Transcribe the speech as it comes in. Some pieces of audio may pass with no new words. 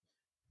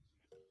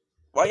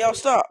Why y'all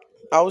stop?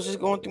 I was just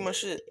going through my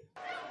shit.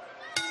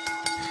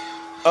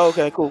 Oh,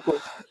 okay, cool.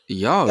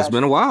 Y'all, it's Gotcha.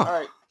 been a while. All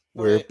right.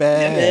 We're Yeah,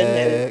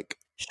 man. back.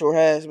 Sure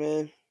has,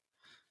 man.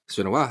 It's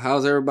been a while.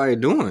 How's everybody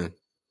doing?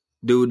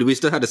 Do we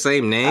still have the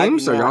same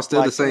names? Are y'all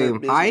still the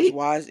same height?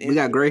 We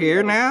got gray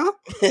hair now?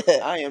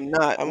 I am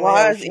not.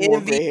 Why is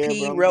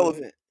MVP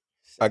relevant?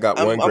 I got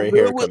I'm one gray good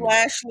hair with coming.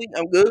 Lashley.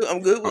 I'm good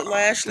with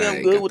Lashley. dang,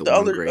 I'm good got with the the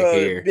one other gray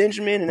hair.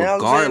 Benjamin and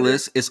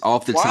Regardless, Alexander. it's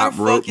off the Why top the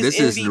fuck rope. is This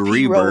is the MVP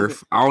rebirth.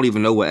 relevant? I don't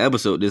even know what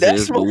episode this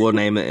That's is, but we'll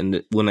name it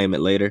and we'll name it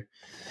later.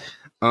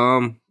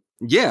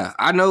 Yeah,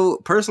 I know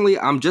personally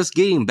I'm just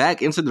getting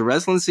back into the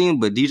wrestling scene,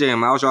 but DJ and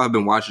Miles, y'all have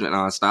been watching it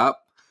nonstop.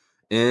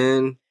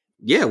 And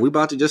yeah, we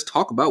about to just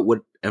talk about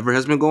whatever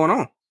has been going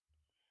on.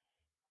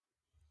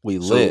 We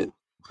lit.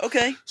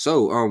 Okay.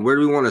 So, where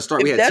do we want to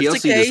start? If we had that's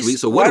TLC the case, this week.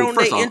 So, why what? don't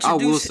First they off, I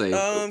will introduce, say,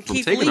 from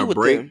Keith taking Lee a with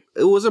break, them?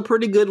 it was a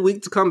pretty good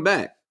week to come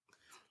back.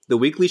 The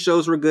weekly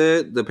shows were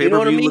good. The pay You know per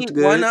what I view mean? looked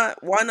good.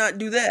 Why not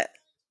do that?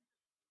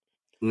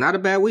 Not a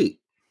bad week.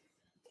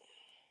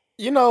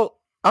 You know,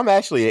 I'm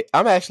actually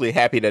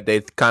happy that they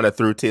kind of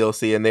threw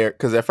TLC in there,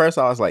 because at first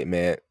I was like,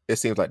 man, it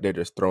seems like they're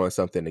just throwing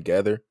something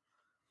together.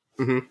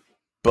 Mm-hmm.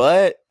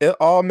 But it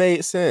all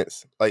made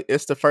sense. Like,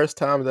 it's the first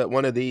time that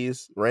one of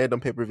these random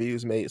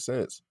pay-per-views made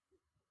sense.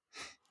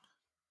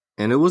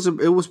 And it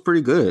was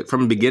pretty good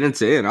from beginning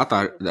to end. I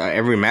thought that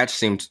every match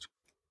seemed.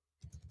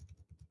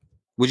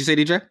 What'd you say,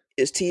 DJ?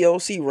 Is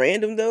TLC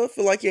random though? I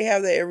feel like they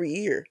have that every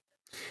year.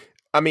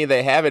 I mean,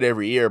 they have it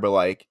every year, but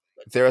like,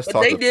 there's But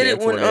talk they of did it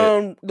when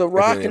canceling The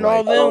Rock then, and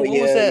all like, them.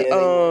 What was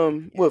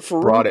that? What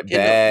Farouk brought it and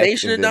back, the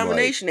Nation and of then, like,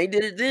 Domination? They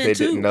did it then they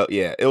too. didn't know.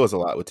 Yeah, it was a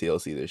lot with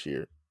TLC this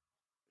year.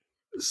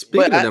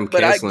 Speaking of them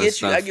canceling I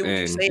stuff get what you're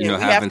and saying. we We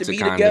have having to to be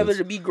kind together of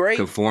to be great.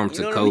 conform to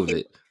You know what I mean?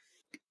 COVID.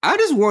 I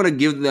just want to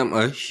give them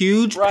a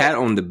huge Right. pat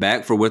on the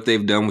back for what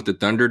they've done with the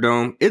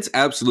Thunderdome. It's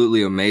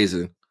absolutely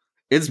amazing.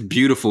 It's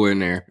beautiful in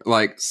there.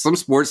 Like, some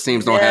sports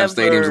teams don't have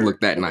stadiums that look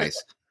that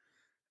nice.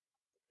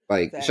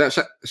 Like,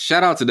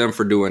 shout out to them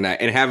for doing that,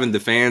 and having the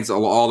fans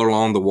all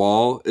along the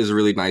wall is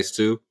really nice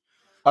too.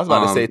 I was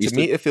about to say, to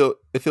me, it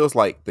feels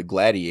like the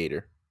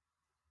Gladiator.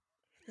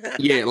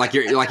 Yeah, like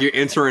you're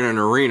entering an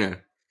arena.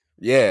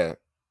 Yeah,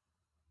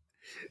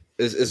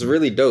 it's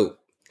really dope,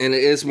 and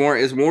it's more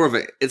of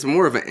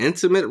an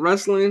intimate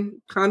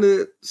wrestling kind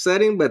of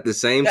setting, but at the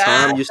same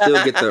time, you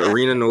still get the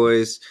arena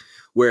noise.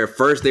 Where at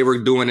first they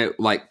were doing it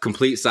like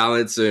complete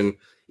silence, and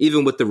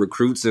even with the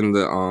recruits in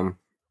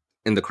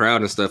the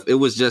crowd and stuff, it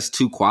was just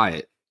too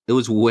quiet. It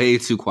was way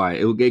too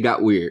quiet. It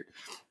got weird.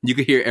 You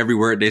could hear every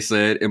word they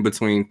said in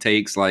between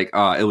takes. Like,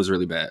 it was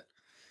really bad.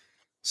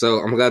 So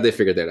I'm glad they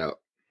figured that out.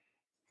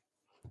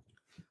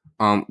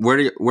 Where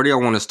do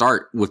y'all want to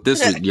start with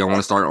this week? Do y'all want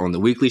to start on the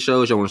weekly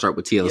shows? Y'all want to start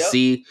with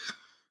TLC?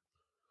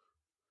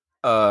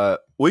 Yep.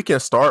 We can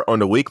start on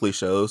the weekly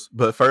shows,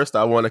 but first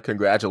I want to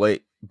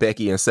congratulate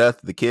Becky and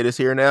Seth. The kid is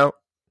here now.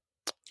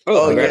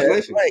 Oh,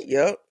 congratulations! Yeah,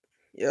 right.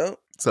 Yep.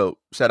 So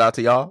shout out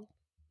to y'all.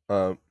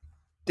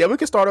 Yeah, we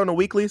can start on the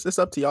weeklies. It's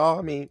up to y'all.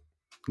 I mean,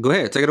 go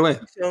ahead, take it away.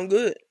 Sound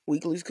good.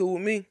 Weekly's cool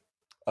with me.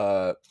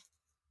 Want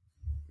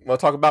to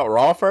talk about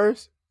Raw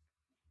first?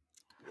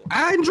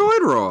 I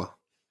enjoyed Raw.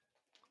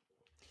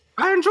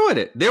 I enjoyed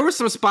it. There were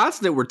some spots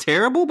that were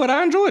terrible, but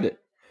I enjoyed it.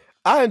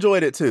 I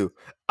enjoyed it too.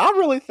 I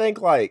really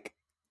think like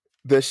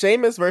the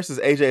Sheamus versus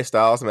AJ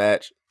Styles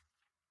match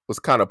was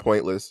kind of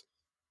pointless.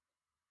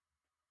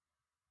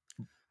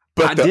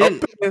 But the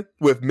opening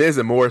with Miz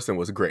and Morrison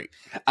was great.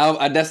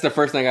 That's the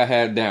first thing I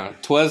had down.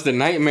 'Twas the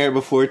nightmare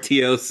before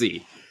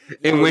TLC.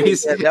 And when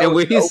the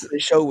opening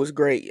show was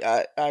great.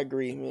 I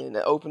agree, man.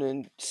 The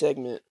opening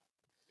segment.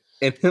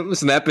 And him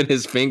snapping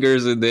his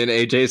fingers, and then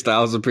AJ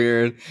Styles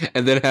appearing,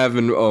 and then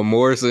having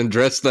Morrison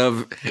dressed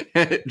up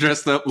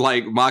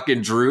like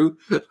mocking Drew.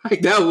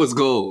 Like, that was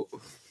gold.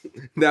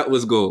 That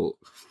was gold.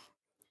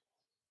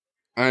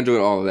 I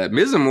enjoyed all of that.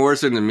 Miz and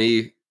Morrison, to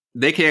me,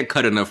 they can't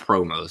cut enough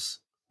promos.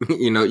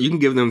 You know, you can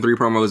give them 3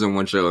 promos in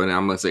one show, and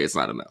I'm gonna say it's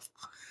not enough.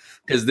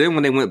 Because then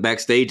when they went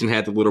backstage and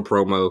had the little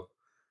promo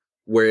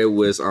where it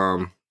was,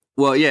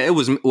 it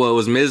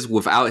was Miz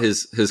without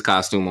his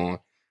costume on.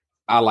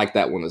 I like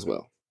that one as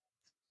well.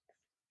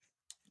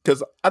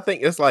 Because I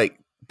think it's like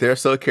they're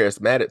so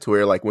charismatic to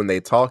where like when they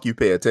talk, you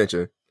pay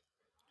attention.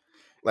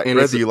 Like, and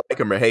whether you like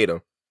them or hate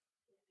them.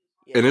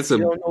 Yeah, and you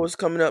don't know what's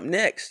coming up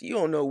next. You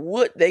don't know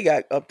what they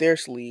got up their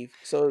sleeve.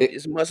 So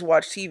it's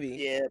must-watch TV.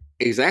 Yeah,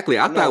 exactly.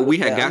 I thought we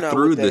had got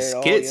through the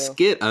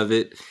skit of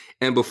it,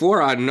 and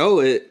before I know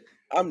it,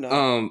 I'm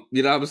not.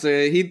 You know what I'm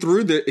saying? He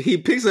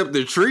picks up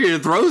the tree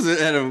and throws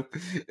it at him.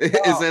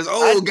 It says,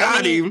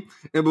 got him.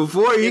 And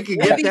before he can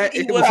get that,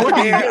 before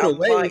he can get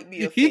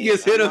away, he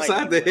gets hit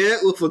upside the head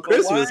with a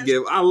Christmas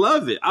gift. I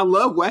love it. I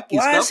love wacky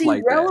stuff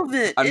like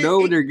that. I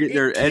know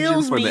they're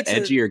edging for the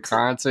edgier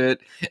content,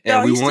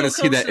 and we want to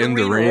see that in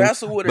the ring.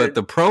 But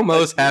the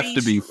promos have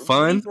to be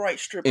fun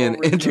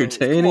and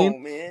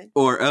entertaining,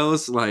 or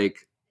else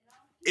like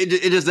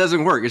it just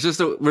doesn't work. It's just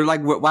we're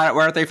like, why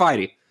aren't they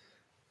fighting?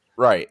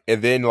 Right.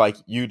 And then like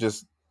you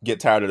just get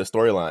tired of the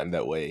storyline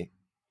that way.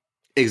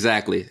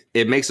 Exactly.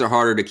 It makes it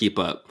harder to keep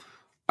up.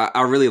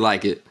 I really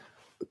like it.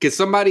 Can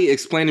somebody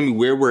explain to me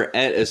where we're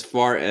at as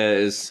far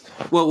as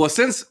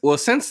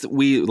since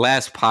we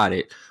last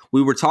potted,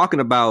 we were talking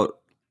about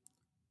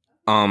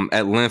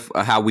at length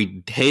how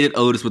we hated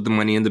Otis with the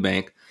Money in the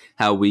Bank,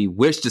 how we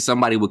wished that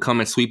somebody would come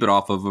and sweep it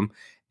off of him,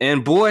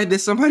 and boy, did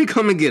somebody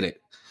come and get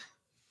it.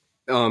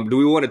 Do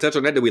we want to touch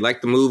on that? Do we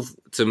like the move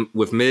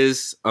with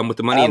Miz with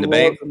the Money in the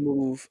Bank?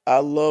 I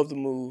love the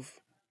move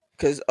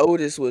because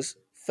Otis was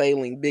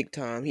failing big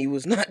time. He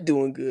was not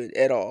doing good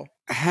at all.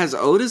 Has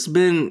Otis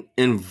been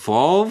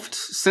involved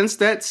since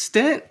that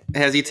stint?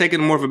 Has he taken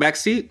more of a back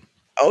seat?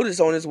 Otis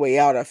on his way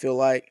out, I feel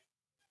like.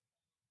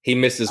 He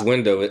missed his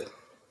window.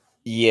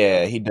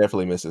 Yeah, he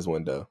definitely missed his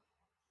window.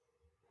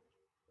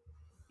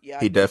 Yeah,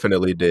 he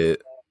definitely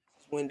did.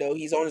 Window.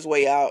 He's on his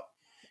way out.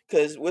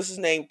 Because what's his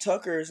name?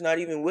 Tucker is not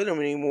even with him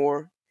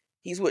anymore.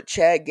 He's with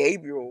Chad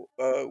Gabriel.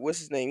 What's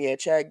his name? Yeah,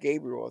 Chad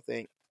Gabriel, I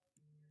think.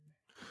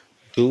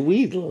 Do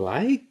we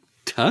like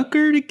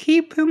Tucker to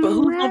keep him around?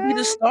 Who's gonna be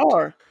the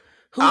star?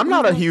 I'm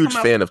not a huge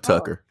fan of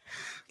Tucker.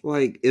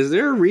 Like, is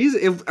there a reason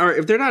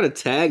if they're not a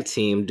tag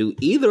team? Do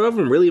either of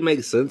them really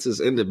make sense as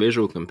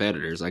individual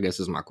competitors? I guess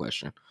is my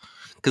question.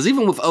 Because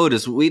even with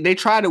Otis, they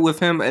tried it with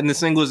him in the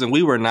singles, and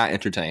we were not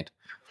entertained.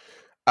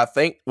 I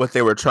think what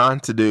they were trying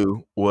to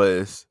do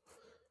was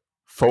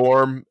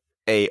form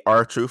a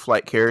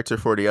R-Truth-like character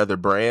for the other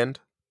brand,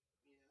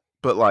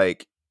 but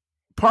like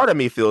part of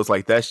me feels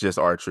like that's just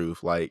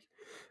R-Truth. Like,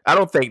 I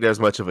don't think there's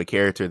much of a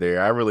character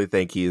there. I really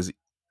think he's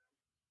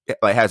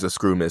like has a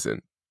screw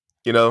missing.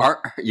 You know?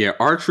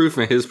 R-Truth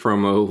and his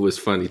promo was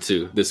funny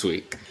too this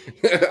week.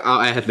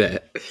 I'll add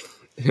that.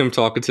 Him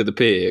talking to the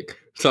pig,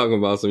 talking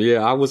about some.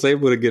 Yeah, I was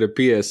able to get a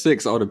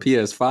PS6. All the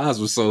PS5s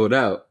were sold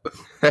out.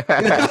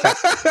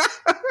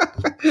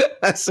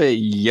 I say,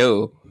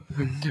 yo.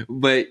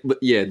 But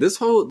yeah,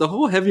 the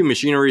whole heavy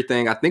machinery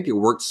thing, I think it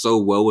worked so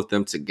well with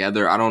them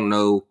together. I don't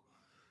know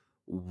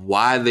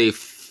why they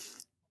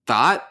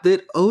thought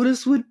that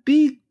Otis would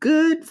be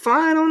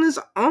fine on his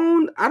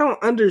own. I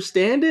don't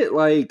understand it.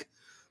 Like,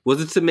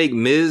 was it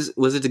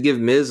to give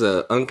Miz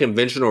a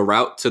unconventional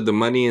route to the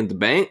Money in the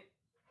Bank?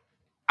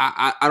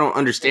 I don't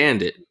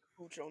understand it.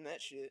 On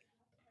that shit.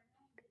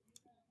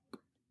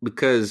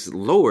 Because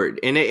Lord,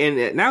 and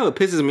now it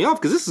pisses me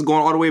off because this is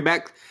going all the way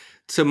back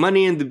to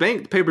Money in the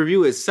Bank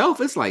pay-per-view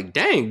itself. It's like,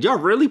 dang, y'all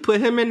really put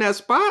him in that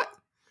spot?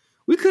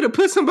 We could have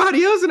put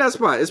somebody else in that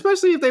spot,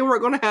 especially if they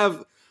weren't going to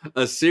have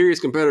a serious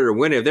competitor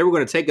win it. If they were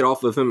going to take it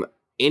off of him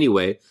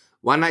anyway,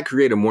 why not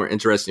create a more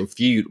interesting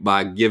feud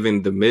by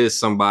giving The Miz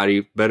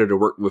somebody better to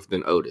work with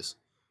than Otis?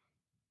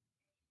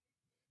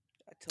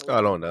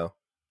 I don't know.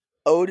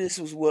 Otis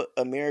was what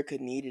America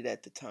needed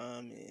at the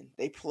time, and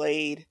they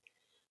played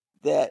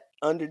that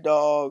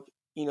underdog,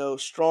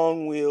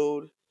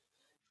 strong-willed,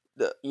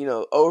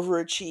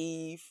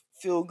 overachieve,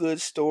 feel-good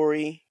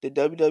story. The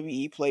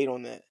WWE played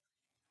on that.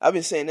 I've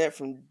been saying that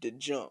from the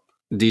jump.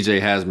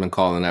 DJ has been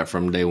calling that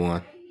from day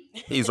one.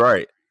 He's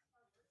right.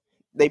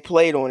 They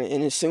played on it,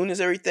 and as soon as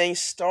everything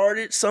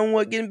started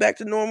somewhat getting back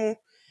to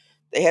normal,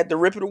 they had to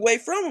rip it away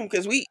from him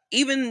because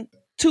even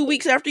 2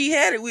 weeks after he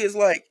had it, we was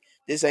like,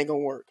 this ain't gonna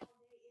work.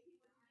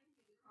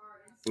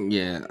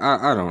 Yeah,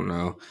 I don't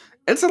know.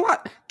 It's a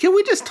lot. Can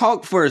we just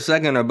talk for a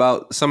second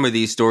about some of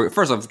these stories?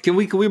 First off, can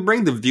we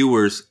bring the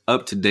viewers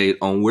up to date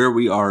on where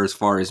we are as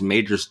far as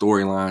major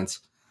storylines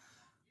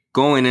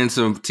going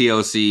into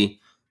TLC?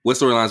 What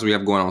storylines we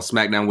have going on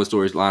SmackDown? What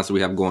storylines do we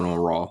have going on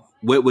Raw?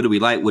 What do we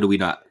like? What do we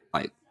not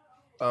like?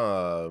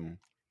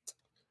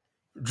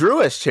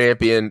 Drew as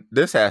champion.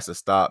 This has to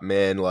stop,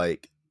 man.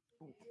 Like,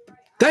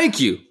 thank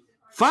you.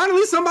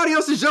 Finally, somebody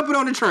else is jumping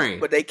on the train.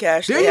 But they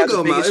cashed. There you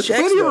go, Miles. It's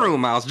plenty of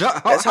room, Miles.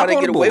 That's how they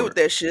get away with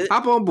that shit.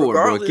 Hop on board,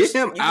 bro. Get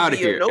him out of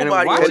here.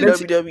 Nobody on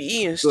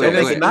WWE and still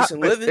making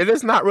decent living. It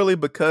is not really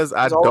because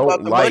I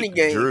don't like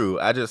Drew.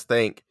 I just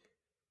think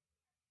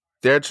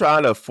they're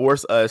trying to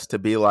force us to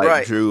be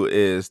like Drew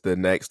is the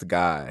next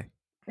guy.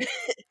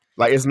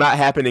 Like, it's not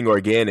happening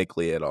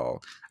organically at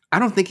all. I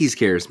don't think he's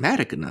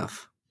charismatic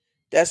enough.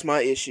 That's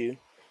my issue.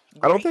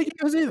 I don't think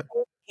he is either.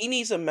 He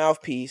needs a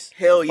mouthpiece.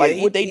 Hell yeah.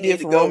 Like what they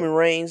did for Roman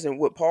Reigns and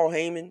with Paul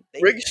Heyman.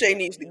 Ricochet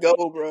needs to go,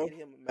 bro.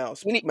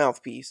 We need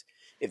mouthpiece.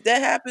 If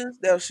that happens,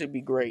 that should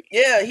be great.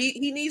 Yeah,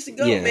 he needs to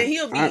go, man.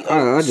 He'll be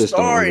I just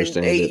don't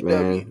understand it,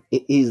 man.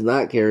 He's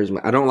not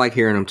charismatic. I don't like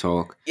hearing him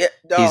talk. Yeah,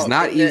 dog, he's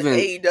not even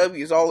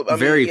AEW is all about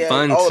very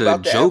fun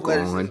to joke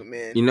on.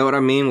 Man. You know what I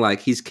mean?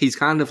 Like he's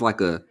kind of like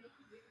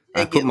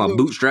I put my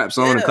bootstraps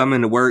on and come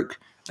into work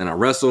and I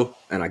wrestle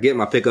and I get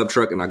my pickup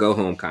truck and I go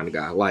home kind of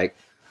guy. Like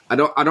I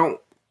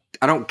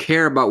don't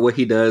care about what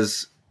he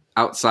does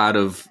outside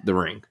of the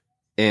ring.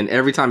 And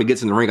every time he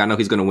gets in the ring, I know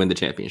he's going to win the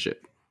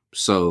championship.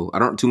 So I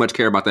don't too much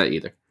care about that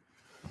either.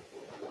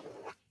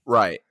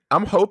 Right.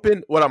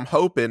 What I'm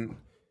hoping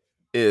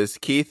is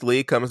Keith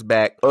Lee comes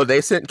back. Oh, they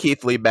sent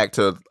Keith Lee back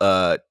to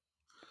the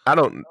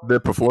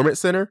Performance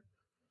Center.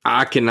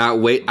 I cannot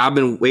wait. I've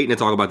been waiting to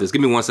talk about this.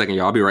 Give me 1 second,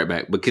 y'all. I'll be right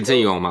back. But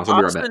continue on, Miles. I'll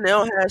be right back.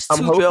 Now has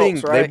I'm hoping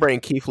belts, right? They bring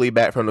Keith Lee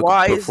back from the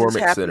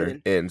Performance Center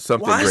and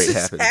something great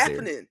happens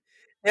there.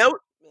 Now,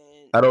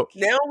 man,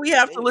 Now we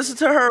have to listen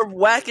to her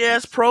whack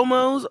ass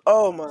promos.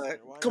 Oh my!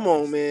 Come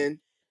on, man.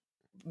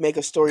 Make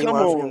a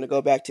storyline for him to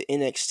go back to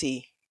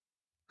NXT.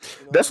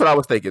 That's what I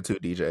was thinking too,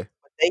 DJ.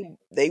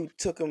 They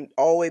took him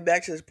all the way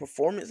back to his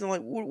performance. I'm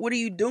like, what are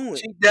you doing?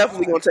 She's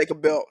definitely gonna take a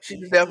belt.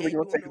 She's definitely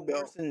gonna take a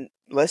belt. And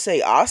let's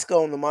say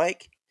Asuka on the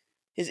mic,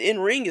 his in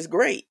ring is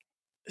great.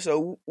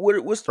 So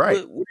what's what are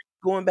you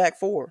going back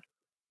for?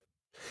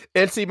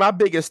 And see, my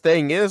biggest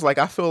thing is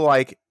I feel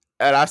like,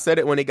 and I said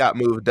it when he got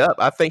moved up.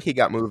 I think he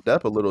got moved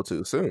up a little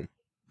too soon.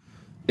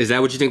 Is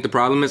that what you think the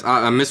problem is?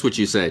 I missed what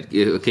you said.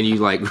 Can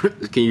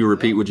you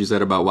repeat what you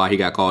said about why he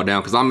got called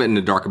down? Because I'm in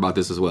the dark about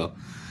this as well.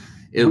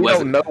 I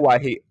don't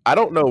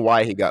know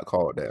why he got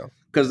called down.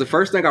 Because the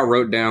first thing I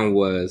wrote down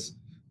was,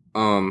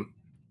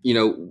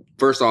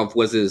 first off,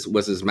 was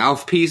his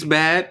mouthpiece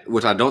bad?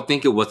 Which I don't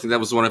think it was. I think that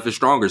was one of his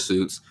stronger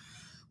suits.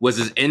 Was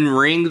his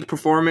in-ring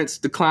performance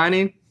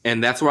declining?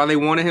 And that's why they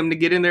wanted him to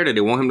get in there? Did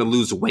they want him to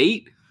lose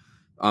weight?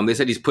 They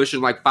said he's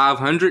pushing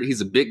 500.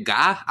 He's a big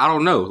guy. I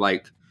don't know.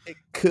 It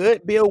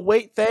could be a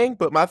weight thing,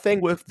 but my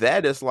thing with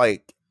that is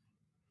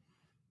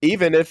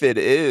even if it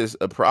is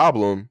a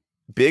problem,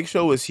 Big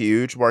Show was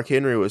huge. Mark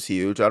Henry was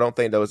huge. I don't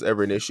think that was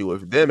ever an issue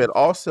with them. And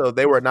also,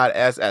 they were not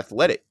as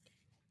athletic.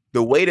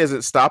 The weight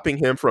isn't stopping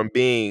him from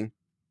being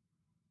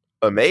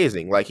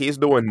amazing. He's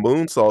doing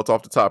moonsaults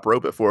off the top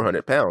rope at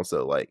 400 pounds.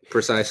 So,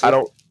 precisely.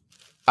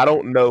 I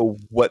don't know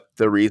what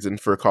the reason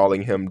for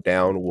calling him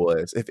down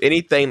was. If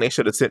anything, they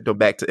should have sent him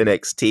back to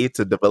NXT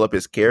to develop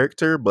his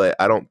character, but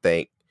I don't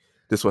think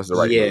this was the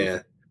right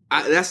move.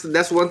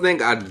 That's one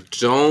thing I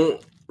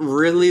don't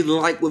really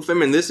like with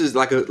him, and this is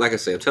like I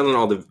said, I'm telling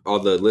all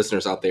the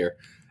listeners out there,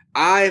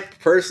 I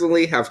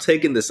personally have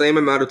taken the same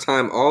amount of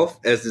time off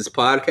as this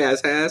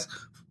podcast has,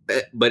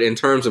 but in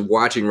terms of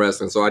watching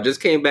wrestling. So I just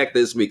came back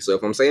this week. So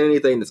if I'm saying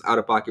anything that's out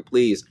of pocket,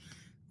 please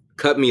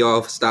cut me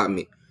off, stop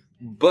me.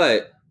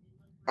 But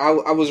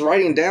I was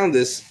writing down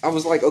this. I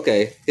was like,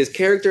 okay, his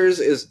characters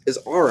is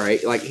all right.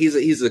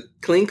 He's a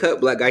clean cut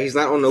black guy. He's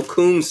not on no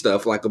coon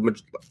stuff like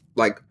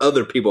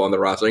other people on the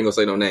roster. I ain't gonna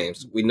say no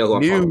names. We know who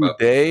I'm talking about.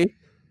 Day.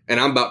 And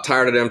I'm about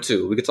tired of them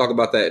too. We can talk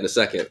about that in a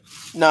second.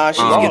 Nah,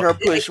 she's getting her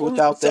push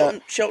without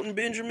that. Shelton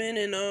Benjamin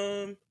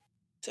and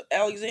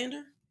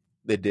Alexander.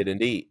 They did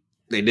indeed.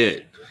 They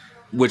did,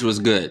 which was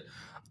good.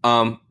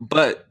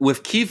 But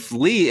with Keith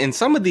Lee and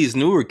some of these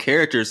newer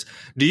characters,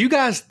 do you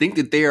guys think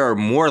that they are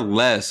more or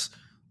less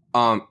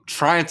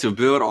trying to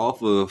build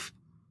off of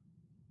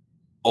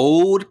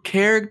old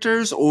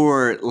characters,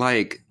 or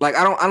I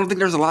don't think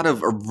there's a lot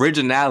of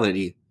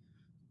originality.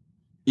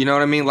 You know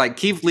what I mean?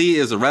 Keith Lee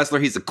is a wrestler.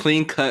 He's a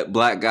clean cut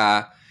black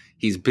guy.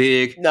 He's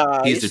big.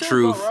 Nah, he's the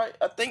truth. Right.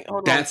 I think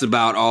that's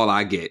about all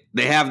I get.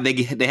 They have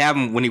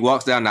him when he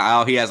walks down the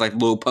aisle. He has a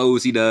little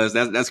pose he does.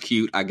 That's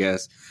cute, I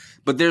guess.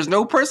 But there's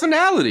no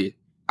personality.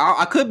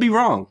 I could be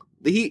wrong.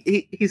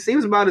 He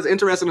seems about as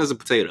interesting as a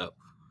potato.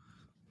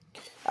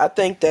 I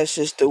think that's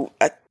just oh,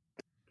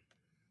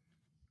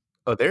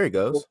 there he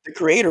goes. The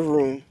creative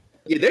room.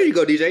 Yeah, there you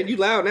go, DJ. You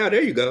loud now.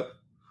 There you go.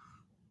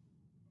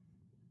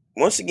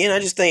 Once again, I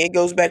just think it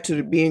goes back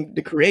to being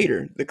the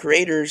creator. The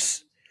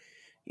creators,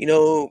 they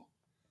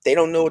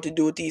don't know what to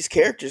do with these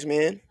characters,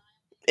 man.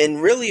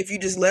 And really, if you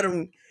just let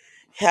them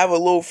have a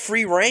little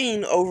free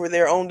reign over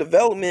their own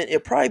development,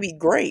 it'd probably be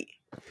great.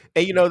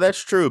 And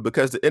that's true,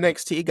 because the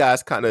NXT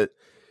guys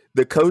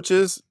the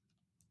coaches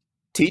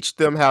teach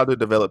them how to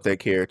develop their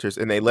characters,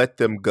 and they let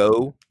them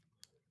go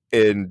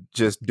and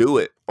just do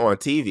it on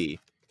TV.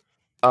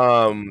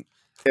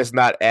 It's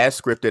not as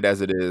scripted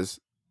as it is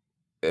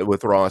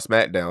with Raw and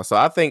SmackDown. So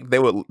I think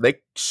they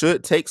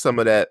should take some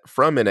of that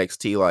from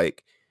NXT.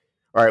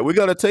 All right, we're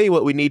going to tell you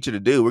what we need you to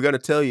do. We're going to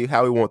tell you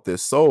how we want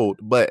this sold.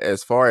 But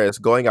as far as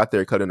going out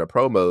there cutting the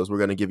promos, we're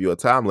going to give you a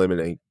time limit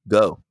and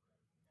go.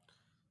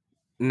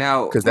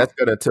 Now, because that's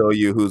going to tell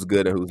you who's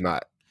good and who's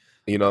not,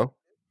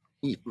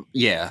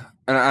 Yeah.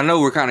 And I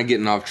know we're kind of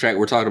getting off track.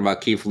 We're talking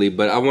about Keith Lee,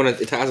 but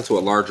it ties into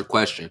a larger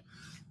question.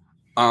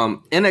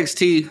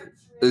 NXT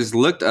is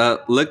looked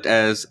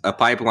as a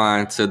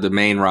pipeline to the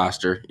main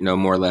roster,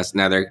 more or less.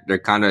 Now they're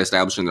kind of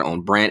establishing their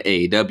own brand.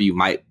 AEW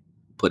might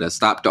put a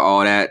stop to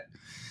all that.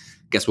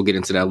 Guess we'll get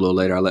into that a little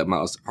later. I'll let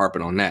Miles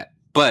harping on that.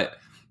 But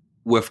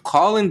with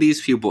calling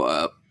these people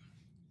up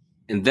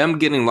and them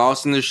getting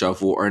lost in the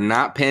shuffle or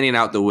not panning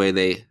out the way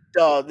they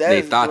thought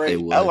they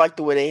would. I like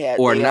the way they had.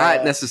 Or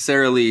not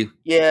necessarily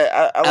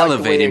I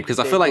elevating, because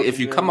I feel like if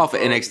you come off of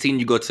NXT and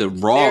you go to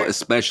Raw,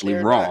 especially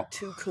Raw,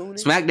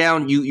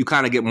 SmackDown, you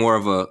kind of get more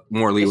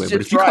leeway. But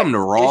if you come to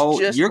Raw,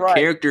 your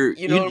character,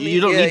 you don't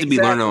need to be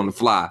learning on the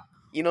fly.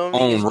 You know what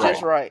I mean? It's Raw.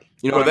 Just right.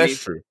 You know what I mean?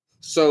 That's true.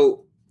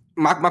 So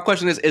my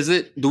question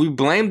is do we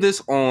blame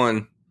this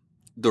on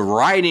the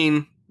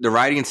writing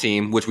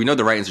team, which we know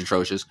the writing's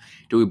atrocious?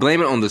 Do we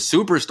blame it on the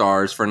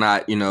superstars for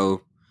not,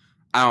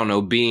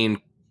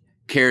 being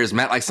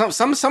charismatic? Like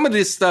some of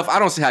this stuff, I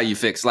don't see how you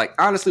fix. Like,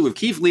 honestly, with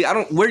Keith Lee,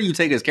 where do you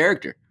take his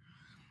character?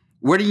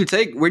 Where do you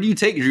take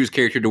Drew's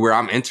character to where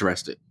I'm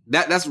interested?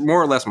 That's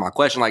more or less my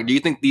question. Like, do you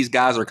think these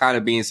guys are kind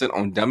of being sent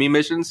on dummy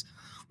missions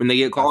when they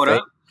get called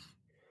up?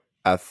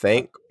 I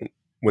think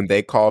when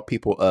they call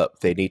people up,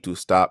 they need to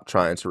stop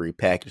trying to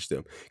repackage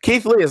them.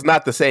 Keith Lee is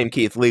not the same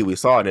Keith Lee we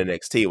saw in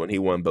NXT when he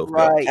won both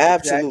belts. Right,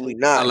 absolutely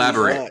not.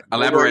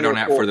 Elaborate on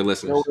that for the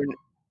listeners.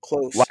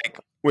 Close. Like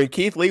when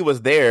Keith Lee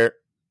was there,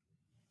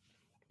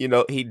 you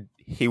know,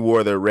 he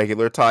wore the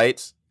regular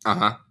tights.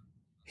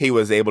 He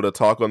was able to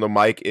talk on the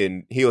mic,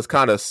 and he was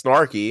kind of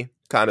snarky,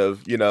 kind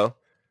of, you know,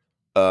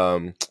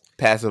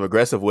 passive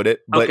aggressive with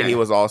it, but he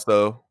was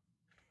also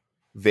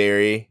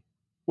very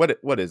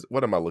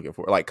what am I looking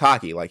for? Like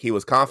cocky, like he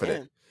was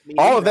confident.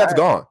 All of that's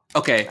gone.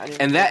 Okay, I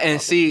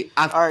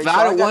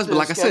thought it was, but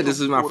like I said, this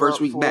is my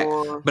first week back.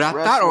 But I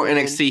thought on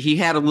NXT he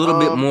had a little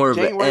bit more of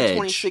an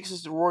edge,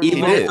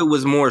 even if it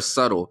was more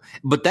subtle.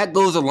 But that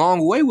goes a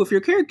long way with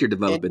your character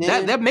development.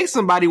 That makes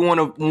somebody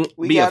want to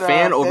be a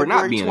fan over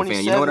not being a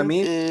fan. You know what I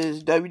mean?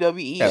 Is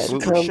WWE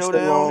Super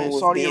Showdown in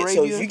Saudi Arabia?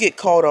 So if you get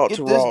called out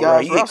to Raw,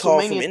 right? You get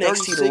called from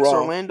NXT to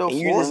Raw, and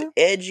you're this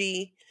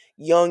edgy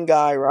young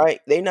guy, right?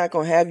 They're not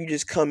gonna have you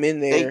just come in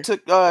there.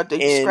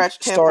 They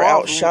scratched start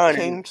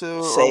outshining,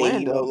 say,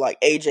 you know, like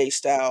AJ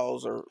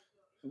Styles or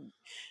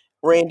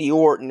Randy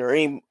Orton or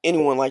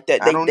anyone like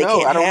that. They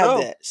can't have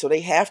that, so they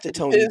have to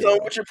tone it down. Depends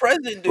on what your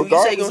president do.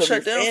 You say gonna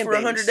shut down for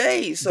 100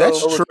 days. So that's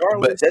true,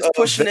 but that's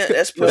pushing that.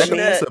 That's pushing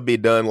that. That to be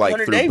done like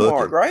through booking,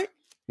 mark, right?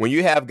 When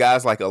you have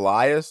guys like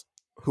Elias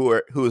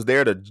who's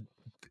there to.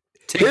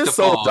 His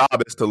sole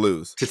job is to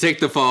lose. To take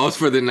the falls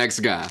for the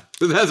next guy.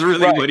 That's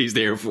really what he's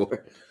there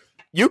for.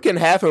 You can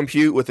have him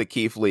feud with a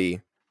Keith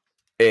Lee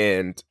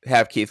and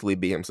have Keith Lee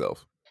be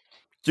himself.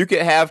 You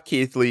could have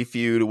Keith Lee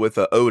feud with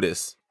a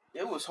Otis.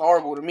 It was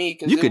horrible to me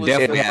because you could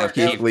definitely have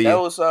Keith Lee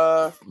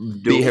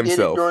be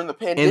himself during the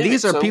pandemic. And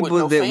these are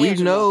people that we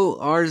know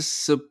are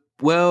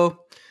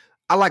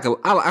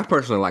I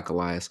personally like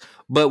Elias,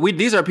 but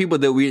these are people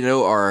that we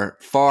know are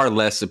far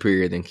less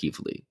superior than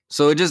Keith Lee.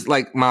 So it just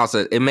like Miles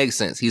said, it makes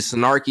sense. He's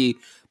snarky,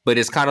 but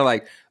it's kind of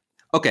like,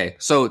 okay,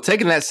 so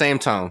taking that same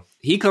tone,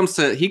 he comes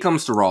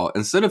to Raw.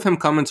 Instead of him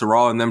coming to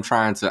Raw and them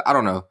trying to, I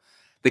don't know,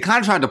 they kind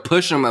of tried to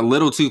push him a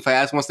little too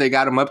fast once they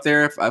got him up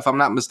there. If I'm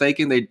not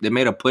mistaken, they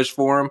made a push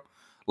for him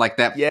like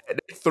that. Yeah,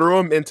 they threw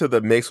him into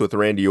the mix with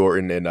Randy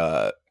Orton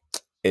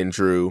and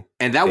Drew.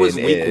 And that was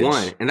week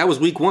one. And that was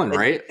week one,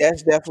 right?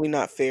 That's definitely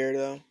not fair,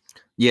 though.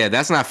 Yeah,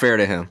 that's not fair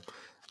to him.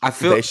 I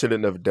feel they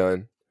shouldn't have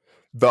done.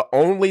 The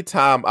only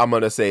time I'm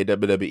going to say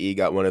WWE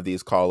got one of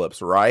these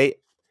call-ups right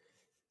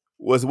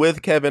was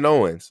with Kevin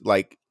Owens.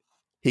 Like,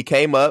 he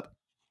came up,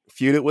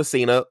 feuded with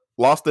Cena,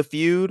 lost the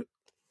feud,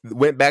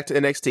 went back to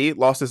NXT,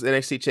 lost his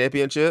NXT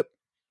championship,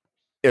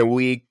 and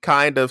we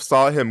kind of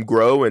saw him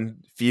grow and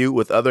feud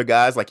with other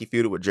guys, like he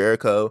feuded with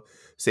Jericho,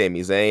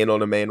 Sami Zayn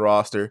on the main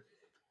roster.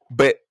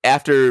 But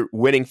after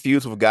winning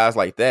feuds with guys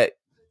like that,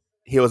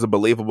 he was a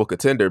believable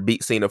contender,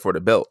 beat Cena for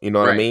the belt. You know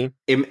what I mean?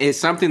 It's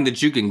something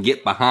that you can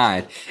get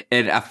behind.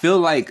 And I feel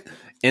like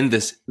in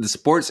the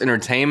sports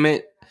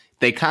entertainment,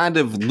 they kind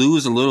of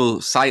lose a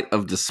little sight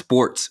of the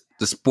sport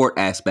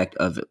aspect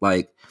of it.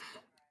 Like,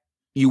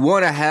 you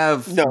want to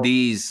have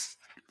these...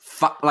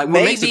 what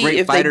makes a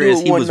great fighter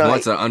is he was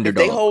once an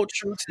underdog. If they hold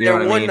true to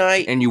their one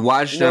night, and you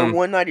watch them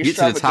get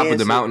to the top of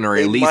the mountain, or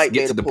at least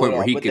get to the point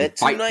where he can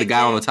fight the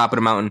guy on the top of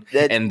the mountain,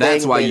 and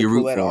that's why you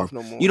root for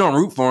him. You don't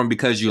root for him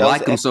because you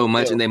like him so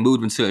much, and they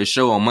moved him to a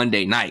show on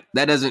Monday night.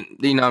 That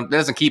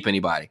doesn't keep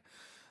anybody.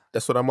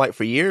 That's what I'm like.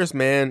 For years,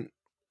 man,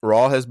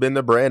 Raw has been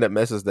the brand that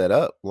messes that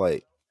up.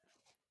 Like,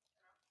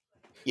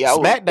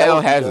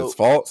 SmackDown has its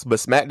faults, but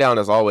SmackDown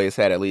has always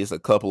had at least a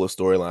couple of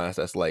storylines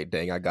that's like,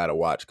 dang, I gotta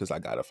watch because I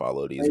gotta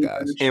follow these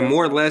guys. And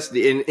more or less,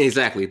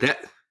 exactly that.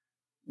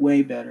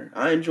 Way better.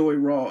 I enjoy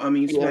Raw. I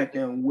mean,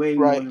 SmackDown way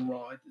more than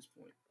Raw at this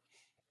point.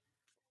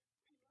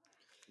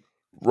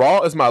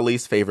 Raw is my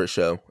least favorite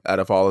show out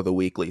of all of the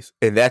weeklies,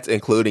 and that's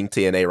including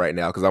TNA right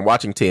now because I'm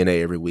watching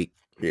TNA every week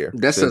here.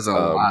 That says a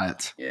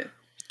lot. Yeah.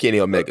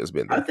 Kenny Omega's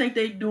been there. I think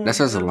they doing that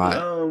says a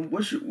lot.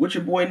 What's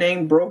your boy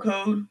name? Bro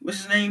Code? What's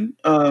his name?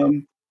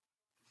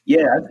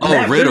 Yeah.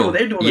 Riddle.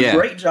 They're doing a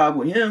great job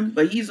with him,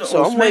 but he's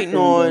so I'm waiting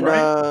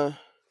on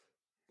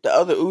the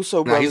other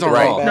Uso brother. He's on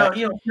Raw. No,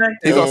 he's on SmackDown.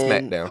 He's on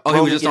SmackDown. Oh,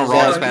 he was just on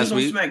Raw this past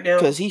week?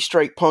 Because he's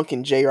straight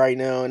punking Jay right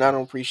now, and I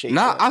don't appreciate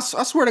that. I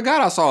swear to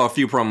God, I saw a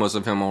few promos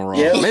of him on Raw.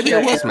 Yeah, maybe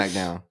it was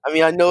SmackDown. I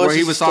mean, I know where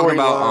he was talking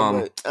about.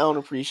 But I don't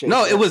appreciate.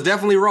 No, it was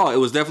definitely Raw. It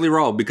was definitely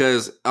Raw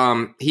because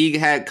he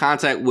had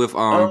contact with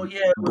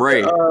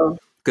Bray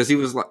because he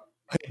was like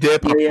he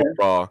did pop up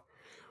Raw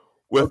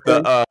with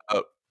the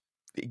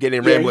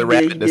getting Rambling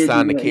Rabbit to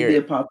sign the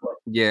carrot.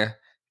 Yeah,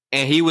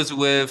 and he was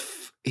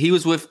with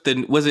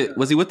the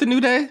was he with the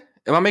New Day?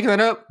 Am I making that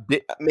up?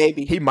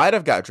 Maybe he might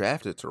have got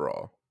drafted to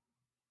Raw.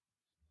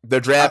 The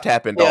draft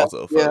happened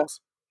also, folks.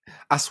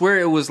 I swear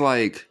it was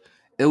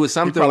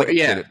something like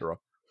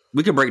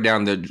we could break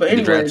down the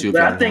draft too.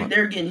 But I think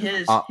they're getting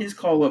his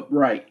call up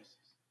right.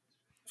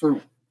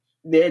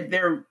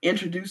 They're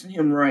introducing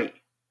him right.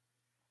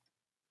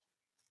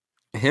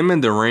 Him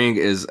in the ring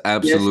is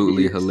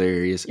absolutely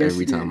hilarious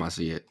every time I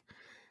see it.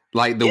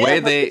 Like the way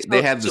they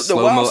have the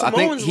slow mo. I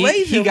think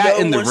he got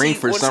in the ring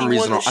for some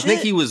reason. I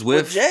think he was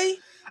with Jay.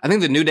 I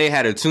think the New Day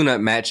had a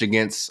tune-up match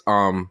against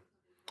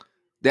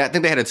I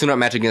think they had a tune-up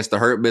match against the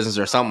Hurt Business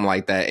or something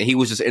like that, and he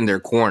was just in their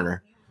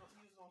corner.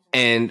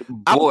 And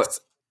boy,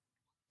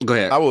 go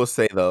ahead. I will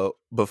say though,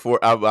 before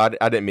I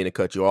didn't mean to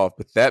cut you off,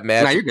 but that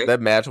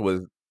match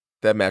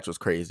was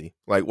crazy.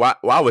 Like,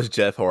 why was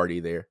Jeff Hardy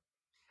there?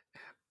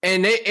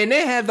 And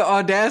they had the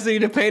audacity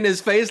to paint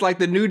his face like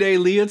the New Day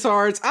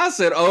leotards. I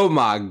said, "Oh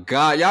my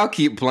God, y'all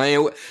keep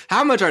playing.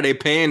 How much are they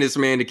paying this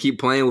man to keep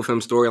playing with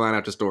him storyline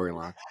after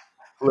storyline?"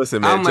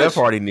 Listen, man, Jeff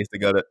Hardy needs to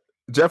go to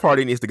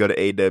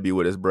AEW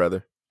with his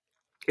brother.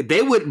 They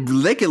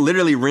could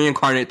literally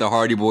reincarnate the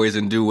Hardy Boys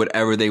and do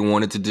whatever they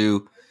wanted to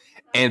do,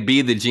 and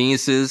be the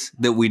geniuses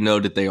that we know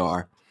that they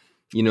are.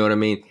 You know what I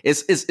mean?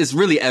 It's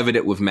really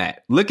evident with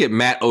Matt. Look at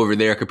Matt over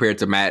there compared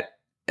to Matt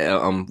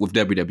with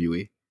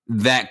WWE.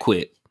 That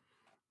quick.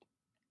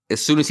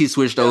 As soon as he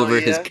switched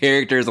over, his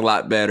character is a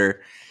lot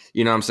better.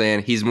 You know what I'm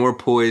saying? He's more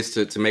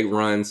poised to make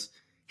runs.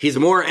 He's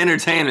more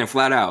entertaining,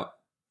 flat out.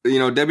 You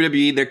know,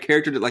 WWE, their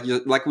character,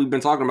 like we've been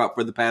talking about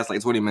for the past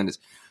 20 minutes.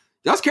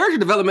 Y'all's character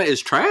development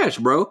is trash,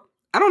 bro.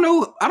 I don't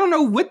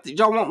know what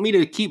y'all want me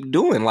to keep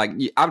doing. Like,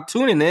 I'm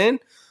tuning in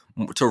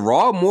to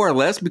Raw more or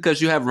less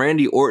because you have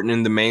Randy Orton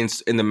in the main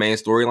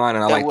storyline,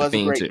 and I like the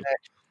Fiend too.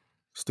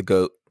 It's the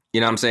GOAT.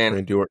 You know what I'm saying?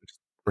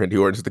 Randy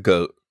Orton's the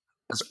GOAT.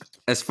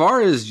 As far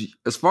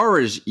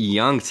as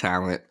young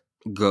talent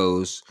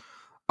goes,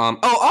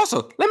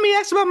 also let me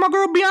ask about my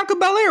girl Bianca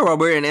Belair while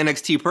we're in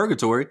NXT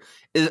Purgatory.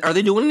 Are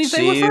they doing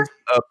anything with her?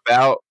 She's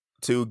about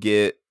to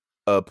get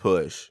a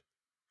push.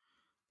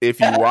 If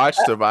you watch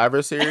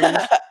Survivor Series,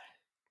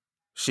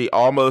 she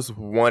almost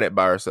won it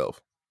by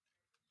herself.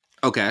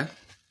 Okay,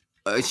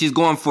 she's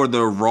going for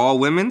the Raw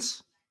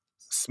Women's,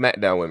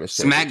 SmackDown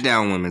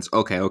Women's.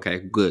 Okay,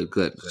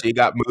 good. She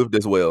got moved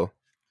as well.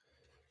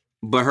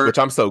 But which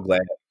I'm so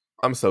glad.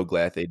 I'm so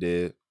glad they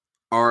did.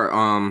 Are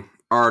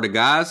the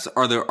guys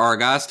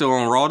still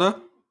on Raw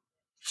though?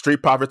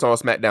 Street Profits on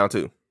SmackDown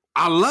too.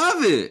 I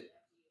love it.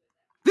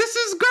 This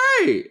is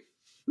great.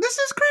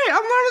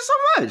 I'm learning so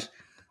much.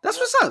 That's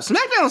what's up.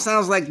 SmackDown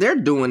sounds like they're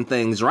doing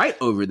things right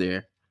over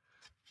there.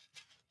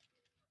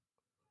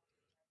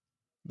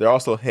 They're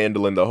also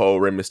handling the whole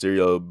Rey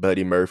Mysterio,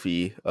 Buddy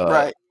Murphy,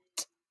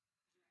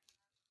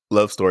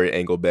 love story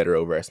angle better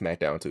over at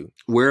SmackDown too.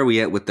 Where are we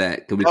at with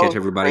that? Can we catch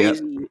everybody up?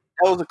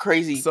 That was a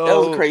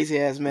crazy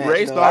ass match.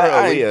 Ray's daughter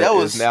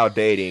Aaliyah is now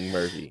dating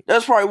Murphy.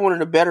 That's probably one of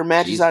the better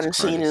matches I've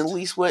seen in at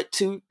least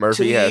 2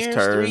 Murphy 2 has years,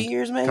 turned 3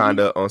 years, maybe.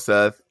 Kinda on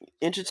Seth.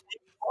 Interesting.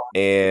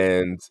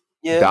 And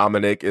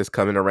Dominic is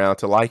coming around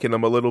to liking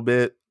him a little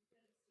bit.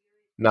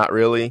 Not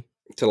really.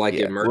 To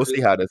Murphy. We'll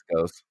see how this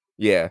goes.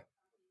 Yeah.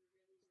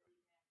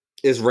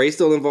 Is Ray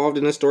still involved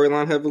in the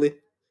storyline heavily?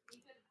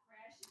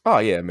 Oh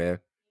yeah, man.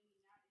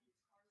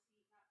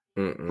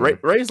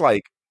 Ray's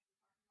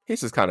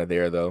he's just kind of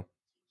there though.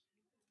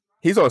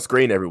 He's on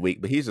screen every week,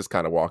 but he's just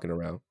kind of walking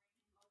around.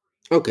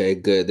 Okay,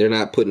 good. They're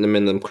not putting them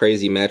in them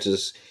crazy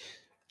matches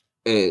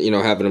and,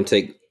 having them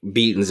take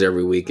beatings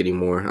every week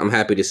anymore. I'm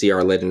happy to see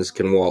our legends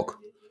can walk.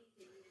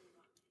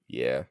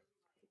 Yeah.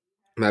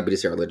 I'm happy to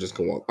see our legends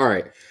can walk. All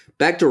right,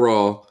 back to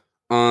Raw.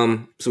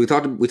 So we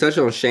touched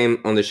on the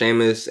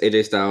Sheamus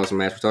AJ Styles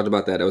match. We talked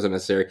about that. That was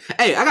unnecessary.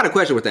 Hey, I got a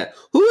question with that.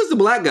 Who is the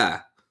black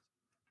guy?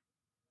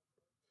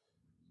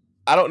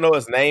 I don't know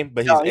his name,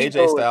 but he's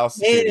AJ Styles'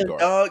 security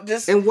guard.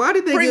 And why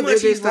did they give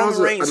AJ Styles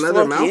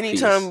another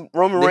mouthpiece? Anytime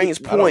Roman Reigns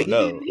point,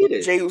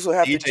 Jay will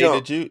have to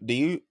jump. Do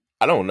you?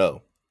 I don't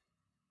know.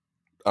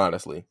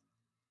 Honestly,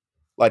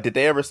 did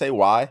they ever say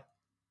why?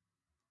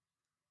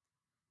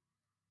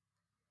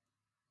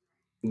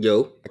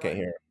 Yo, I can't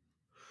hear him.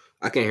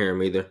 I can't hear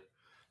him either.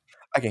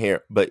 I can hear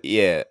him, but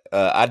yeah,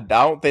 I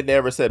don't think they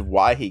ever said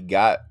why he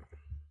got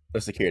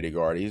a security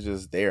guard. He's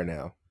just there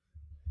now.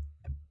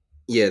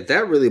 Yeah,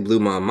 that really blew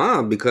my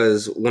mind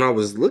because when I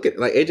was looking,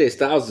 AJ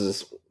Styles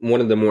is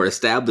one of the more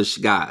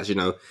established guys.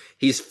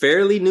 He's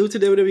fairly new to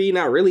WWE,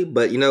 not really,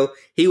 but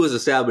he was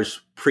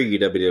established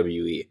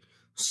pre-WWE.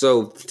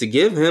 So to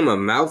give him a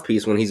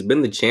mouthpiece when he's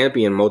been the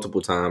champion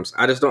multiple times,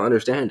 I just don't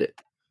understand it.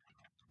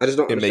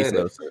 It makes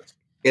no sense.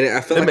 And I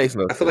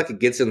feel like it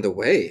gets in the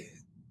way.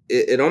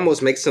 It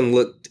almost makes him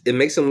look. It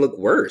makes him look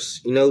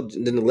worse.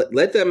 Then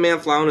let that man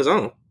fly on his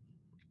own.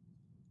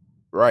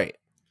 Right.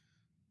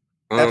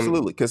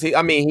 Absolutely, because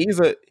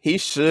he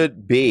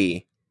should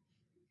be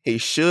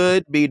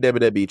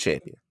WWE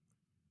champion.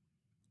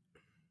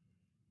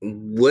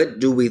 What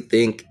do we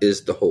think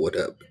is the hold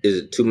up? Is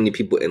it too many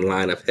people in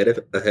line ahead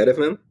of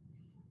him?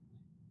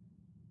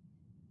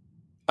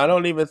 I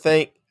don't even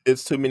think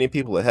it's too many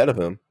people ahead of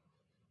him.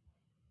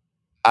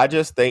 I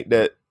just think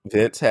that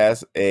Vince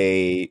has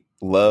a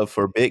love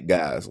for big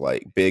guys,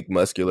 like big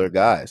muscular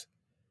guys.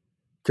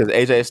 Because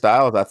AJ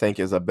Styles, I think,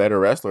 is a better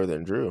wrestler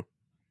than Drew.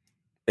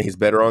 He's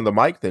better on the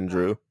mic than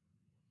Drew.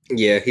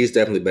 Yeah, he's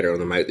definitely better on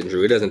the mic than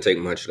Drew. It doesn't take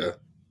much though.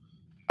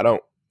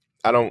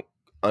 I don't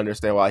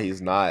understand why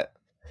he's not.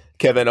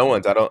 Kevin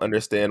Owens, I don't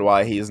understand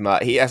why he's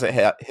not. He hasn't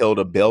held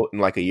a belt in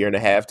like a year and a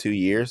half, 2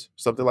 years,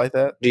 something like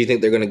that. Do you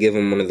think they're going to give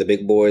him one of the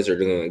big boys, or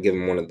they're going to give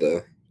him one of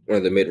the one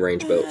of the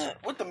mid-range belts.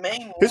 With the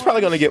main he's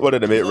probably going to get one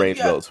of the mid-range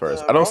belts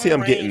first. I don't see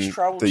him getting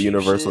the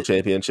Universal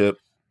Championship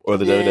or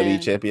the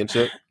WWE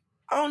Championship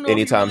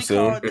anytime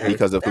soon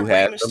because of who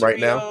has them right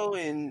now.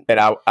 And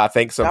I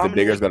think something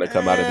bigger is going to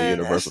come out of the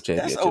Universal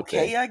Championship.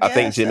 Okay, I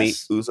think Jimmy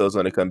Uso's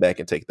going to come back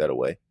and take that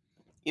away.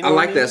 You know I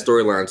like that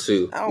storyline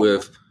too,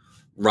 with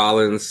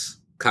Rollins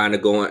kind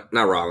of going,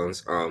 not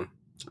Rollins,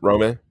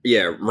 Roman.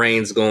 Yeah,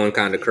 Reigns going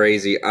kind of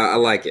crazy. I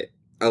like it.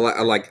 I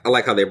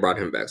like how they brought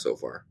him back so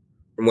far.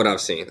 From what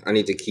I've seen, I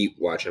need to keep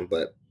watching,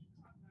 but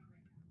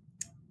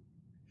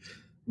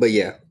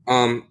yeah.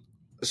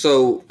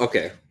 So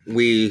okay,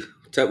 we're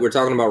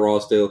talking about Raw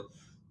still.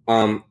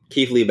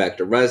 Keith Lee back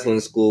to wrestling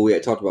school. We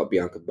had talked about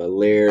Bianca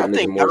Belair. I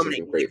think more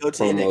great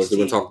promos. We're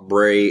gonna talk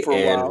Bray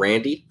and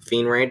Randy,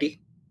 Fiend Randy.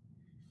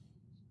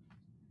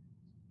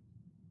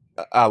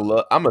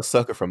 I'm a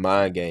sucker for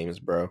mind games,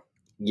 bro.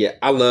 Yeah,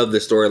 I love the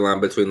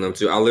storyline between them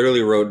two. I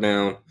literally wrote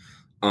down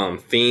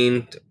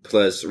Fiend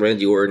plus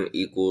Randy Orton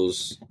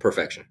equals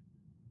perfection.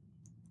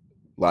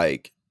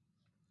 Like,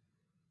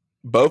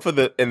 both of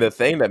the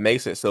thing that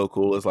makes it so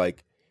cool is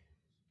like,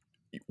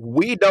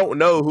 we don't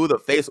know who the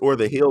face or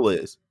the heel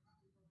is.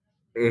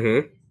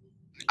 Mm-hmm.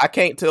 I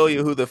can't tell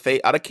you who the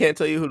face. I can't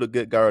tell you who the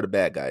good guy or the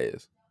bad guy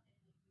is.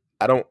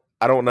 I don't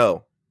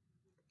know.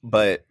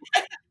 But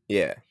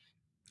yeah.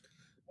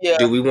 Yeah.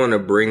 Do we want to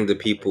bring the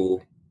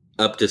people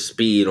up to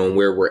speed on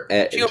where we're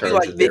at in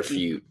terms of their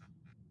feud?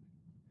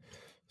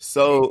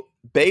 So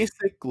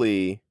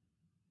basically,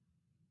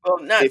 well,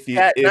 not to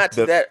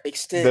that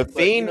extent. The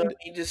Fiend,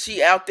 just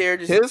see out there.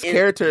 His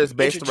character is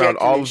based around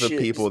all of the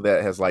people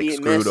that has like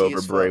screwed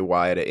over Bray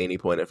Wyatt at any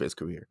point of his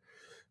career.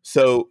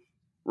 So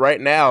right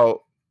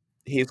now,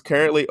 he's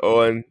currently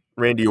on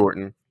Randy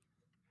Orton.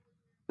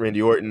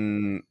 Randy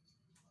Orton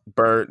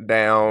burnt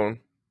down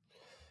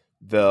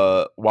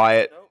the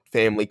Wyatt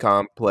family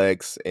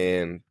complex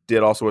and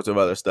did all sorts of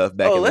other stuff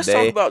back in the day. Let's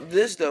talk about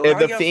this though. And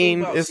the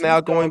Fiend is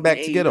now going back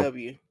to get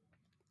him.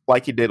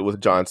 Like he did with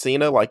John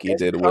Cena, like he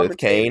did with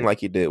Kane, like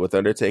he did with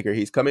Undertaker.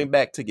 He's coming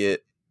back to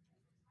get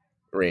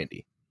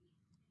Randy.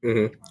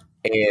 Mm-hmm.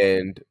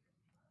 And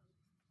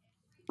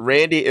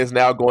Randy is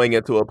now going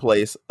into a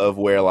place of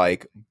where,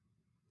 like,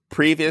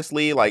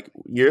 previously, like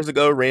years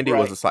ago, Randy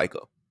was a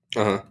psycho.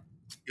 Uh-huh.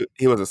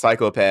 He was a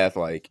psychopath.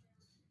 Like,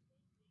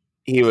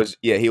 he was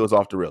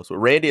off the rails. So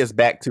Randy is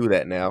back to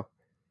that now.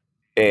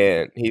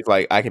 And he's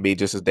like, I can be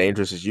just as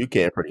dangerous as you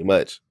can, pretty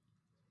much.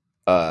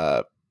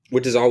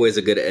 Which is always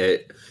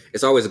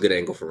it's always a good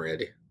angle for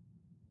Randy.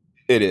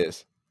 It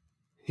is.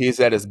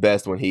 He's at his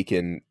best when he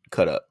can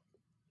cut up.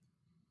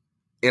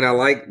 And I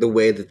like the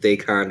way that they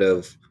kind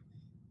of,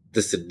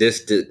 the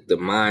sadistic, the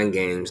mind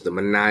games, the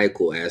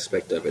maniacal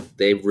aspect of it.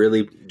 They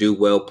really do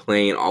well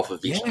playing off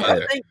of each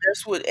other. I think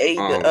that's what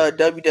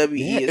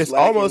WWE is. It's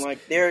almost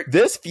like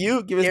this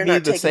feud gives me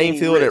the same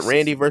feel that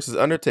Randy versus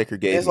Undertaker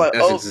gave. It's like,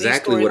 that's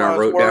exactly what I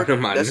wrote down in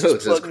my notes.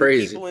 It's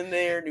crazy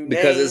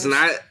because it's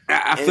not.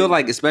 I feel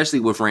like, especially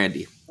with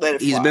Randy,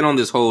 he's been on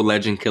this whole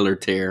legend killer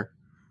tear,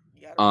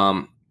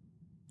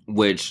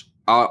 which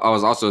I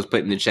was also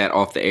putting in the chat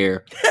off the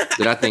air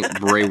that I think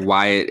Bray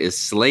Wyatt is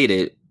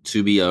slated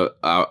to be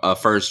a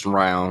first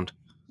round,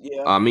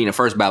 a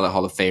first ballot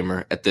Hall of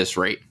Famer at this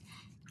rate.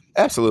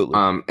 Absolutely.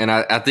 And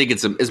I think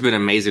it's been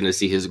amazing to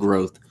see his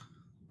growth,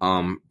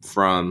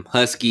 from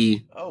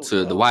Husky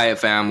to the Wyatt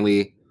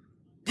family,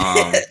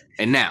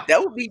 and now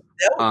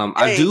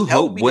I do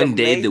hope one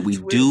day that we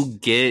do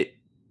get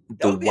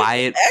the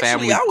Wyatt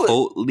family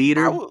cult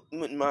leader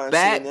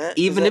back,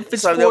 even if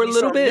it's for a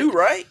little bit, new,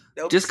 right?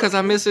 Just because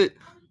I miss it.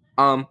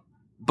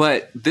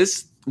 But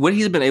what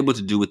he's been able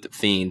to do with the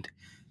Fiend,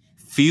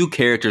 few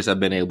characters have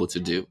been able to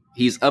do.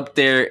 He's up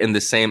there in the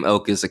same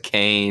ilk as a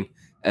Kane,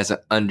 as an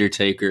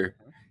Undertaker.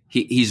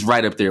 He's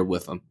right up there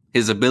with him.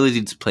 His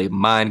ability to play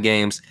mind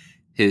games,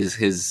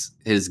 his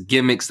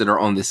gimmicks that are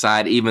on the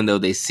side, even though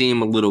they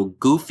seem a little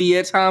goofy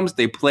at times,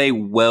 they play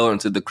well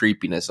into the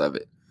creepiness of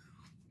it.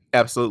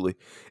 Absolutely.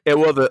 And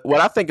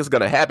what I think is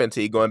going to happen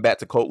to you, going back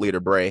to cult leader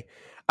Bray,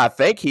 I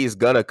think he's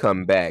going to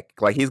come back.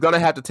 Like, he's going to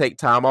have to take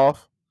time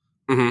off.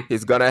 Mm-hmm.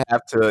 He's going to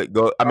have to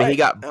go. I mean, he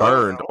got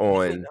burned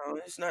on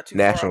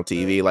national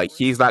TV. Like,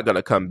 he's not going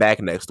to come back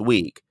next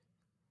week.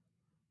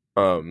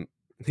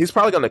 He's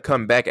probably going to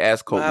come back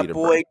as cult leader. My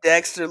boy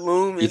Dexter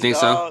Loomis. You think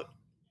so?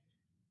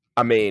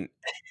 I mean,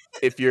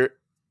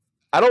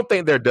 I don't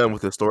think they're done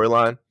with the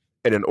storyline.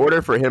 And in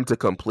order for him to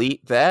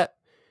complete that,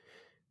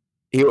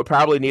 he would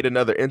probably need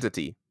another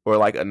entity or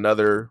like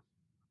another,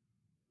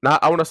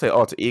 I want to say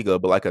alter ego,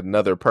 but like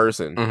another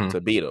person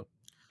to beat him.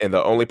 And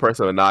the only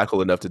person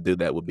maniacal enough to do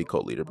that would be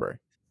cult leader Bray.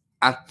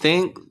 I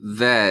think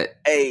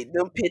that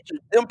them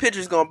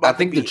pictures gonna. I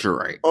think that you're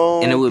right,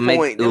 and it would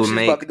make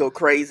about to go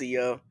crazy,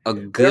 yo.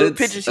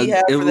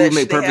 It would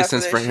make perfect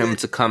sense for him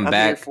to come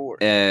back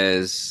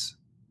as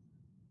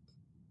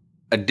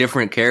a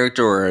different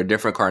character or a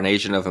different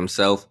carnation of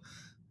himself,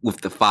 with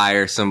the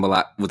fire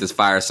his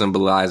fire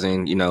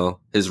symbolizing,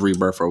 his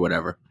rebirth or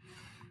whatever.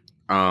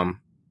 And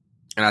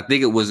I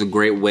think it was a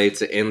great way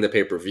to end the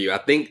pay-per-view. I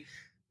think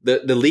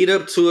the lead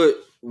up to it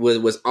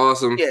was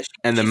awesome. Yeah,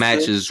 and the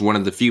match is one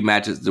of the few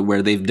matches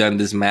where they've done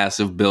this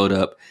massive build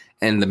up,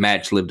 and the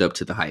match lived up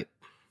to the hype.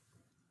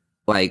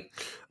 Like,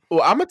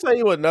 well, I'm gonna tell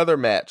you another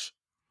match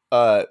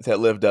that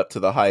lived up to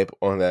the hype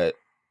on that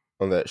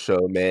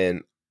show,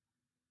 man.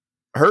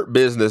 Hurt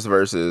Business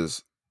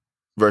versus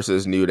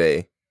New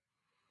Day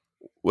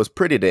was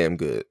pretty damn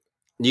good.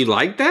 You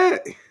like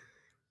that?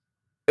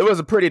 It was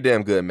a pretty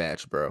damn good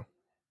match, bro.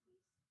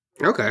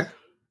 Okay.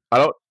 I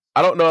don't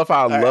know if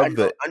I love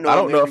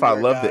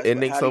the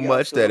ending so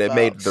much that it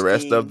made the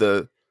rest of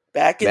the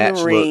back in match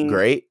the ring look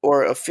great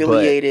or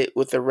affiliated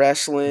with the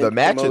wrestling. The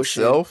match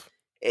itself,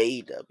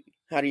 AEW.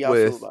 How do y'all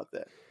feel about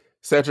that?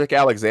 Cedric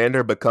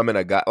Alexander becoming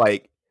a guy,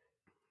 like,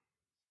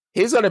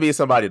 he's gonna be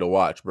somebody to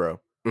watch, bro.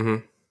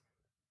 Mm-hmm.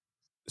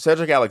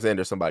 Cedric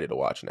Alexander's somebody to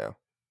watch now.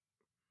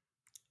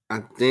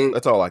 I think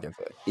that's all I can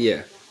say.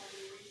 Yeah,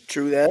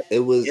 true that. It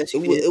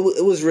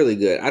was really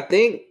good. I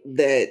think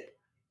that,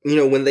 you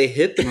know, when they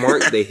hit the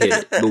mark, they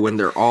hit. But when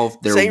they're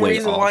off, they're same way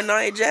reason off. why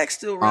Nia Jax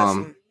still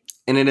wrestling.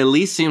 And it at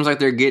least seems like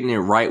they're getting it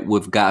right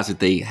with guys that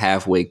they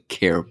halfway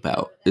care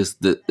about. Is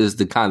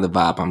the kind of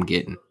vibe I'm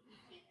getting.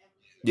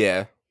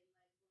 Yeah.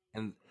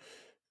 And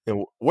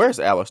where's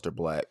Aleister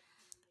Black?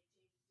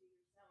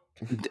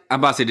 I'm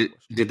about to say,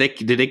 did they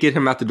get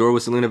him out the door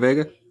with Selena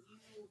Vega?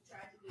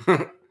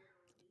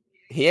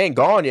 He ain't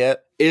gone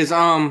yet. Is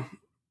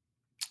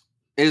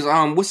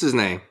what's his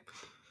name?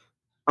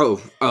 Oh,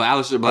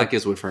 Aleister Black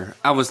is with her.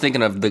 I was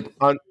thinking of the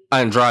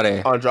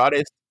Andrade.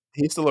 Andrade,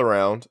 he's still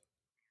around,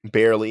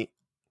 barely.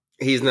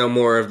 He's no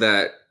more of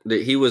that.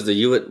 He was the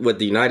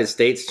United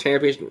States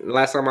champion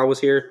last time I was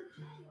here.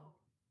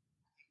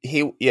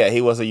 He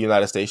was a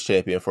United States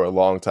champion for a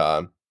long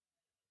time.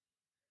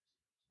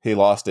 He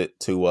lost it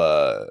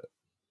to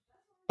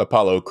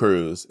Apollo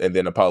Crews, and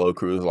then Apollo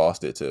Crews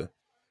lost it to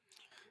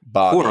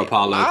Bobby. Poor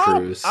Apollo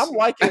Crews. I'm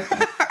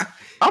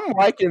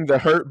liking the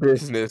Hurt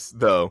Business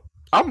though.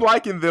 I'm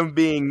liking them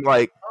being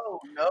like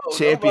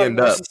championed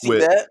up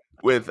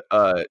with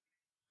oh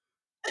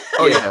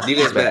yeah,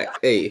 DJ's back.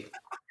 Hey.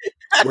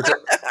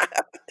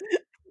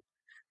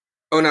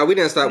 Oh no, we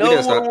didn't stop.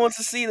 No one wants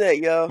to see that,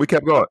 yo. We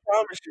kept going. I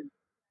promise you.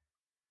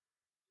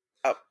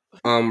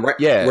 Right,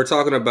 yeah, we're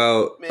talking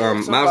about.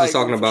 Miles is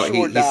talking about.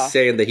 He's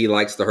saying that he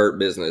likes the Hurt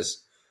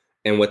Business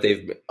and what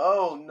they've been.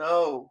 Oh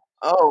no!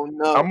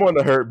 I'm on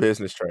the Hurt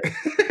Business train.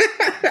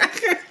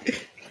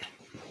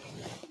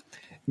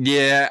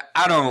 Yeah,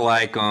 I don't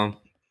like them.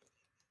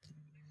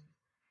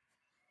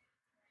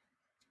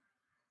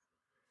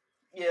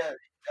 Yeah, that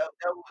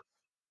was.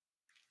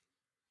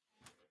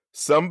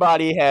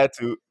 Somebody had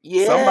to.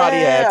 Yeah, somebody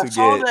had to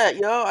get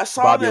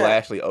Bobby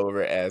Lashley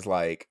over as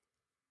like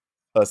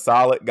a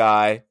solid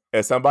guy.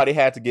 And somebody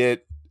had to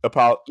get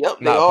Apollo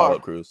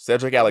Crews,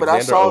 Cedric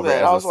Alexander over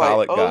as a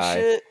solid guy.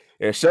 Shit.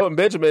 And Shelton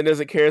Benjamin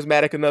isn't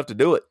charismatic enough to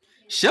do it.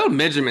 Shelton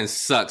Benjamin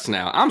sucks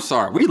now. I'm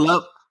sorry. We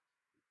love.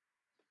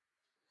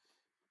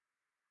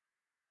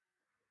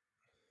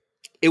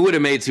 It would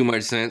have made too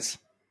much sense.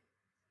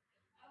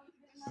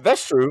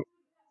 That's true.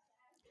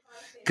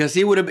 Because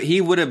he would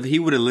have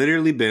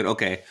literally been,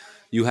 okay,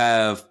 you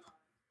have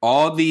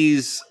all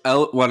these,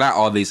 not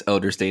all these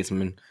elder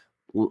statesmen.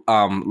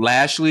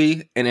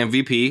 Lashley and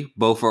MVP,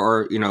 both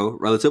are, you know,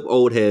 relative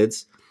old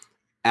heads.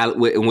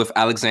 With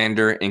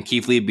Alexander and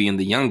Keith Lee being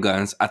the young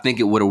guns, I think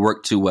it would have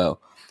worked too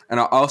well. And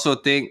I also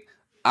think,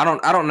 I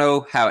don't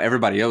know how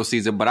everybody else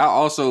sees it, but I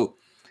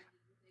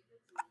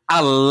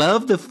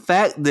love the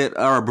fact that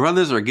our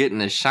brothers are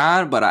getting a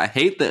shine, but I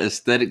hate the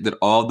aesthetic that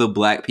all the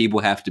black people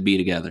have to be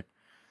together.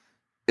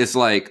 It's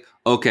like,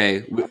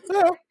 okay.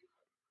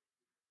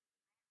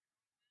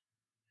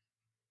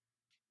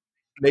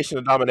 Nation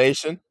of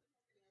Domination.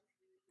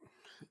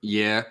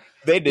 Yeah.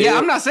 They did. Yeah,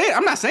 I'm not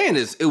saying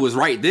this. It was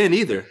right then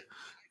either.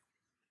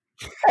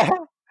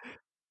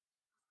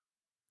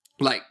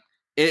 Like,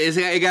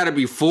 it got to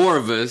be four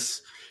of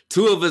us.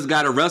 Two of us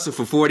got to wrestle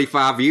for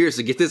 45 years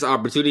to get this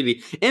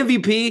opportunity.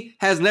 MVP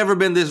has never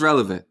been this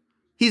relevant.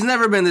 He's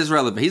never been this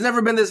relevant. He's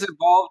never been this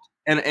involved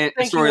in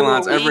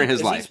storylines ever in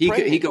his life.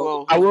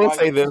 I will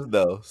say this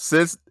though,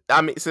 since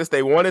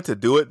they wanted to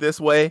do it this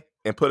way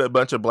and put a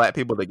bunch of black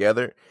people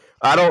together,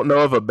 I don't know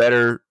of a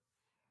better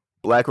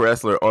black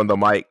wrestler on the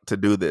mic to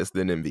do this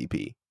than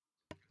MVP.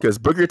 Because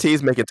Booker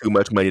T's making too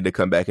much money to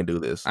come back and do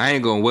this. I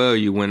ain't gonna well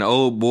you. When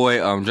old boy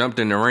jumped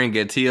in the ring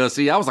at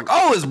TLC, I was like,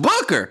 oh, it's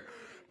Booker.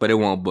 But it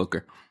won't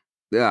Booker.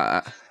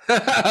 Yeah.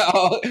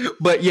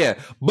 But yeah,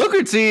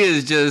 Booker T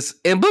is just,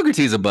 and Booker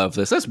T's above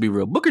this. Let's be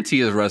real. Booker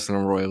T is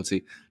wrestling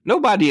royalty.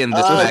 Nobody in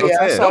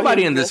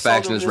this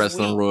faction is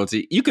wrestling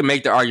royalty. You can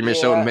make the argument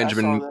Shelton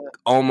Benjamin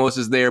almost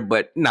is there,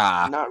 but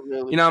nah. Not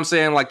really. You know what I'm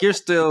saying? Like you're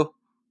still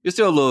a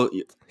little.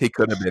 He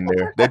could have been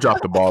there. They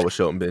dropped the ball with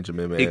Shelton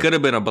Benjamin, man. He could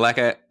have been a black.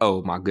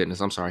 Oh my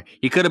goodness, I'm sorry.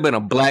 He could have been a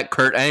black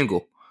Kurt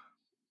Angle.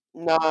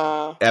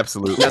 Nah,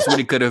 absolutely. That's what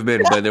he could have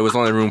been, but there was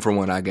only room for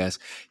one, I guess.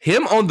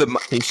 Him on the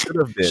he should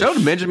have been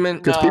Shelton Benjamin,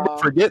 because people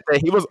forget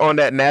that he was on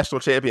that national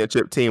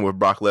championship team with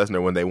Brock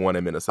Lesnar when they won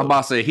in Minnesota. I'm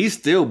about to say he's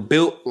still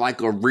built like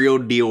a real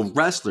deal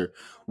wrestler.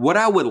 What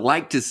I would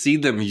like to see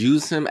them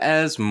use him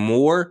as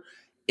more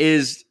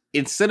is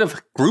instead of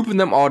grouping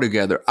them all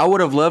together, I would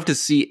have loved to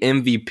see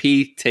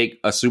MVP take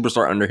a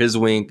superstar under his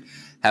wing,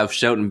 have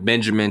Shelton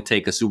Benjamin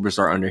take a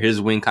superstar under his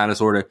wing, kind of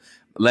sort of.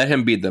 Let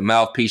him be the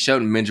mouthpiece.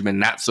 Shelton Benjamin,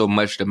 not so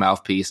much the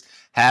mouthpiece.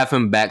 Have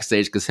him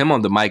backstage because him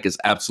on the mic is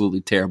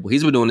absolutely terrible.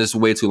 He's been doing this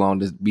way too long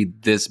to be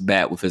this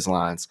bad with his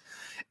lines.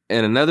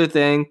 And another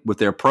thing with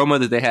their promo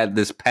that they had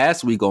this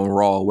past week on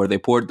Raw, where they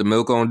poured the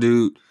milk on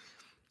dude.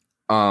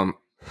 The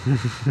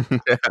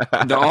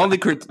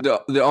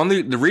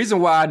reason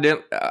why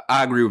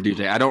I agree with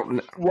DJ. I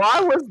don't.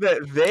 Why was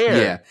that there?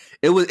 Yeah,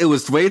 it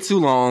was way too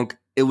long.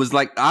 It was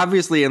like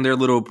obviously in their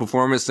little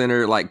performance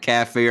center, like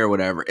cafe or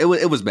whatever.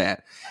 It was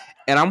bad.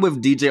 And I'm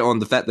with DJ on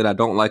the fact that I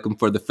don't like him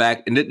for the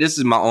fact, and this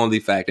is my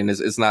only fact, and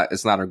it's not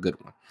a good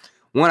one.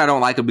 One, I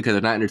don't like him because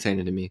they're not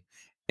entertaining to me,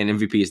 and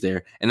MVP is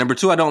there. And number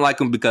two, I don't like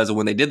him because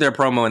when they did their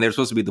promo and they were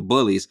supposed to be the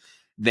bullies,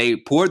 they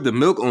poured the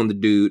milk on the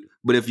dude.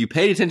 But if you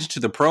paid attention to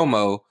the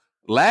promo,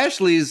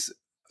 Lashley's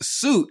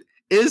suit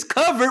is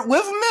covered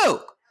with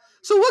milk.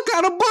 So what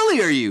kind of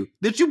bully are you?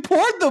 That you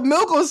poured the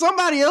milk on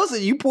somebody else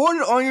and you poured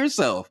it on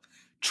yourself?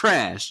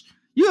 Trash.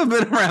 You have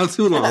been around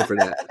too long for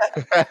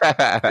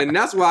that. And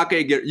that's why I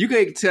can't get... You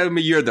can't tell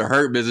me you're the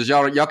Hurt Business.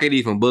 Y'all can't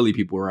even bully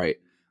people, right?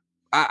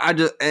 I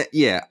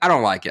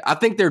don't like it. I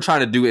think they're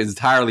trying to do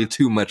entirely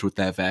too much with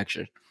that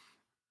faction.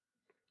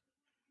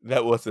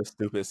 That was a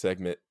stupid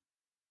segment.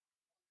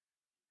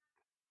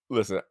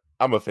 Listen,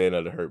 I'm a fan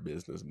of the Hurt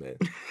Business, man.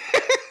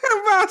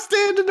 I'm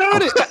standing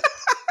on it.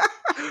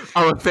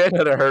 I'm a fan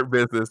of the Hurt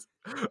Business.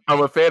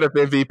 I'm a fan of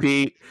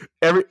MVP.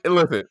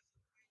 Listen.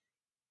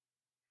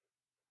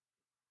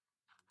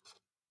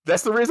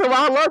 That's the reason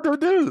why I love them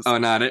dudes. Oh,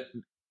 not it.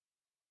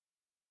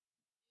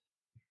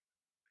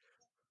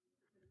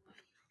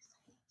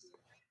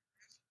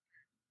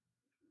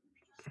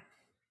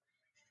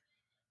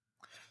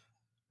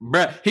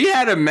 Bruh, he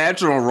had a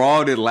match on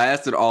Raw that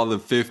lasted all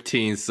of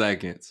 15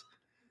 seconds.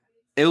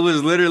 It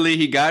was literally,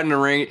 he got in the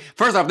ring.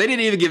 First off, they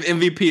didn't even give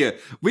MVP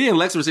we and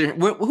Lex was here.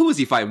 Who was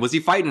he fighting? Was he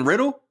fighting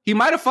Riddle? He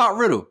might have fought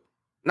Riddle.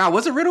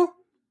 Was it Riddle?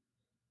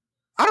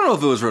 I don't know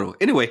if it was Riddle.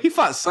 Anyway, he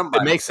fought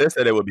somebody. It makes sense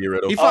that it would be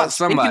Riddle. He fought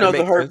somebody.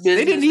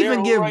 They didn't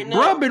even give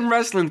Bruh been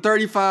wrestling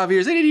 35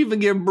 years. They didn't even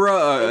give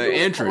Bruh an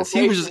entrance.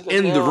 He was just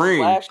in the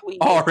ring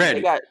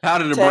already.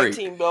 Out of the break.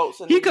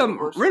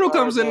 Riddle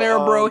comes in there,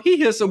 bro. He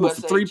hits him with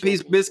a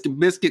 3-piece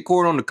biscuit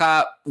cord on the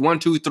cop. 1,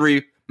 2,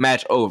 3,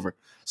 match over.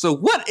 So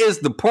what is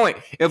the point?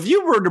 If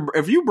you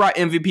brought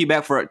MVP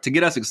back to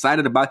get us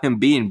excited about him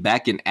being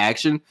back in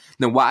action,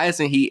 then why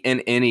isn't he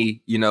in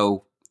any,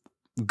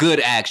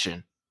 good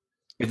action?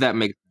 If that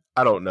makes,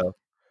 I don't know.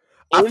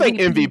 I think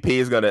MVP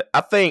is gonna. I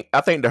think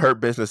the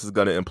Hurt Business is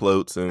gonna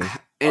implode soon.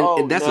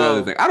 And that's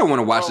another thing. I don't want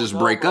to watch this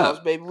break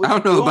up. I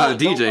don't know about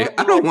DJ.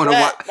 I don't want to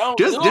watch.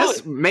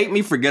 Just make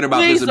me forget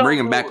about this and bring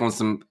him back on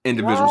some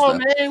individual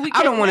stuff. Man,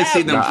 I don't want to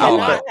see them fall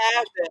out.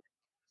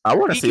 I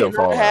want to see them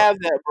fall out. Have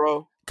that,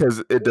 bro.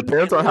 Because it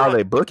depends on how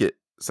they book it.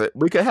 So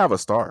we could have a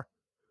star.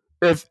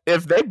 If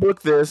they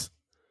book this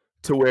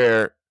to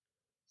where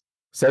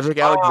Cedric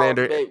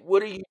Alexander,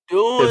 what are you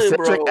doing, if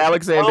Cedric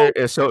Alexander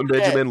and Shelton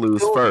Benjamin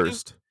lose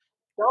first,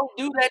 don't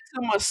do that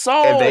to my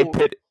soul. And they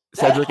pit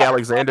Cedric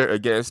Alexander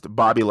against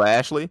Bobby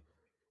Lashley,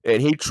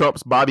 and he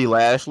trumps Bobby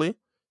Lashley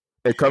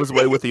and comes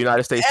away with the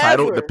United States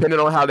title. Depending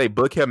on how they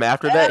book him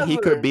after that, he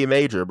could be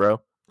major, bro.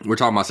 We're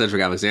talking about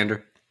Cedric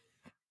Alexander.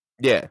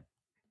 Yeah.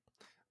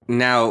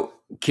 Now,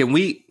 can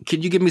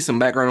you give me some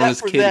background on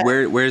this kid?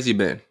 Where has he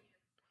been?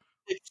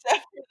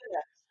 Except for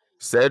that,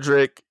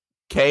 Cedric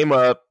came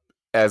up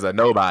as a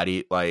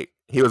nobody. Like,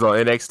 he was on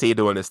NXT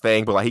doing his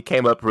thing, but like he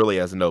came up really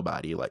as a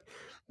nobody. Like,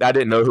 I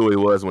didn't know who he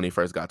was when he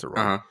first got to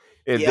Raw.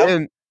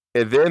 And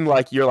then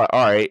like you're like,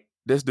 all right,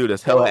 this dude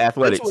is hella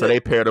athletic. So they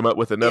paired him up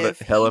with another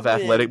hell of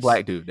athletic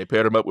black dude. They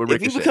paired him up with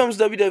Ricochet. If he becomes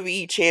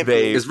WWE champion,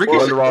 is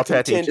Ricochet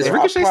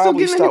still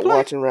getting start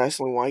watching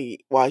wrestling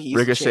while he's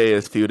Ricochet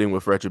is feuding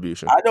with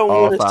Retribution. I don't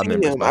want to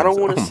see him. I don't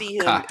want to see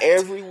him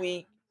every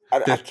week.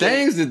 The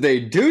things that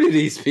they do to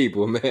these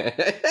people, man.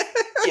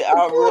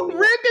 Yeah,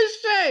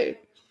 Ricochet.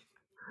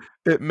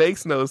 It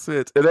makes no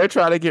sense. And they're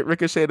trying to get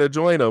Ricochet to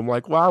join them.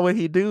 Like, why would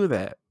he do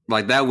that?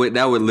 Like, that would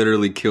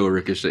literally kill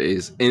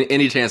Ricochet's.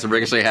 Any chance of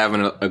Ricochet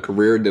having a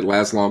career that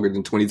lasts longer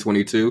than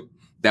 2022,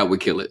 that would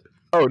kill it.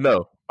 Oh,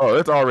 no. Oh,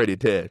 it's already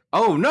dead.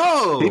 Oh,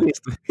 no.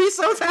 He's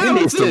so talented.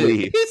 He needs to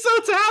leave. He's so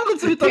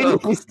talented.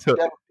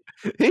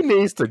 He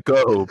needs to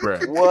go, bro.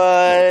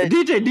 What?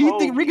 DJ, do you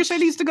think Ricochet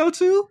needs to go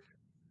too?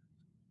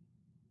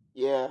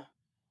 Yeah.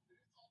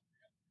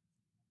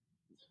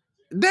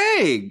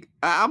 Dang.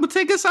 I'm going to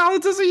take a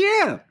silence as a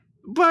yeah.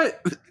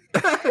 But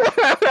dang,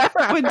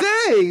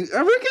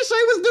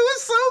 Ricochet was doing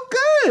so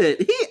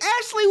good. He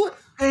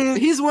actually,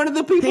 he's one of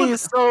the people.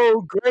 He's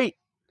so great.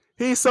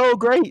 He's so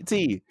great,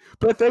 T.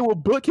 But they will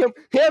book him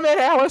and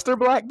Aleister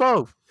Black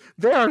both.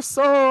 They are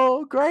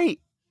so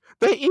great.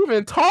 They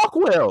even talk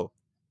well.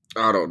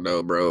 I don't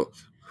know, bro.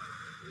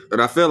 But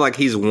I feel like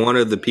he's one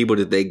of the people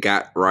that they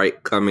got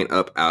right coming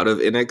up out of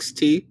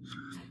NXT.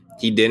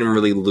 He didn't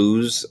really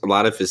lose a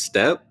lot of his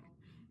step.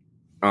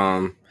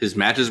 His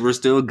matches were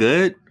still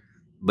good.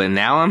 But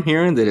now I'm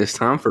hearing that it's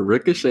time for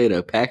Ricochet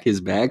to pack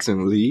his bags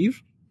and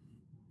leave.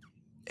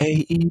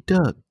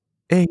 AEW.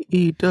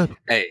 AEW.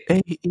 Hey,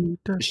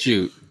 AEW.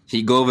 Shoot.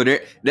 He go over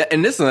there.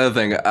 And this is another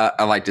thing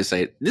I like to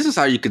say. This is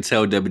how you can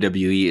tell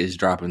WWE is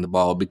dropping the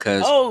ball,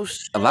 because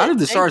a lot of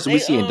the stars we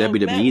see in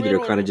WWE that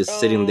are kind of just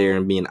sitting there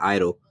and being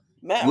idle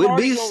would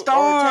be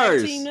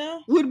stars.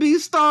 Would be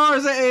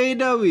stars at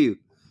AEW.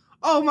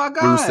 Oh my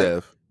God.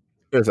 Rusev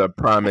is a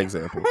prime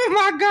example. Oh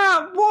my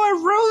God, boy,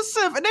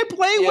 Rusev. And they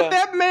played with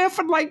that man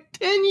for like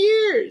 10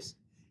 years.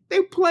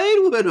 They played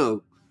with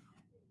him.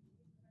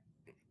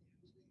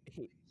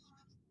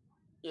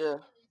 Yeah.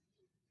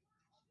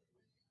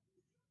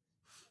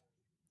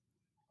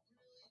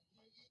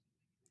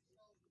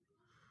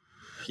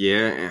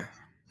 Yeah.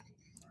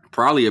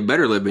 Probably a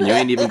better living. You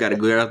ain't even got to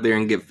go out there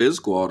and get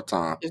physical all the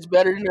time. It's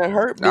better than that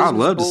hurt business. I'd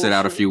love to sit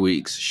out a few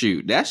weeks.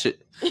 Shoot, that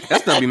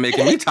stuff be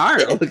making me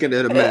tired looking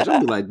at a match.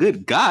 I'll be like,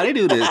 good God, they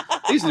do this.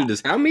 They used to do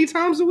this how many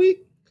times a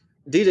week?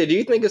 DJ, do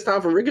you think it's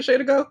time for Ricochet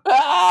to go?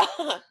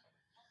 Oh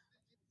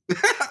no!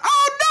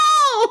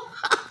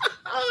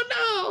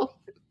 Oh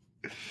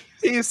no!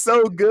 He's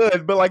so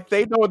good, but like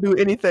they don't do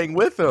anything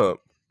with him.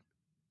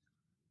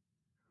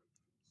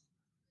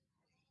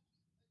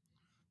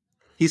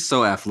 He's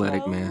so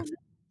athletic, man.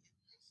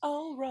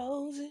 Oh,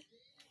 Rosie.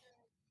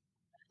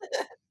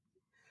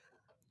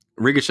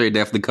 Ricochet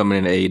definitely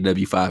coming in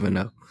AEW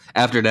 5-0.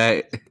 After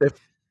that,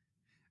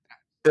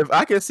 if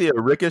I can see a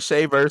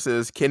Ricochet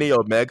versus Kenny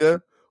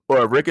Omega, or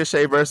a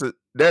Ricochet versus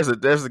there's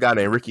a guy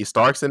named Ricky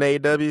Starks in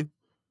AEW.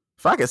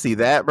 If I can see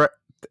that, bro,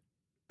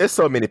 there's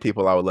so many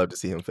people I would love to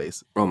see him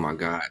face. Oh my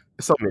God,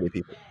 so many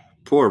people.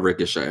 Poor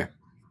Ricochet.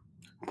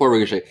 All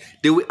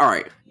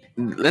right.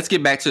 Let's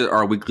get back to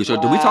our weekly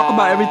show. Did we talk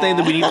about everything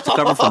that we needed to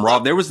cover from Raw?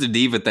 There was the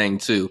Diva thing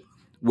too,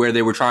 where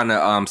they were trying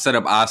to set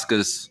up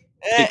Asuka's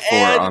pick for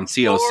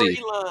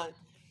TLC.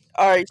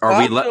 All right, so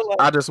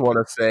I just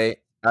want to say,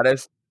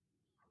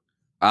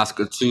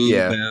 Asuka 2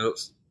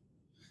 belts.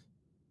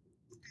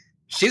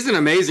 She's an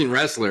amazing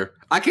wrestler.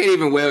 I can't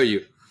even wail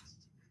you.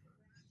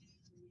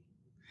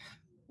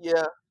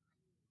 Yeah.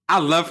 I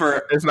love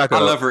her. I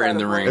love her in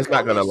the ring. It's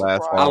not gonna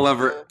last long. I love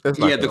her.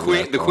 Yeah, the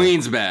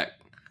queen's back.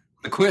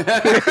 The queen.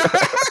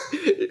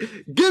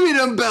 Give me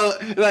them belt.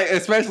 Like,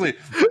 especially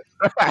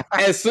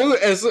as soon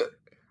as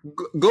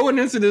going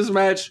into this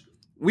match,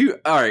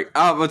 all right.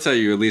 I'm gonna tell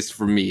you, at least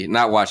for me,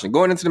 not watching,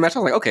 going into the match, I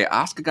was like, okay,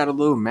 Asuka got a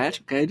little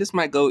match. Okay, this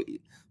might go either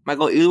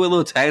way. A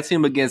little tag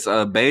team against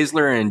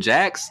Baszler and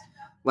Jax.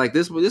 Like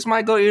this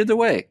might go either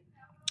way.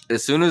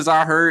 As soon as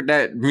I heard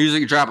that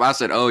music drop, I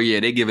said, oh yeah,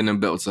 they giving them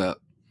belts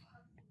up.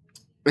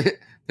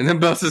 And then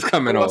belts is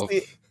coming off.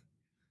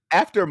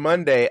 After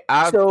Monday,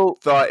 I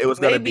thought it was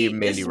going to be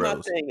Mandy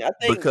Rose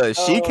because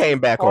she came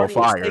back on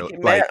fire.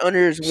 Like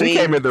she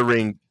came in the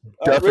ring,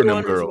 duffing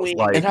them girls.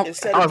 Like, and I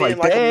was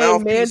like,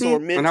 "Dang,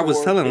 Mandy!" And I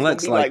was telling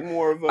Lex, like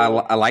more of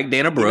I like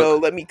Dana Brooke. You know,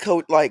 let me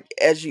coach like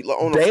as you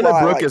on the Dana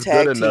fly, Brooke like, is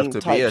good enough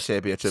to be a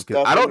championship.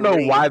 I don't know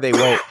why they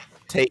won't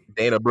take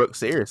Dana Brooke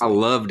seriously. I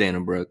love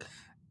Dana Brooke,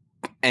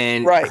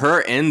 and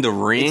her in the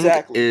ring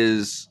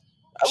is.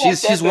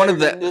 She's one of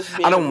the.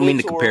 I don't mean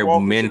to compare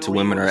men to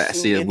women or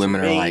see if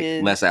women are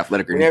like less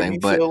athletic or anything,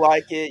 but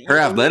her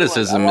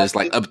athleticism is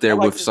like up there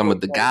with some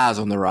of the guys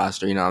on the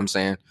roster. You know what I'm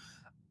saying?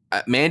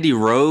 Mandy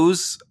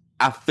Rose,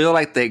 I feel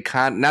like they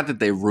not that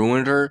they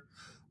ruined her,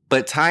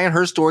 but tying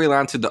her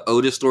storyline to the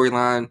Otis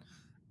storyline,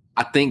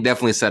 I think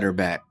definitely set her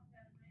back.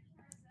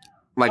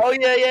 Like,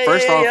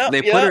 first off,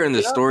 they put her in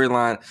the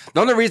storyline.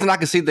 The only reason I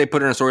can see they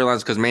put her in the storyline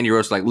is because Mandy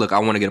Rose was like, look, I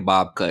want to get a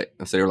bob cut.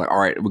 And so they were like, all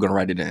right, we're going to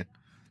write it in.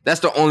 That's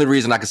the only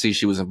reason I can see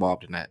she was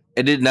involved in that.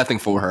 It did nothing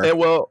for her. And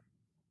well,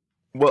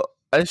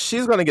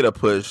 she's going to get a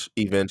push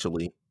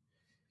eventually.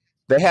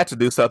 They had to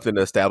do something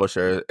to establish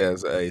her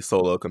as a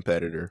solo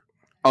competitor.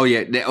 Oh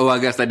yeah. I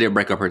guess they did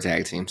break up her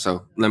tag team.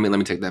 So let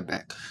me take that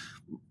back.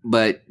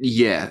 But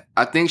yeah,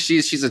 I think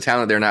she's a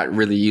talent they're not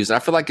really using. I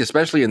feel like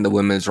especially in the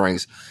women's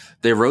ranks,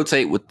 they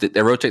rotate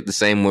the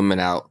same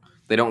women out.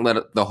 They don't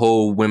let the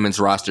whole women's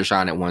roster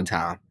shine at one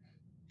time.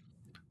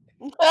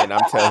 And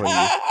I'm telling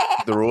you,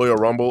 the Royal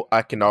Rumble,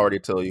 I can already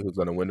tell you who's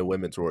going to win the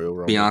women's Royal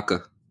Rumble.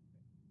 Bianca.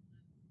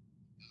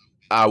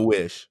 I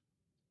wish.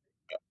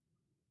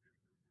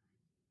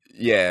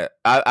 Yeah,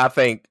 I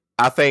think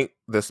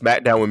the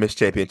SmackDown Women's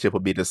Championship will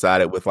be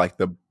decided with like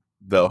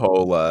the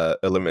whole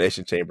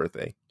Elimination Chamber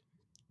thing.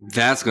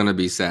 That's going to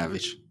be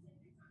savage.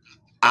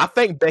 I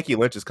think Becky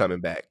Lynch is coming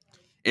back.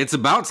 It's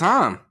about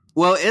time.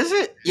 Well, is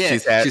it? Yeah,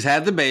 she's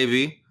had the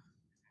baby.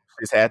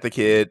 She's had the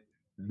kid.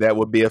 That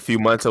would be a few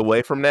months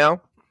away from now.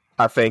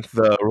 I think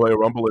the Royal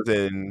Rumble is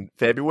in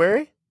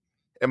February.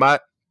 Am I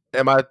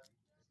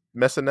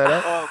messing that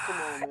up? Oh,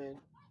 come on, man.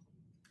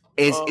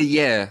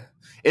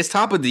 It's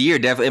top of the year,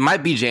 definitely. It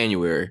might be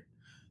January,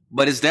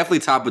 but it's definitely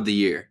top of the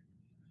year.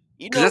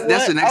 You know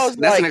that's the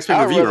next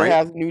pay-per-view, right?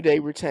 Have New Day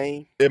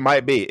retain. It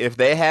might be. If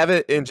they have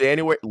it in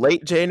January,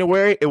 late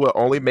January, it will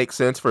only make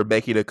sense for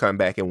Becky to come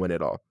back and win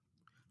it all.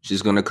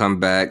 She's gonna come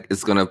back.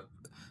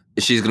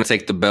 She's gonna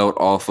take the belt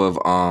off of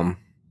I'm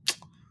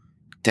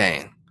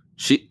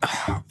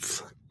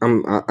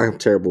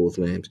terrible with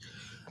names.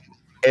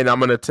 And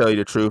I'm gonna tell you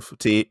the truth,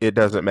 T. It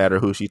doesn't matter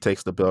who she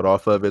takes the belt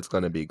off of. It's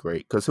gonna be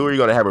great. Because who are you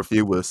gonna have her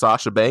feud with?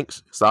 Sasha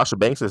Banks. Sasha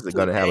Banks isn't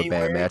gonna have a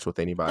bad match with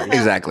anybody.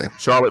 Exactly.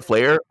 Charlotte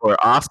Flair or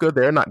Asuka,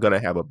 they're not gonna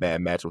have a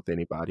bad match with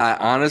anybody. I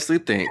honestly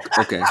think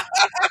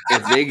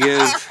if they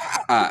give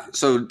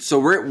so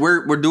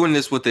we're doing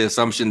this with the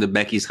assumption that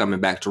Becky's coming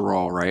back to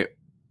Raw, right?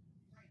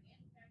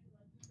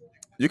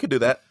 You could do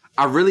that.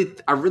 I really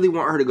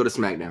want her to go to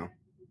SmackDown.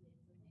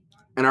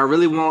 And I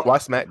really want why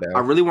SmackDown?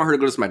 I really want her to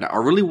go to SmackDown. I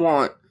really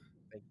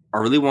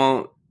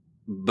want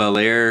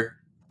Belair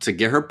to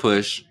get her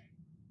push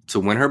to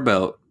win her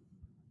belt.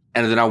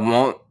 And then I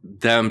want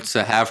them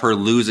to have her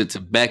lose it to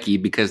Becky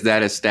because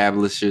that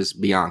establishes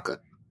Bianca.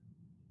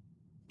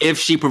 If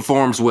she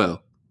performs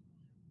well.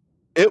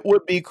 It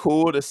would be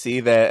cool to see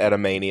that at a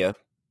Mania.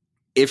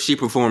 If she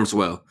performs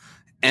well.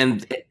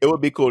 And it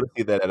would be cool to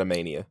see that at a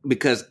Mania.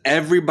 Because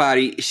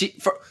everybody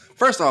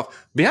first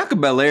off, Bianca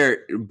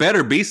Belair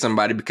better be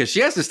somebody because she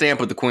has to stand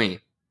with the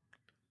queen.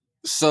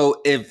 So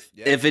if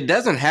it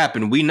doesn't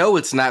happen, we know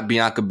it's not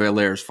Bianca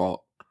Belair's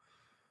fault.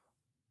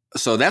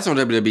 So that's on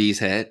WWE's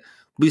head.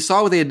 We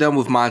saw what they had done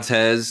with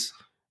Montez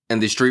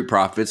and the Street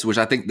Profits, which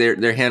I think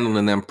they're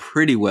handling them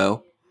pretty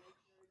well.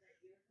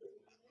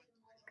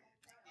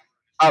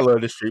 I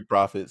love the Street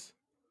Profits.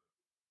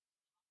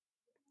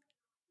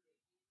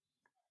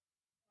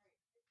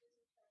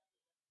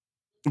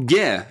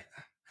 Yeah,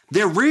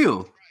 they're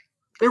real.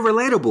 They're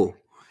relatable.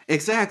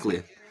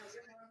 Exactly.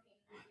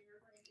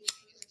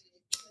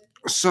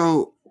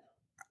 So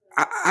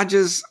I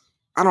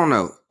don't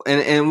know,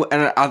 and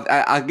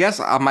I guess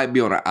I might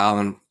be on an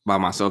island by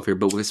myself here,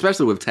 but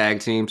especially with tag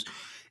teams,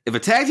 if a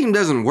tag team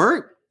doesn't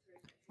work,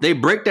 they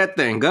break that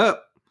thing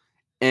up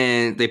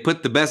and they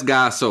put the best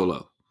guy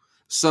solo.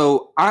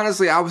 So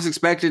honestly, I was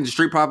expecting the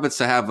Street Profits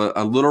to have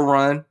a little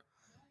run,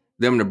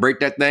 them to break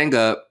that thing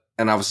up,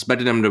 and I was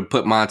expecting them to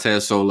put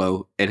Montez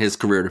solo and his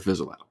career to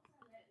fizzle out.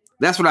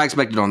 That's what I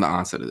expected on the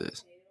onset of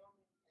this.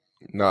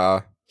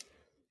 Nah,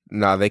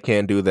 they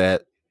can't do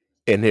that.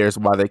 And here's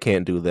why they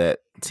can't do that.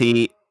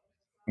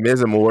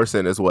 Miz and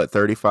Morrison is what,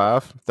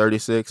 35,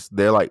 36?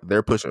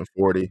 They're pushing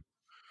 40.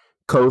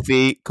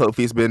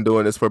 Kofi's been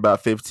doing this for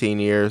about 15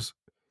 years.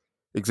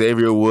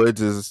 Xavier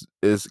Woods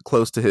is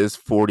close to his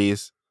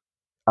 40s.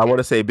 I want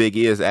to say Big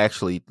E is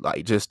actually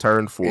just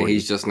turned 40. And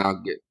he's just now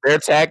getting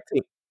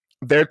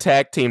their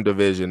tag team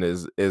division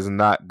is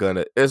not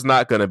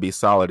gonna be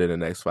solid in the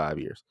next 5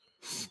 years.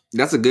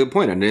 That's a good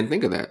point. I didn't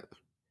think of that.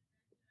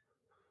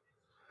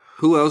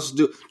 Who else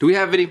do we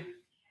have any?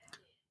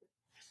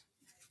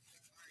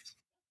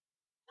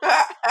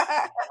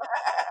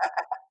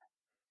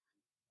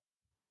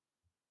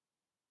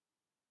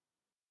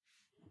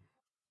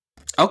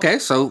 Okay,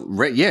 so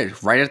right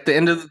at the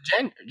end of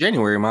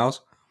January,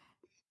 Miles.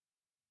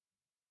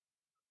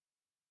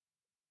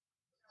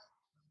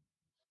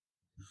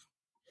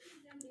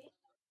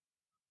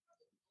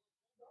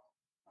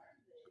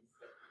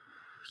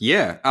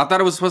 Yeah, I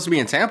thought it was supposed to be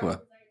in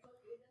Tampa.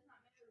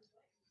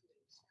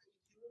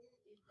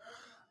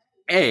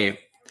 Hey,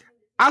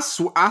 I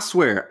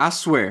swear.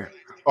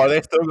 Are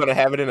they still going to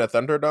have it in a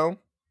Thunderdome?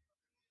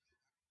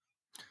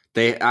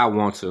 I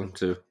want to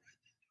too.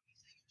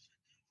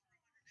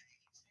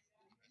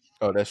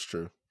 Oh, that's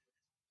true.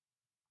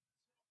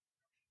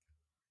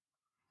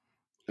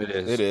 It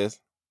is.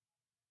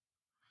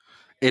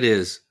 It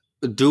is.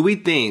 Do we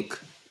think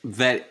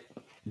that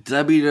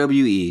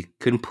WWE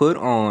can put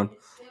on?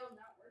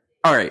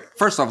 All right.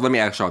 First off, let me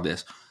ask y'all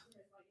this: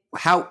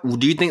 how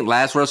do you think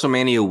last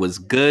WrestleMania was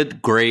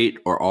good, great,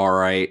 or all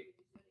right?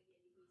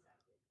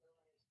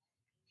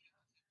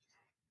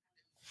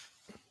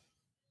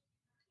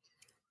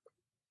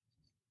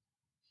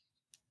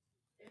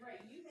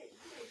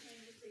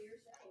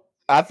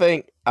 I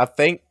think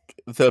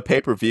the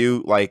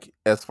pay-per-view,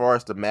 as far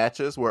as the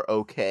matches, were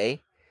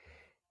okay,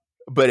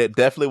 but it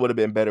definitely would have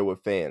been better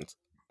with fans.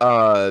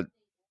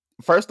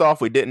 First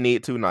off, we didn't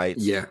need 2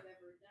 nights. Yeah,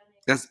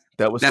 that's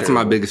terrible.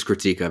 My biggest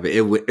critique of it.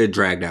 It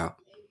dragged out.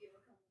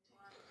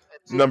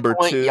 Number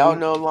 2, y'all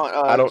know,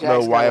 I don't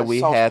know why we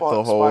had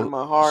the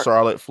whole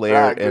Charlotte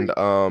Flair and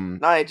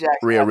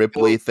Rhea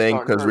Ripley thing,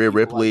 because Rhea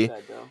Ripley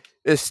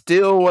is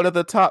still one of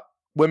the top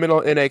women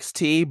on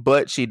NXT,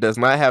 but she does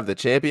not have the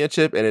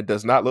championship, and it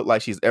does not look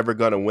like she's ever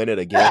going to win it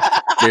again.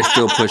 They're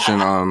still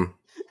pushing. I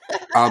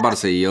was about to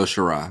say Io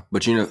Shirai,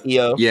 but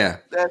Io. Yeah,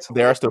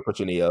 they are still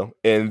pushing Io,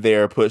 and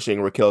they're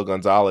pushing Raquel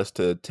Gonzalez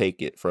to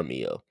take it from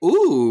Io.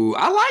 Ooh,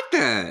 I like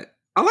that.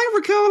 I like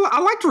Raquel. I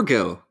liked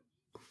Raquel.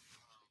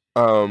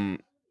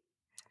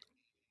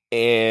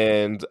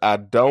 And I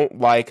don't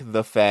like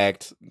the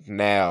fact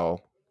now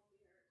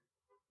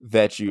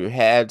that you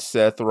had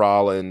Seth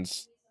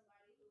Rollins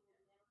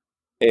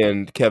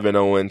and Kevin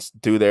Owens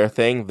do their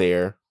thing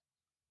there,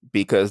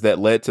 because that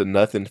led to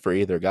nothing for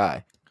either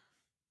guy.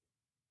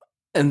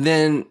 And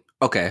then,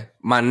 okay,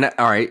 all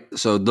right.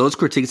 So those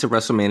critiques of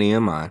WrestleMania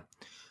in mind,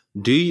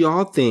 do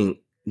y'all think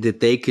that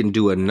they can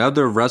do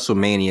another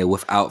WrestleMania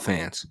without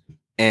fans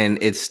and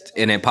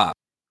it pop?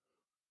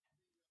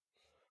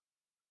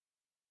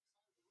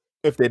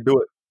 If they do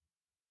it,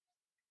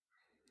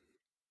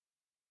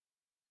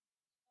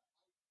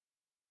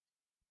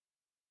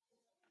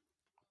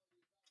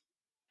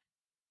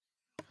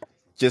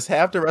 just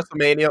have the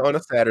WrestleMania on a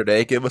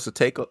Saturday. Give us a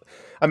takeover.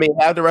 I mean,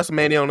 have the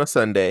WrestleMania on a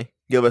Sunday.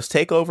 Give us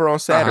takeover on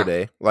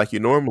Saturday, like you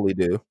normally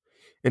do,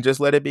 and just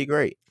let it be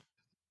great.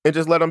 And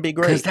just let them be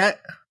great.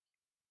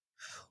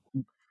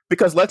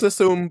 Because let's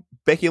assume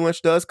Becky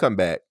Lynch does come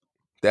back.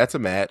 That's a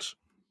match.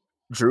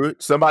 Drew,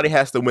 somebody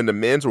has to win the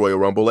men's Royal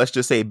Rumble. Let's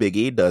just say Big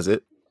E does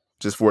it,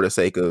 just for the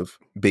sake of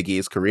Big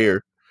E's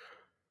career.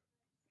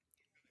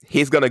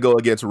 He's going to go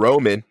against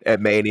Roman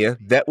at Mania.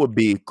 That would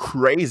be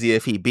crazy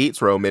if he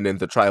beats Roman and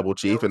the Tribal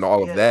Chief and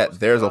all of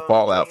that. There's a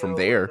fallout from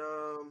there.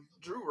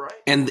 Drew, right?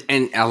 And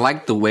I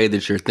like the way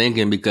that you're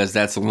thinking, because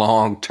that's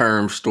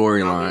long-term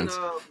storylines.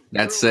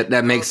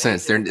 That makes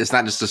sense. It's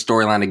not just a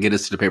storyline to get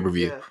us to the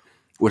pay-per-view,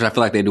 which I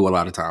feel like they do a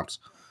lot of times.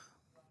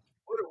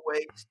 What a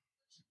waste.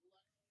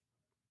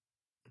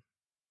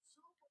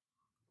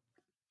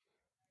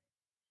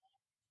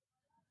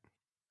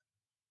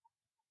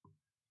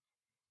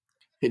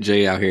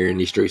 Jay out here in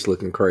these streets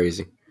looking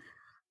crazy.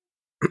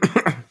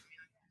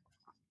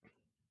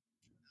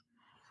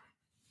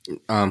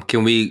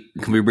 Can we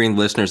bring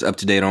listeners up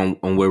to date on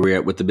where we're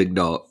at with the big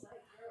dog?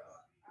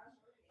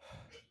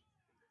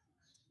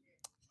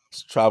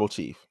 It's Tribal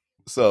Chief.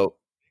 So,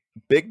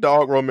 Big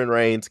Dog Roman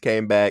Reigns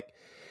came back.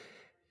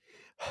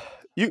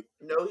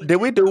 Did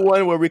we do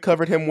one where we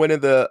covered him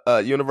winning the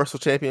Universal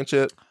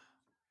Championship?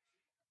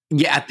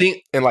 Yeah, I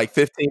think in like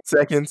 15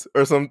 seconds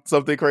or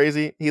something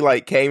crazy. He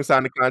like came,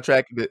 signed the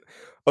contract. But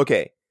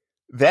okay,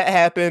 that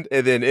happened,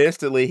 and then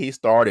instantly he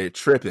started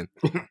tripping.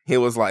 He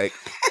was like,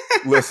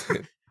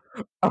 "Listen,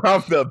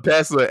 I'm the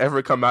best to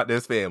ever come out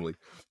this family."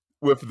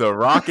 With The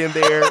Rock in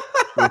there,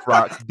 with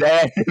Rock's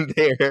dad in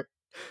there,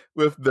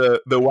 with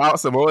the Wild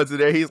Samoans in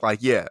there, he's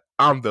like, "Yeah,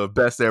 I'm the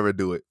best to ever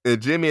do it." And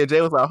Jimmy and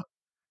Jay was like,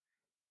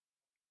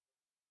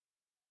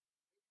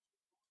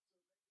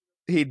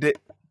 "He did."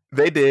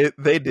 They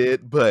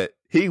did, but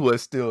he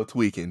was still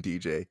tweaking,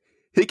 DJ.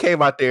 He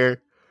came out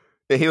there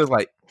and he was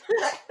like,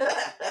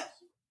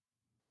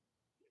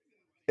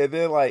 and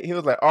then like he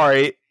was like, "All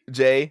right,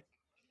 Jay,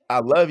 I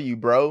love you,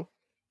 bro.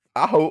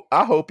 I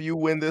hope you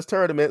win this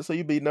tournament so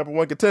you be number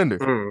one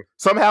contender."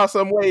 Somehow,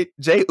 some way,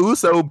 Jay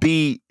Uso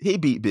beat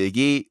Big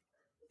E,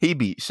 he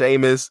beat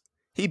Sheamus,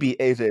 he beat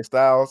AJ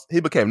Styles,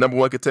 he became number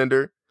one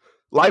contender.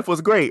 Life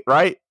was great,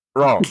 right?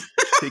 Wrong.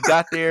 He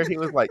got there, he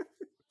was like,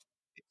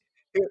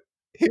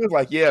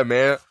 "Yeah,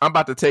 man, I'm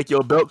about to take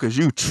your belt because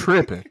you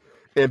tripping."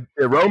 And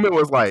Roman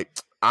was like,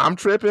 "I'm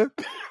tripping?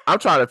 I'm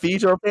trying to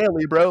feed your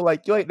family, bro.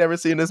 Like, you ain't never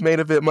seen this main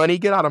event money.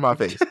 Get out of my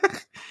face."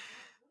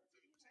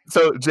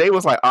 So Jay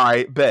was like, "All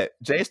right, bet."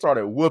 Jay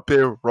started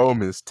whooping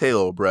Roman's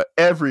tail, bro.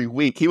 Every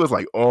week, he was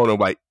like on him,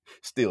 like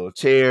steel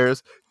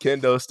chairs,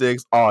 kendo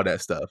sticks, all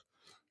that stuff.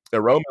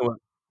 And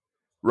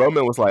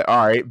Roman was like,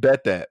 "All right,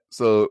 bet that."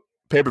 So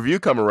pay-per-view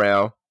come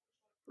around,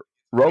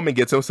 Roman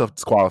gets himself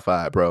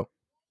disqualified, bro.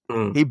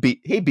 He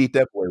beat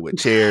that boy with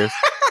chairs.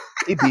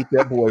 He beat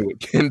that boy with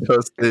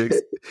kendo sticks.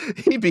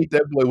 He beat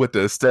that boy with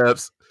the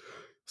steps.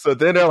 So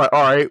then they're like,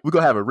 "All right, we're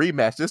going to have a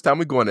rematch. This time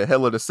we're going to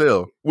Hell in a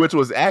Cell," which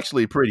was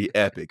actually pretty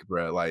epic,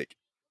 bro. Like,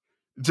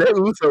 Jay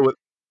Uso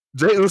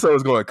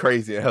was going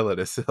crazy in Hell in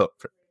a Cell.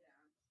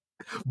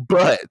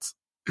 But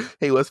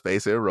he was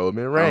facing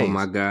Roman Reigns. Oh,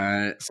 my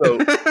God. So,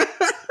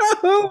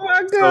 oh,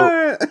 my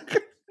God. So,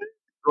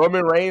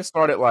 Roman Reigns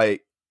started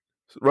like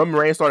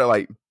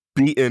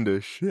beating the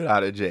shit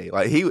out of Jay.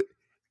 Like, he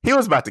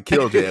was about to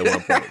kill Jay at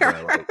one point,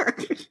 bro.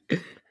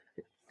 Like,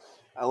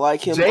 I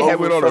like him. Jay had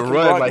went on a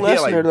run, like he had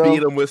like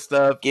beat him with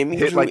stuff,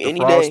 hit like the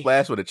frog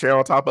splash with a chair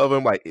on top of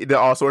him, like he did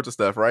all sorts of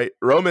stuff. Right?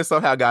 Roman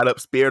somehow got up,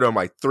 speared him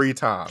like 3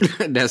 times.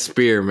 That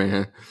spear,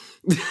 man.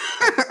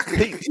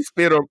 he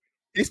speared him.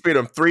 He speared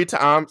him 3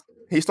 times.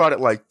 He started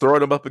like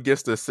throwing him up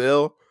against the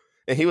sill,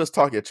 and he was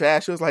talking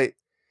trash. He was like,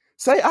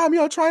 "Say I'm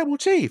your tribal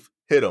chief."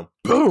 Hit him.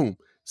 Boom.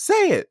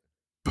 Say it.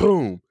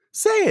 Boom.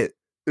 Say it.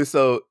 And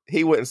so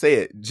he wouldn't say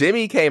it.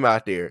 Jimmy came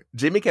out there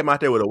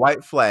with a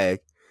white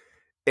flag.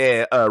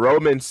 And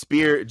Roman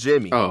speared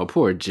Jimmy. Oh,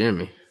 poor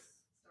Jimmy.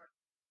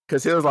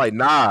 Because he was like,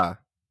 "Nah,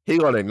 he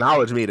gonna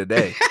acknowledge me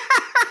today."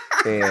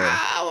 And,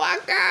 oh my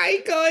God, he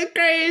going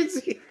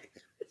crazy.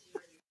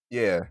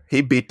 Yeah,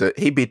 he beat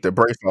the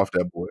brace off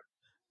that boy.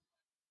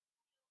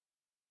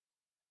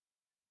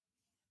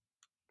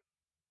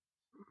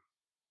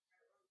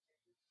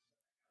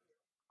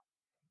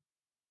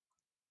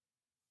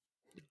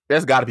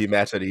 That's got to be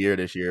match of the year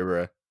this year,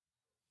 bro.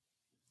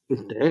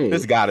 Dang.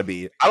 It's got to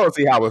be. I don't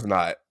see how it's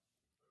not.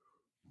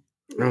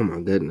 Oh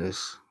my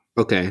goodness.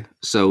 Okay,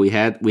 so we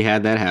had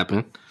that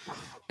happen,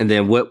 And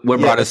then what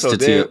brought us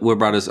what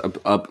brought us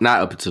up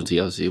not up until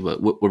TLC,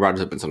 but what brought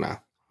us up until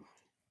now?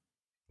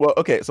 Well,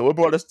 okay, so what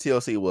brought us to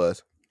TLC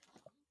was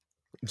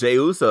Jey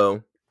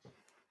Uso.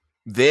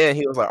 Then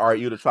he was like, all right,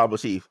 you the tribal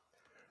chief.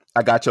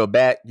 I got your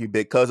back. You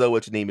big cuzzo,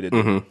 what you need me to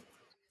do? Mm-hmm.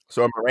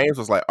 So Roman Reigns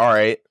was like, all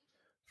right,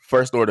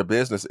 first order of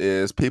business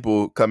is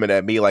people coming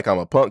at me like I'm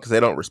a punk because they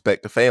don't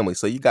respect the family.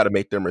 So you got to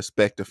make them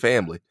respect the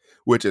family,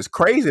 which is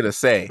crazy to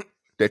say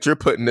that you're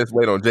putting this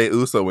weight on Jey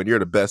Uso when you're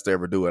the best to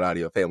ever do it out of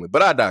your family.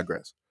 But I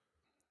digress.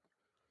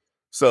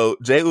 So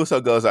Jey Uso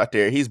goes out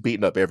there. He's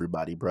beating up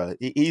everybody, bro.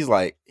 He's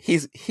like,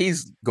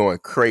 he's going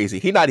crazy.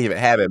 He's not even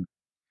having.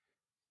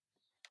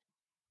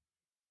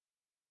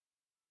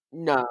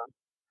 Nah.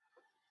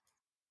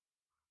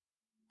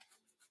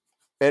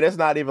 And it's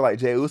not even like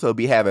Jey Uso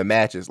be having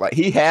matches. Like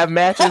he have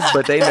matches,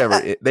 but they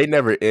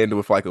never end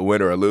with like a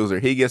winner or a loser.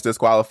 He gets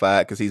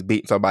disqualified because he's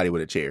beating somebody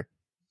with a chair.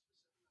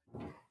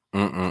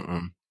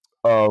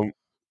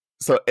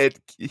 So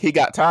he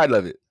got tired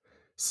of it.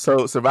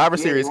 So Survivor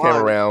Series came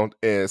around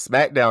and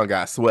SmackDown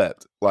got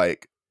swept.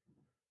 Like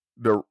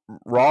the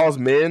Raw's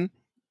men,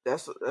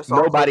 that's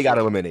nobody got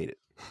eliminated.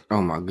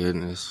 Oh my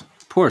goodness,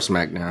 poor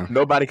SmackDown.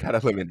 Nobody got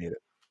eliminated.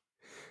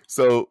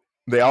 So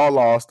they all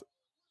lost.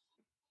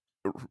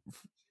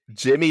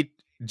 Jay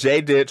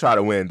did try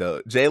to win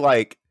though.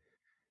 Jay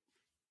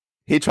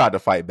he tried to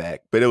fight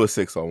back, but it was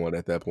 6-on-1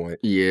 at that point.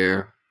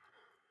 Yeah.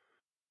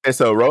 And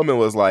so Roman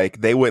was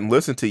like, they wouldn't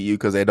listen to you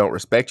because they don't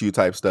respect you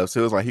type stuff.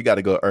 So it was like, you got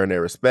to go earn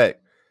their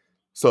respect.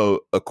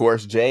 So of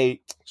course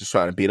Jay just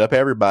trying to beat up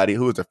everybody.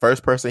 Who was the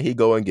first person he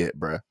go and get,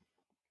 bruh?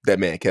 That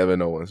man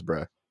Kevin Owens,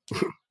 bruh.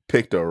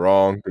 Picked the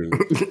wrong dude.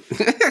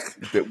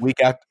 The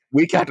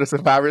week after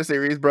Survivor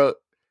Series, bro,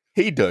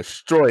 he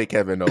destroyed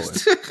Kevin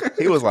Owens.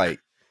 He was like,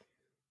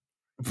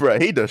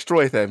 bruh, he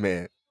destroyed that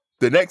man.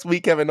 The next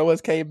week, Kevin Owens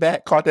came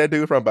back, caught that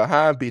dude from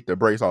behind, beat the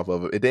brace off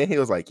of him. And then he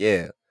was like,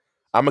 yeah,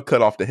 I'm going to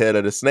cut off the head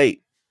of the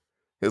snake.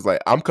 He was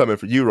like, I'm coming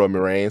for you,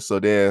 Roman Reigns. So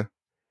then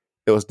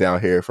it was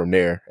down here from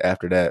there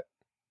after that.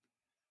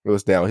 It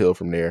was downhill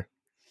from there.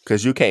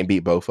 Because you can't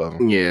beat both of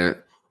them. Yeah.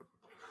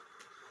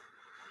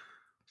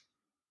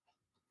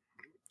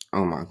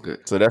 Oh, my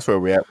goodness. So that's where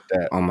we're at with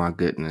that. Oh, my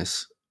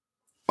goodness.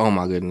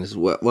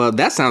 Well,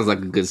 that sounds like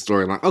a good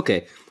storyline.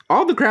 Okay.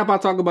 All the crap I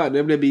talk about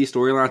WWE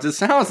storylines, it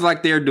sounds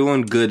like they're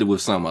doing good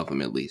with some of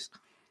them, at least.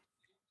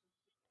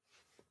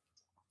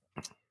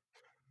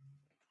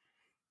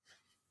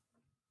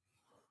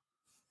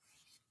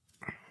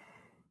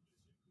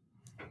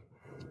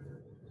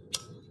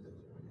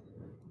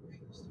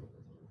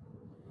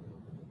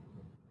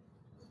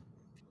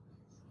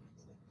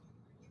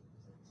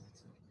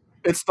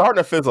 It's starting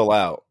to fizzle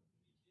out.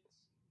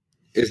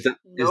 Is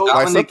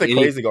Dominic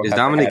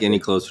any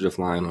closer to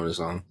flying on his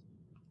own?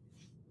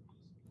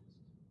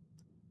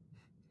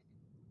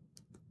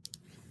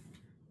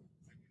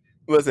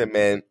 Listen,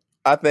 man,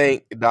 I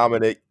think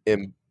Dominic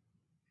and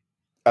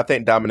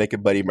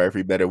Buddy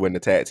Murphy better win the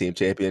tag team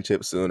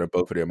championship soon, or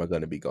both of them are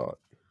going to be gone.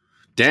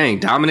 Dang,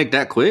 Dominic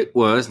that quick?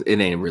 Well, it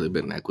ain't really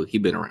been that quick.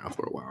 He's been around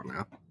for a while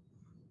now.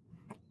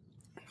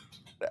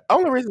 The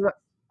only reason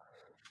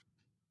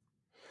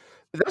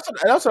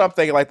that's what I'm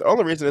thinking. Like the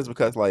only reason is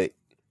because like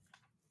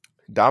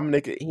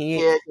Dominic,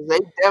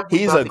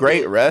 he's a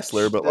great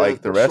wrestler, but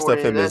like the rest of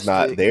him is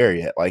not there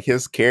yet. Like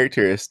his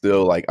character is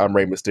still like I'm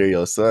Rey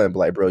Mysterio's son, but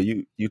like bro,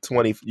 you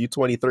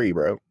 23,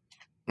 bro.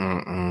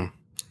 Yeah,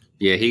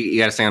 you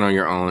got to stand on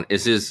your own.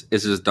 Is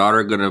his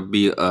daughter gonna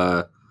be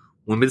a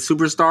women's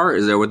superstar?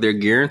 Is that what they're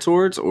gearing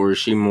towards, or is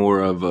she more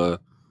of a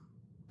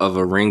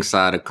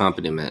ringside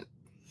accompaniment?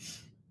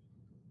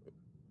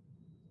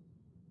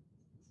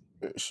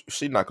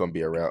 She's not gonna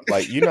be around.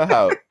 Like you know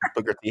how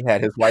Booker T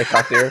had his wife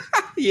out there.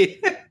 Yeah,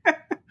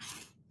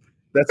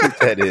 that's what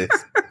that is.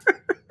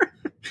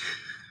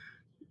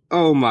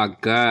 Oh my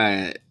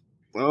god!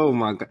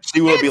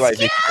 She will be like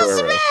Vicky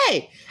Guerrero.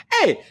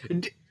 Hey,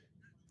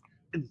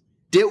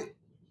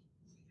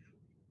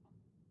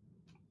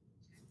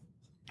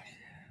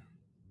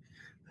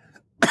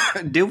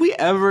 did we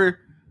ever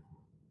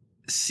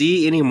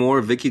see any more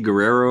Vicky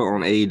Guerrero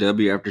on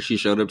AEW after she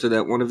showed up to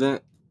that one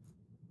event?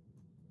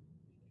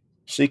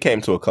 She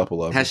came to a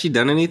couple of them. Has she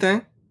done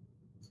anything?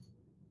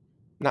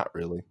 Not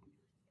really.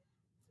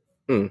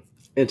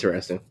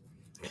 Interesting.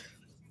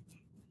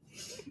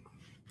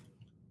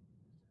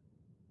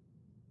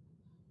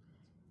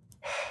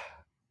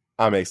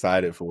 I'm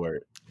excited for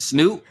it.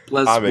 Snoop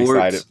plus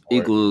sports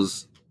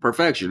equals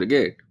perfection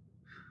again.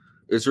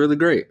 It's really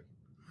great.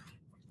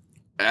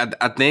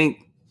 I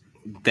think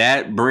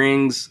that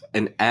brings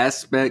an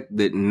aspect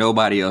that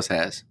nobody else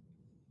has.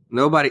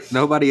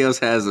 Nobody else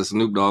has a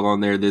Snoop Dogg on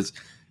there that's,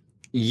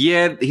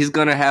 yeah, he's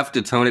going to have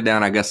to tone it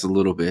down, I guess, a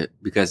little bit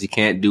because he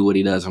can't do what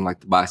he does on like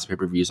the box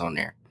pay-per-views on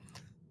there.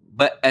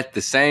 But at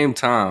the same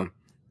time,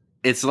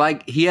 it's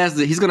like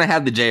he's going to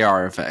have the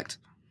JR effect.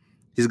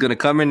 He's going to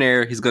come in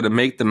there. He's going to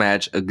make the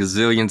match a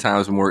gazillion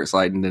times more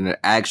exciting than it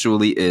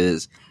actually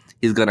is.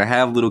 He's going to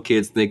have little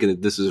kids thinking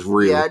that this is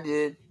real. Yeah, I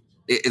did.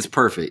 It's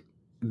perfect.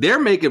 They're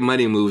making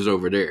money moves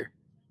over there.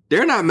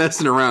 They're not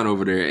messing around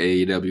over there at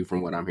AEW,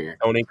 from what I'm hearing.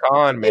 Tony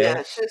Khan, man.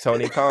 Yeah,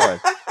 Tony Khan.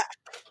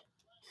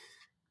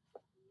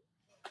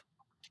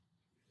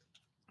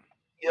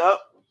 Yep.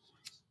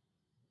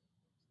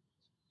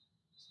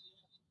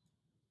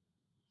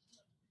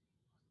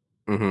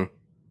 Mm-hmm.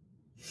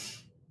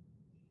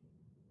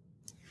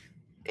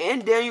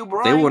 And Daniel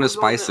Bryan. They want to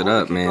spice it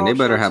up, man. They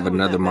better have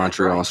another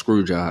Montreal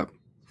screw job.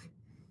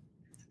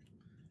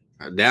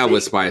 That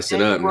would spice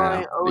it up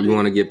now. You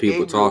want to get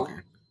people talking.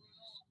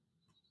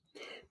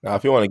 Now,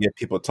 if you want to get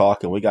people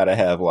talking, we got to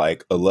have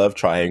like a love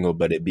triangle,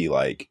 but it be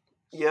like,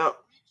 yep,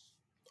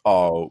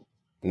 all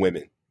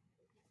women.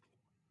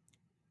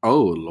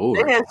 Oh Lord!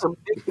 They had some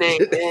big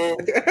names,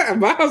 man.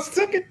 Miles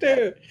took it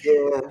there.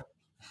 Yeah.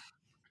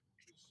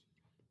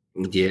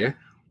 Yeah.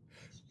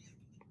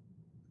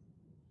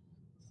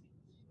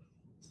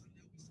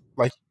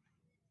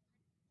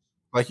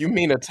 Like you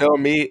mean to tell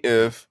me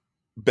if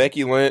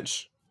Becky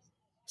Lynch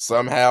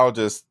somehow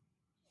just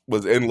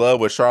was in love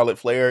with Charlotte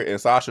Flair and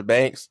Sasha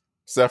Banks,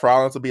 Seth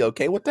Rollins would be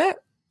okay with that?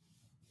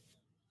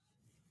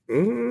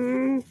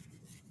 I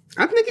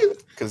think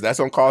because that's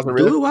gonna cause a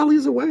rift. Do it while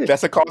he's away.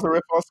 That's a cause a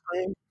rift on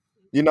screen.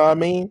 You know what I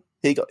mean?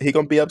 He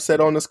gonna be upset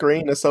on the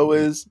screen, and so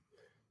is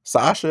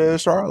Sasha and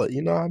Charlotte.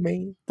 You know what I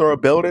mean? Throw a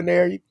belt in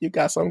there, you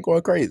got something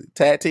going crazy.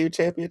 Tag team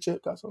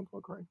championship, got something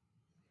going crazy.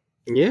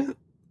 Yeah,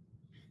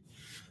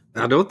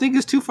 I don't think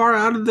it's too far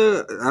out of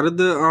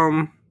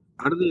the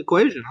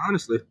equation,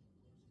 honestly.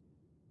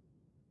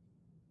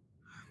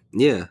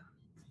 Yeah.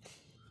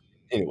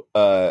 Anyway,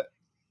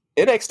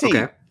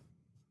 NXT.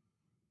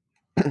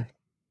 Okay.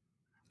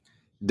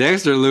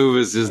 Dexter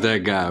Lumis is that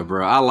guy,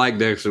 bro. I like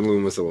Dexter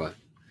Lumis a lot.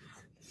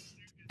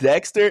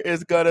 Dexter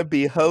is gonna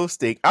be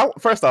hosting.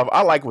 First off,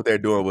 I like what they're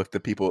doing with the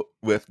people,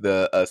 with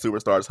the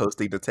superstars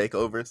hosting the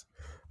takeovers.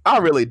 I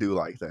really do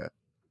like that.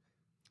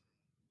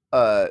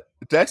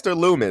 Dexter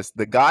Lumis,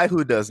 the guy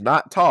who does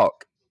not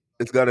talk,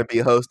 is gonna be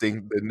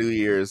hosting the New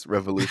Year's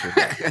Revolution.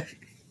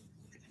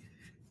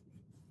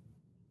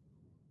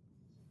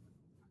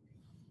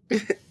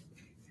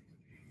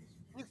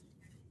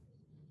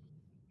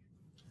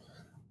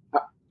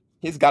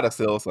 He's got to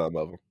sell some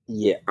of them.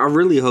 Yeah, I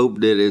really hope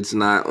that it's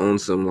not on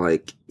some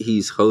like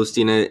he's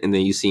hosting it and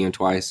then you see him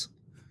twice.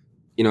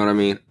 You know what I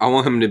mean? I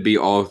want him to be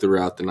all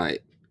throughout the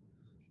night.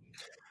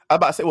 I'm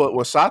about to say, well,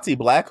 Shotzi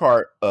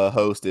Blackheart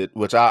hosted,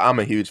 which I'm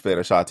a huge fan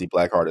of Shotzi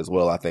Blackheart as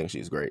well. I think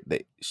she's great.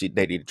 They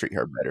need to treat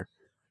her better.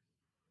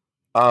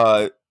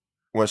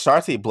 When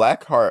Shotzi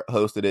Blackheart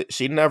hosted it,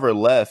 she never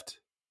left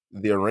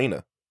the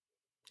arena.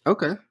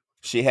 Okay.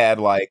 She had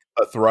like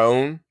a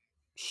throne.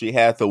 She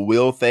had the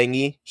wheel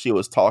thingy. She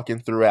was talking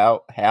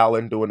throughout,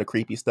 howling, doing the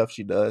creepy stuff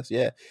she does.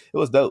 Yeah, it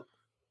was dope.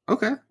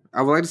 Okay.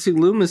 I would like to see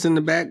Lumis in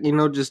the back,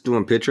 just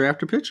doing picture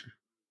after picture.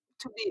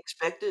 To be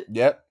expected.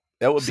 Yep.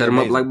 That would set him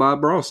up like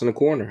Bob Ross in the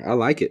corner. I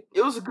like it.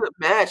 It was a good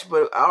match,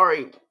 but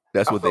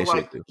that's what they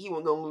should do. He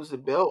wasn't gonna lose the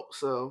belt,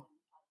 so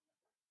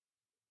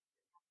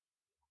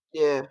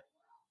yeah.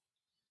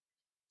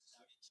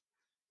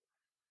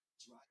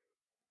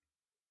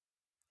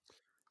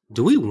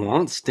 Do we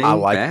want Sting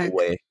back?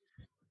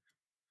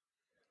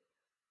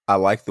 I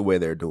like the way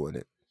they're doing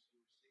it.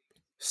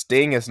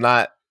 Sting is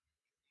not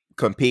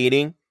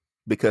competing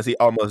because he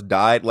almost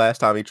died last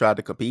time he tried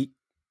to compete.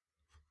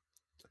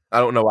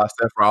 I don't know why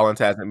Seth Rollins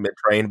hasn't been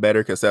trained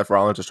better, because Seth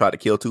Rollins just tried to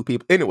kill 2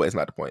 people. Anyway, it's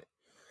not the point.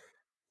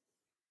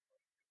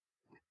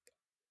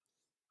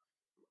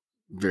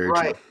 Very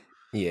true.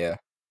 Yeah,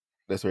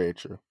 that's very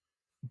true.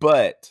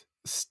 But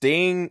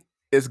Sting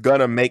is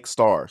gonna make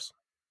stars.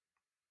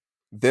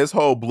 This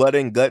whole blood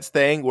and guts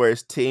thing, where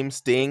it's Team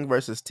Sting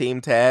versus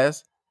Team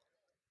Taz,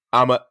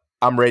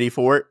 I'm ready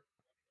for it.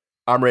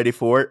 I'm ready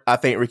for it. I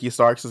think Ricky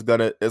Starks is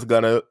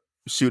gonna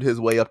shoot his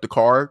way up the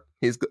card.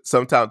 He's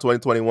sometime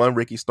 2021.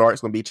 Ricky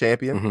Starks gonna be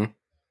champion.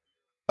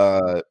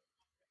 Mm-hmm.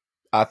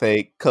 I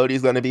think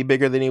Cody's gonna be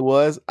bigger than he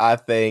was. I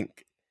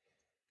think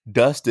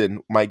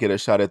Dustin might get a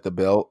shot at the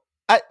belt.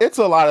 It's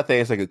a lot of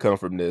things that could come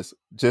from this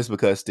just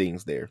because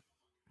Sting's there.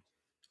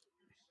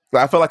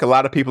 I feel like a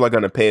lot of people are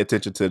gonna pay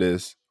attention to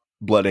this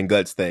blood and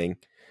guts thing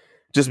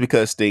just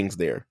because Sting's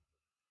there.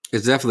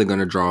 It's definitely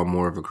gonna draw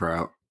more of a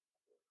crowd.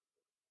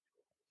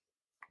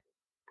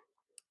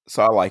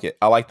 So I like it.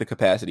 I like the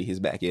capacity he's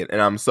back in.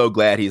 And I'm so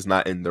glad he's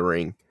not in the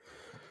ring.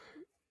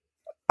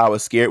 I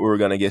was scared we were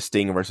going to get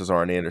Sting versus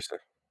Arn Anderson.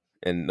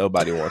 And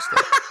nobody wants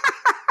that.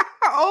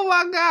 Oh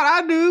my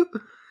God, I do.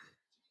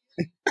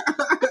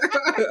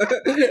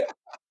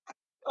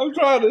 I'm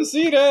trying to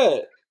see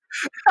that.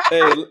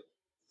 Hey,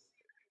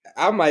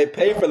 I might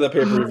pay for the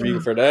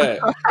pay-per-view for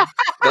that.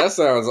 That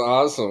sounds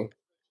awesome.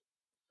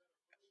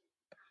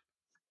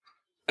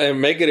 And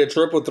make it a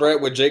triple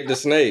threat with Jake the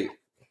Snake.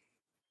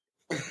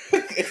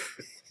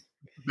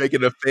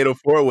 Making a fatal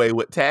 4-way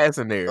with Taz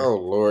in there. Oh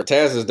Lord,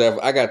 Taz is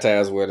definitely. I got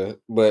Taz with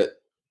it, but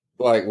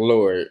like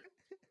Lord,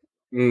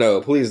 no,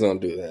 please don't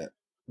do that.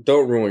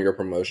 Don't ruin your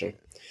promotion.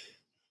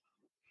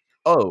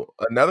 Oh,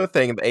 another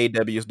thing the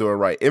AEW is doing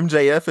right.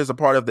 MJF is a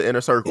part of the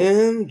Inner Circle.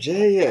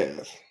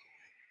 MJF.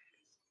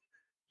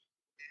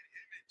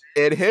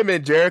 And him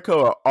and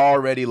Jericho are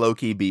already low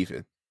key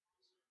beefing.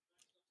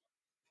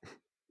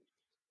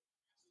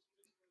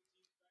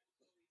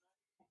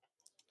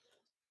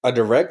 A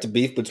direct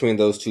beef between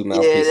those two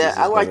mouthpieces. Yeah,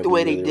 I like the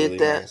way they did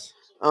that.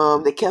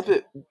 Nice. They kept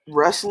it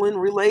wrestling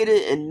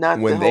related and not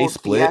when the whole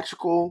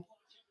theatrical.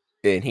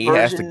 And he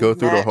has to go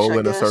through the whole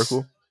in a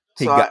circle.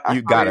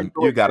 You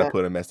got to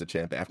put him as the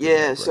champ after.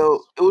 Yeah, that,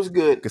 so it was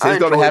good because he's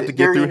going to have to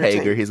get through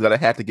Hager. He's going to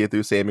have to get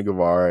through Sammy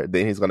Guevara.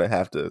 Then he's going to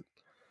have to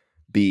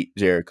beat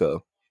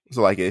Jericho.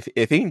 So like if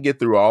he can get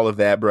through all of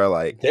that, bro,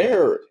 like they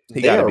are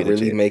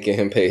really making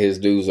him pay his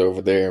dues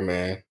over there,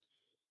 man.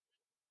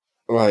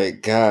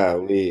 Like,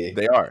 golly.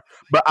 They are.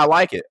 But I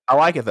like it. I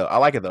like it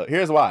though.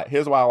 Here's why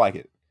I like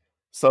it.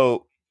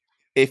 So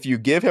if you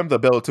give him the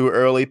belt too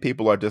early,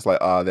 people are just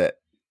like,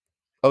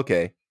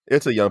 okay,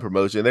 it's a young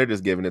promotion. They're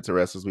just giving it to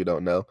wrestlers we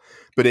don't know.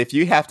 But if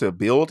you have to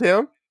build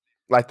him,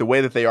 like the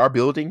way that they are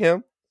building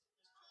him,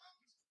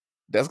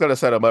 that's going to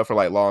set him up for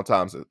like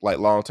long-term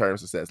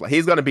success. Like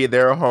he's going to be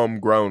their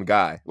homegrown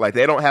guy. Like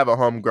they don't have a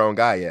homegrown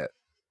guy yet.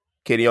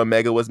 Kenny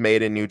Omega was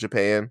made in New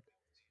Japan.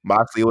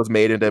 Moxley was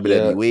made in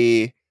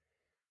WWE.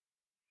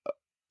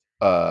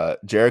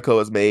 Jericho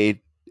was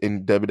made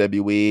in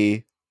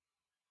WWE.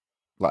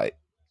 Like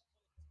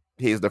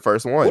he's the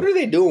first one. What are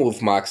they doing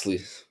with Moxley?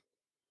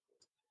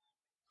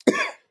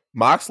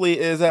 Moxley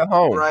is at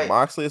home. Right.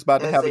 Moxley is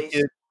about to have a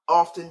kid.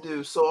 Often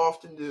do.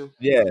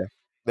 Yeah,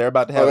 they're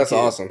about to have. Oh, that's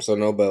awesome. So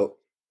no belt.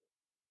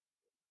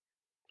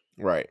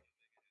 Right.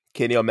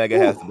 Kenny Omega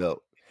has the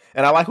belt,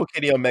 and I like what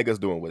Kenny Omega's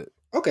doing with it.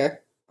 Okay,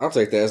 I'll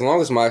take that. As long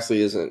as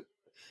Moxley isn't.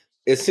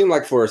 It seemed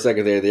like for a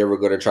second there they were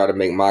going to try to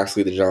make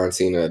Moxley the John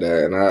Cena of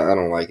that, and I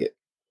don't like it.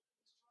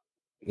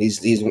 He's.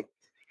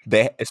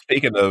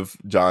 Speaking of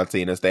John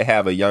Cena's, they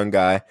have a young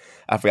guy.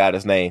 I forgot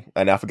his name,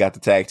 and I forgot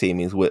the tag team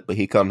he's with, but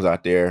he comes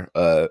out there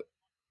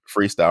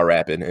freestyle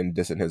rapping and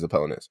dissing his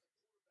opponents.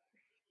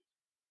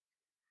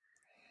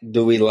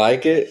 Do we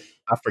like it?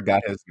 I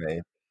forgot his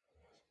name.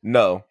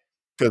 No,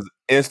 because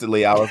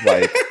instantly I was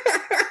like,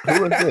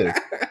 who is this?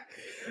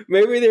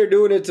 Maybe they're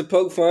doing it to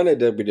poke fun at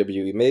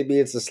WWE. Maybe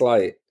it's a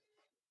slight.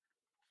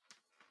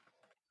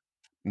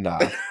 Nah.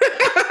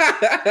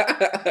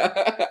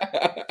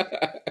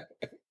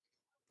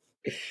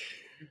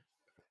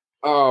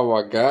 Oh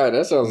my god,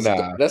 that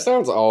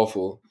sounds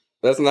awful.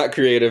 That's not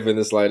creative in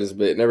the slightest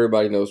bit, and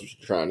everybody knows what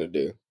you're trying to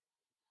do.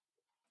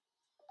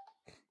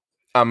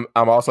 I'm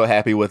also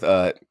happy with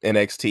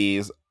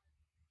NXT's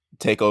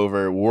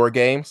takeover War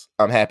Games.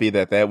 I'm happy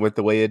that went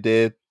the way it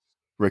did.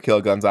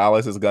 Raquel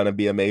Gonzalez is gonna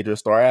be a major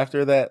star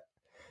after that.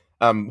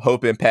 I'm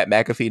hoping Pat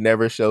McAfee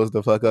never shows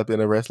the fuck up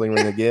in a wrestling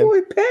ring again.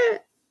 Boy,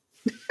 Pat.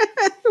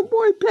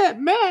 Boy, Pat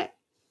Mac.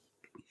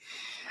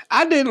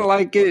 I didn't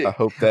like it. I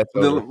hope that's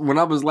when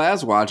I was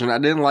last watching. I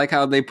didn't like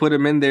how they put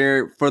him in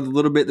there for the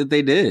little bit that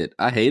they did.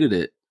 I hated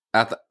it.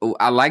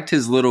 I liked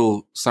his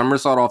little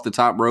somersault off the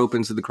top rope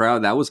into the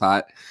crowd. That was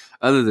hot.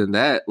 Other than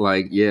that,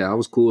 I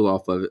was cool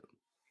off of it.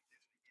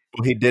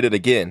 Well, he did it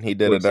again. He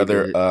did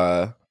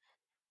another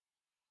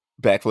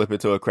backflip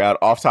into a crowd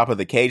off top of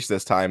the cage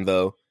this time,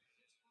 though.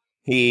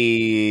 Let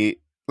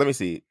me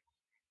see.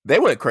 They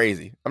went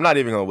crazy. I'm not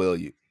even gonna will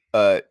you.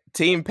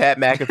 Team Pat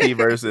McAfee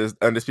versus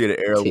Undisputed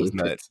Era was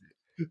nuts.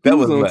 That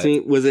was nuts.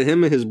 Was it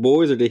him and his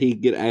boys, or did he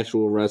get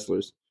actual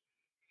wrestlers?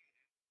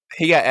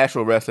 He got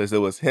actual wrestlers. It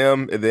was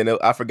him, and then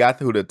I forgot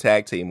who the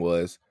tag team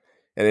was,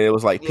 and then it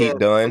was like Pete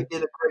Dunne. They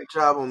did a great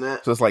job on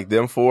that. So it's like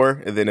them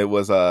four, and then it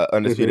was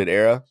Undisputed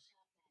Era.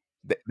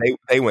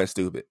 They went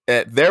stupid.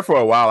 And there for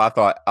a while, I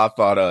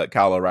thought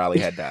Kyle O'Reilly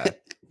had died.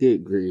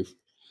 Good grief.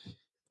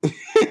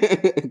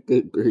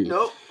 Good grief.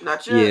 Nope,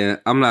 not yet. Yeah,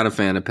 I'm not a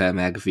fan of Pat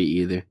McAfee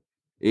either.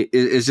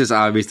 It's just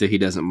obvious that he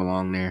doesn't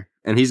belong there,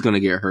 and he's going to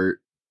get hurt.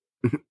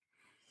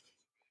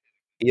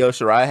 Io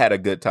Shirai had a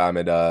good time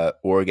at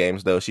War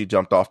Games, though. She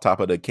jumped off top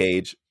of the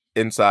cage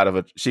inside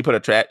of she put a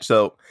trap.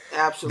 So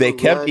absolutely, they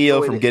kept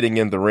Io from getting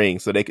in the ring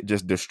so they could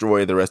just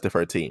destroy the rest of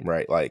her team,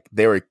 right? Like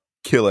they were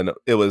killing.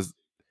 It was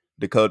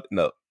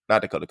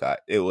not Dakota Kai.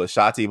 It was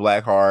Shotzi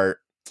Blackheart.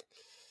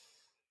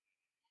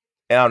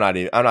 And I'm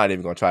not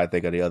even going to try to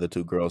think of the other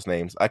two girls'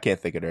 names. I can't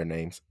think of their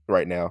names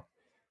right now.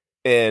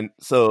 And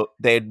so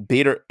they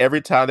beat her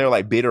every time. They were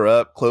like, beat her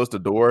up, close the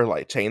door,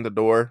 like chain the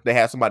door. They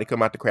had somebody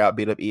come out the crowd,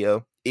 beat up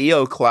Io.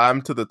 Io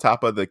climbed to the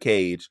top of the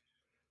cage,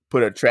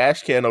 put a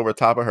trash can over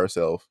top of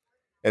herself,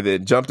 and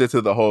then jumped into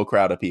the whole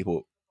crowd of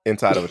people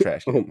inside of a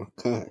trash can. Oh my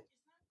god!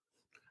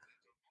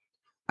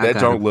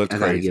 That don't look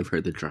crazy. I gotta give her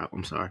the drop.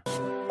 I'm sorry.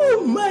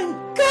 Oh my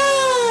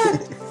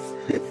god!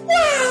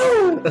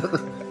 Wow!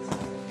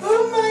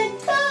 Oh my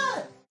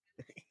god!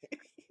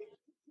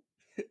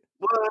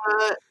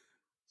 What?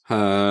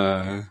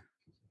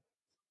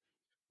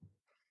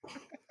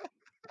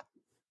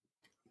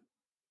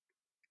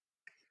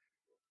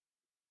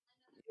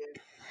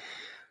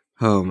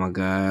 Oh my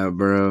god,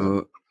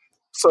 bro.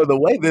 So the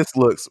way this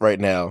looks right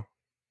now,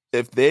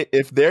 if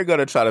they're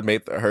gonna try to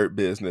make the Hurt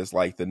Business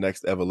like the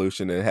next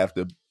Evolution and have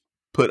to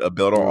put a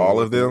belt on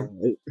all of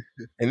them,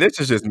 and this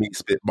is just me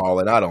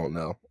spitballing, I don't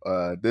know.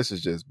 This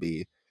is just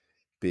me.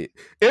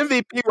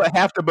 MVP would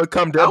have to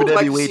become WWE I would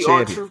like to see champion.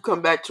 R-Truth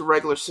come back to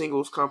regular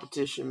singles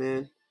competition,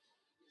 man.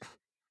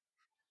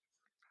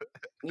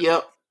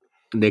 Yep.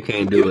 They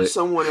can't do it.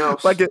 Someone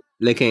else.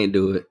 They can't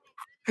do it.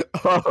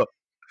 Oh.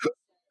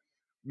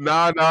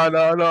 No.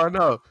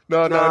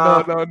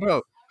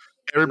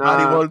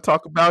 Everybody want to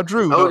talk about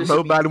Drew.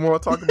 Nobody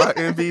want to talk about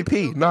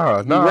MVP.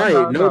 No.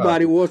 Right.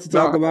 Nobody wants to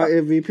talk about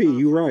MVP.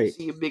 You right.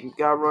 See a big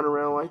guy run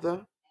around like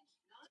that.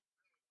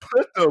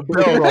 Put the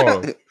belt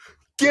on him.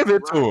 Give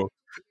it to him.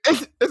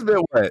 It's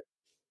been what?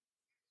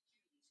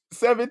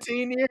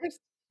 17 years?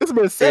 It's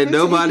been 17 and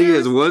nobody years?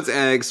 has once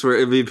asked for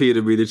MVP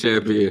to be the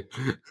champion.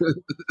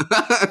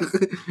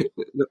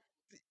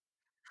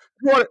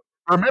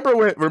 Remember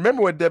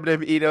when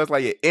WWE was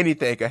like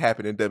anything could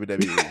happen in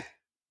WWE?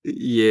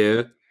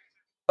 Yeah.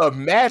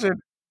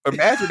 Imagine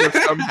if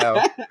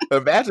somehow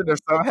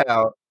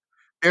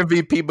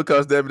MVP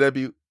becomes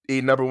WWE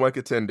 #1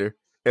 contender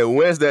and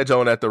wins that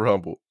joint at the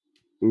Rumble.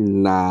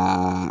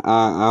 Nah,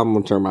 I'm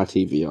gonna turn my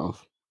TV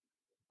off.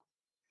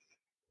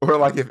 Or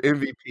like if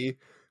MVP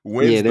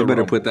wins, yeah, they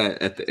better Rumble. put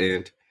that at the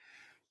end.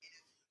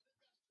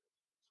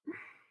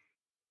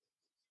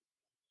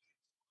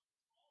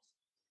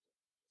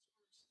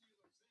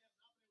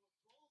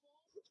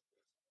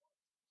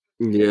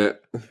 Yeah.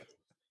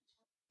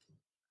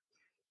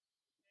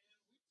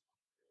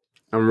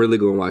 I'm really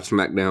gonna watch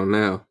SmackDown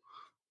now.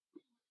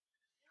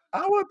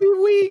 I would be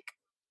weak.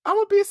 I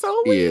would be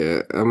so weak.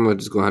 Yeah, I'm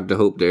just gonna have to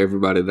hope that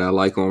everybody that I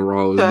like on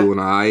Raw is doing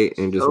alright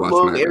and just watch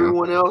SmackDown.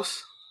 Everyone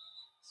else.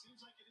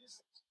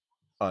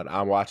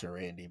 I'm watching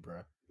Randy,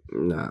 bro.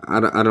 Nah,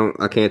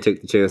 I can't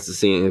take the chance to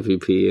see an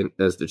MVP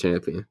as the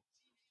champion.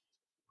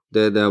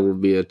 That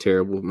would be a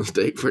terrible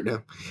mistake for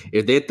them.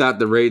 If they thought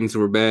the ratings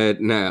were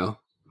bad now,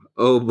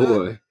 oh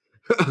boy.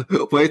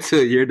 Wait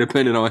till you're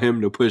dependent on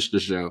him to push the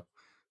show.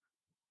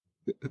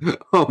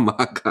 Oh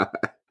my gosh.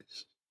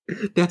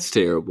 That's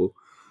terrible.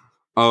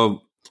 I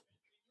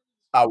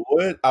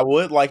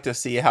would like to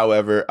see,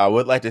 however,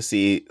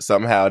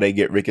 somehow they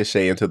get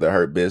Ricochet into the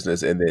Hurt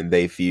Business and then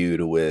they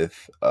feud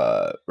with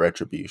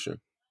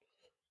Retribution.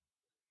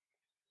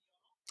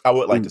 I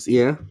would like to see.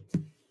 Yeah.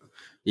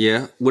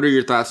 Yeah. What are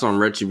your thoughts on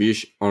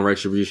Retribution?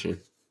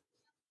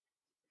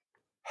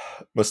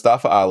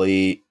 Mustafa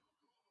Ali,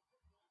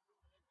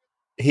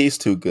 he's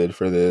too good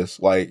for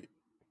this. Like,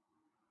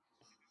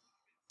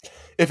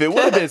 if it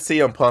would have been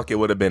CM Punk, it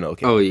would have been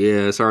okay. Oh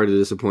yeah, sorry to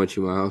disappoint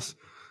you, Miles.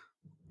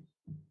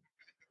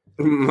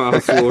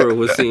 Miles Flora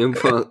was CM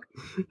Punk.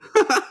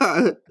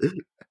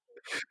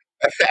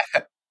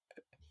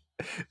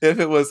 If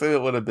it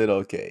would have been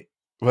okay.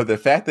 But the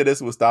fact that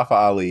it's Mustafa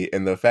Ali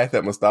and the fact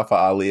that Mustafa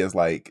Ali is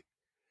like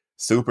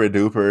super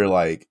duper,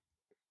 like,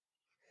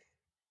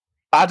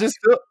 I just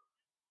feel.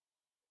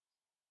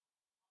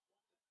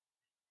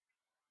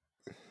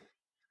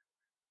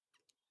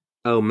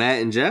 Oh,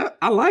 Matt and Jeff?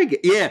 I like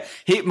it. Yeah,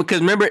 because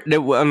remember that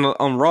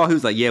on Raw, he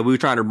was like, "Yeah, we were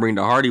trying to bring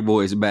the Hardy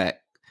Boys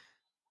back,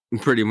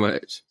 pretty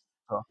much."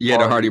 Yeah,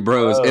 the Hardy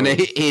Bros, and then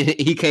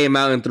he came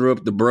out and threw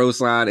up the bro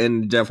sign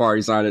and the Jeff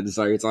Hardy sign at the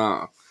same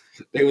time.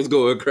 They was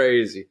going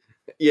crazy.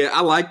 Yeah,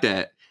 I like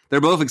that. They're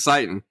both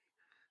exciting.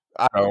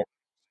 I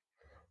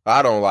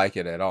don't like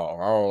it at all.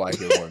 I don't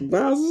like it one bit.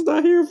 Miles is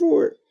not here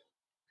for it.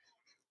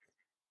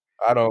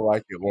 I don't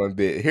like it one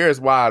bit. Here's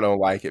why I don't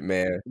like it,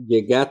 man.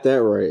 You got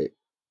that right.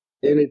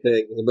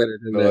 Anything is better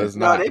than that. It's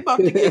not. No, they about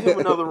to give him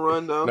another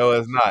run though. No,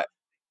 it's not.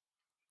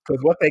 Because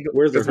what they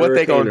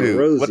gonna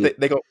do? What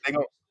they gonna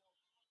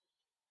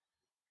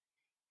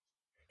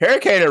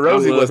Hurricane and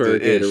Rosie was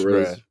the ish,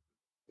 bruh.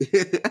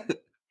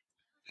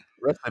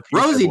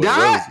 Rosie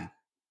died? Rosie.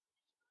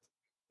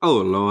 Oh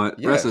Lord,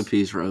 yes. Rest in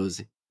peace,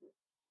 Rosie.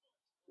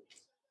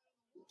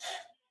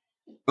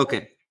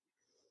 Okay,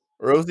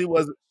 Rosie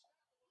was.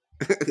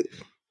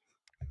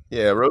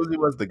 Yeah, Rosie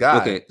was the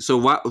guy. Okay, so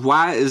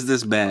why is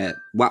this bad?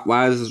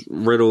 Why is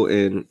Riddle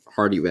and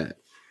Hardy bad?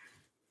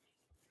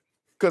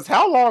 Because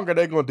how long are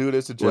they gonna do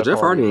this to Jeff Hardy? Jeff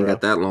Hardy ain't got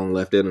that long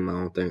left in him, I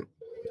don't think.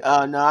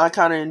 No, I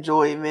kind of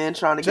enjoy it, man.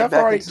 Trying to get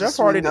back into Jeff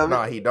Hardy.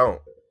 No, he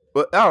don't.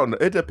 But I don't know.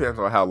 It depends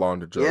on how long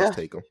the drugs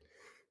take him.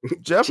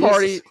 Jeff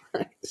Hardy.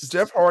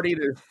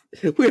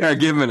 We are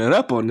giving it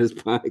up on this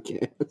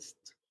podcast.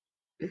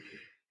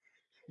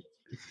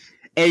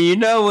 And you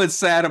know what's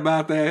sad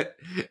about that?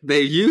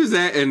 They use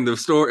that in the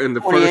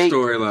first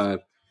storyline.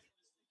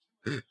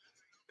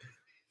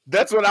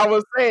 That's what I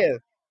was saying.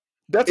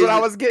 That's what I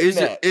was getting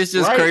at. It's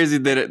just crazy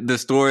that the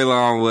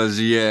storyline was,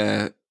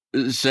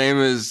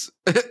 Sheamus.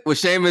 Well,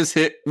 Sheamus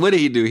hit. What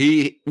did he do?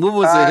 What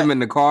was it? Him in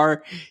the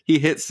car? He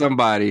hit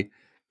somebody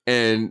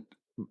and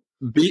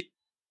beat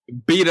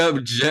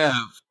up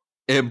Jeff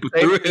and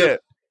threw him.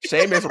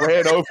 Sheamus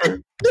ran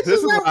over. This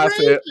is what I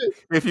said.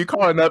 If you're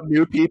calling up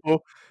new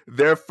people,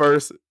 their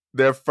first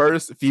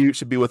feud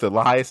should be with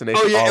Elias, and they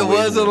it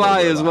was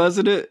Elias,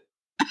 wasn't it?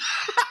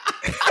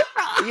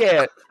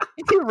 Yeah,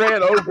 he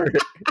ran over.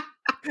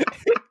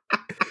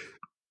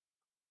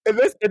 And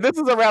this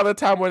is around the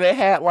time when they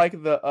had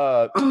like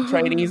the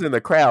trainees in the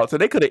crowd, so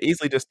they could have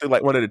easily just threw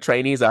like one of the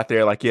trainees out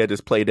there, like, yeah,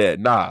 just play dead.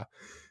 Nah,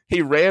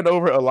 he ran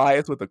over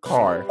Elias with a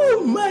car.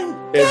 Oh my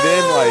God! And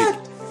then like,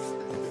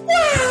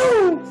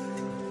 wow!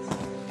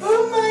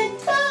 Oh my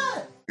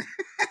God!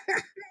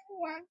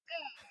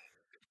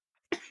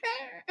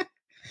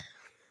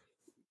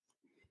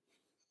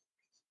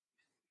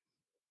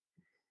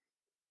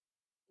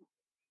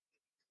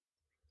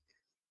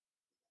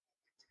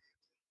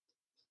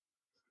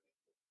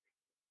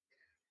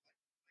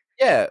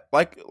 yeah,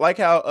 like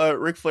how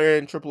Ric Flair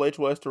and Triple H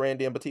was to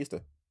Randy and Batista.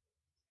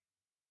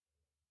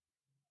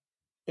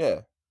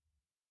 Yeah.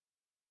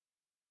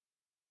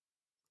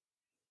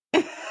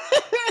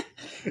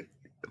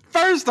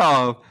 First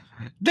off,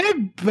 they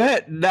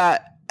bet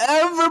not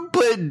ever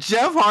put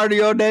Jeff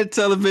Hardy on that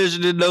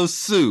television in no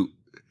suit.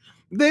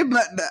 They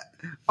bet not.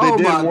 Oh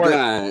my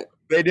God.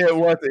 They did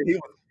once, and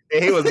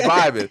he was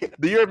vibing.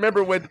 Do you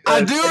remember when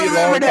I do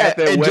remember that?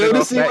 And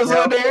Jodeci was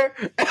on there.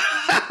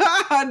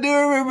 I do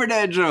remember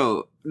that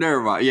joke.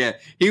 Never mind. Yeah,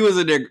 he was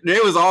in there. They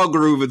was all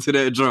grooving to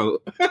that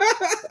joke.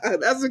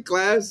 That's a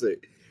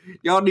classic.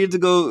 Y'all need to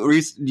go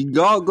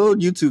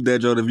YouTube that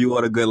joke if you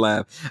want a good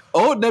laugh.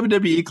 Old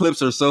WWE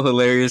clips are so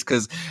hilarious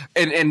because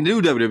and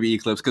new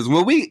WWE clips because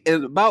when we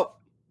in about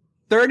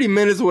 30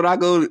 minutes when I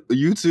go to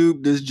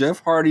YouTube this Jeff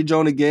Hardy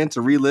joke again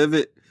to relive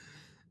it.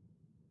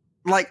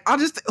 Like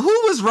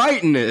who was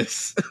writing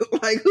this?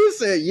 Like who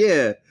said,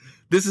 yeah,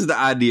 this is the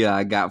idea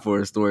I got for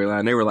a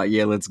storyline. They were like,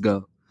 yeah, let's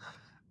go.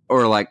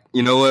 Or like,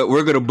 you know what?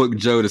 We're gonna book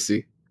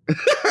Jodeci.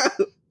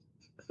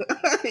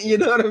 You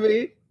know what I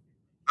mean?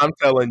 I'm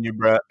telling you,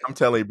 bro.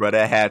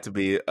 That had to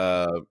be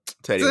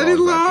Teddy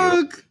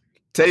Long.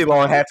 Teddy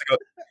Long had to go.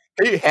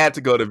 He had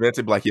to go to Vince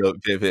and be like, yo,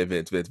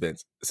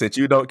 Vince. Since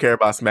you don't care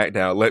about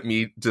SmackDown, let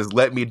me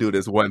do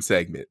this one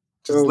segment.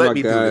 Just let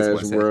me do this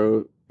one segment.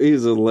 Bro.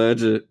 He's a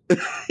legend.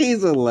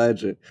 He's a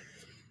legend.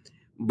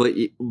 But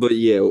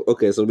yeah,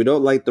 okay. So we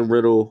don't like the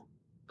Riddle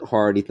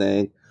Hardy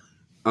thing.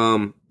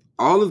 All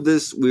of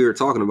this we were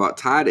talking about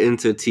tied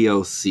into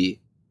TLC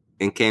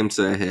and came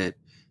to a head.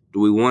 Do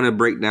we want to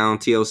break down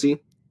TLC?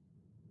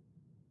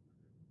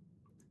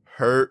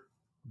 Hurt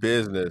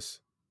Business.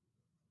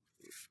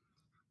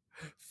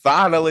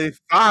 Finally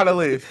took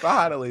the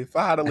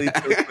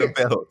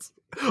belts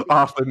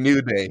off a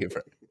New Day.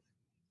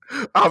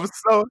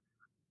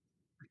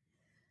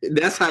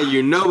 That's how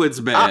you know it's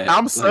bad.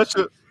 I'm such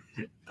a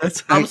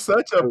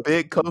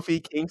big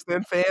Kofi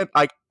Kingston fan.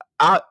 Like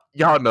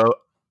y'all know,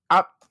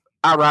 I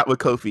ride with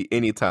Kofi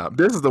anytime.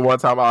 This is the one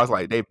time I was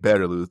like, they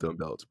better lose them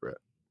belts, bro.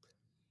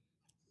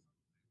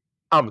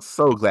 I'm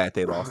so glad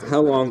they lost.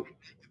 How long?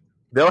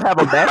 They'll have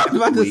a match. I was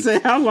about to say,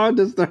 how long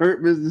does the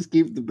Hurt Business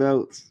keep the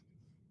belts?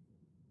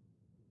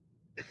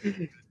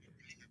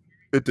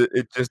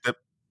 It just.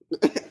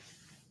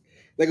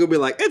 They're gonna be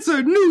like, it's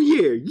a new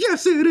year.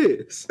 Yes, it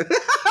is.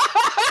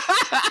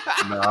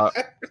 Nah.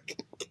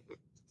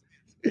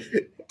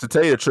 To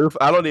tell you the truth,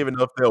 I don't even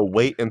know if they'll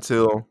wait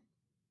until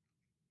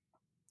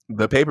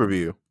the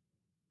pay-per-view.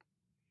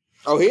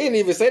 Oh, he didn't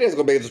even say that's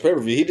gonna make it to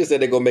pay-per-view. He just said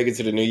they're gonna make it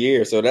to the new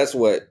year. So that's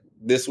what,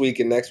 this week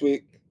and next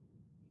week?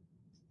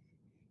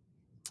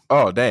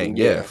 Oh, dang,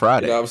 yeah,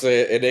 Friday. You know what I'm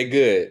saying? And they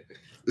good.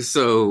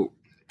 So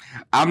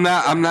I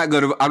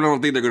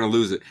don't think they're gonna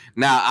lose it.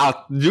 Now, I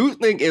do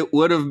think it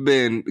would have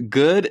been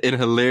good and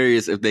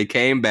hilarious if they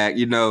came back.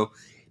 You know,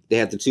 they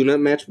had the tune-up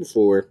match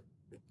before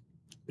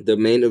the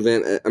main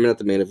event. I mean, not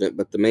the main event,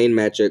 but the main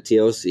match at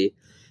TLC.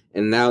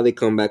 And now they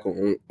come back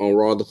on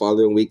Raw the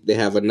following week. They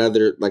have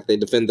another, like, they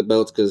defend the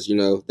belts because, you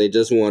know, they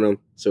just won them.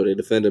 So they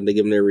defend them. They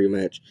give them their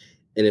rematch.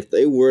 And if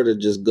they were to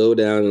just go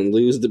down and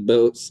lose the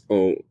belts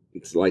on,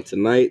 like,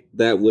 tonight,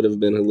 that would have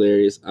been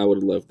hilarious. I would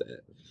have loved that.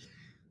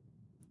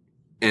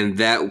 And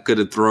that could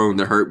have thrown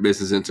the Hurt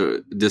Business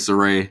into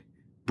disarray,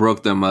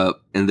 broke them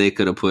up, and they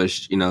could have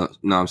pushed, you know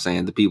what I'm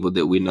saying, the people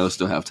that we know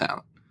still have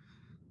talent.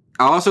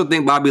 I also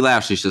think Bobby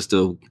Lashley should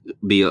still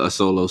be a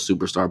solo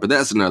superstar, but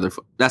that's another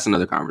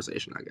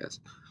conversation, I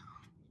guess.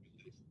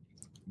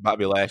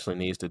 Bobby Lashley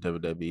needs the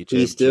WWE championship.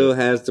 He still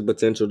has the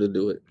potential to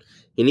do it.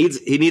 He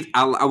needs.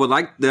 I would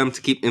like them to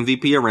keep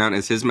MVP around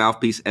as his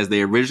mouthpiece, as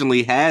they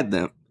originally had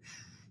them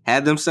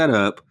set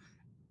up,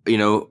 you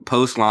know,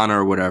 post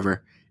Lana or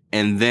whatever,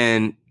 and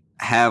then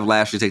have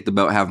Lashley take the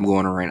belt, have him go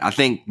on a reign. I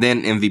think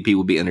then MVP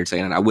would be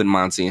entertaining. I wouldn't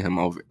mind seeing him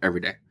over every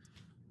day.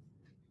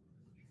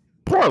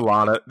 Poor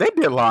Lana. They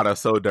did Lana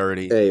so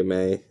dirty. Hey,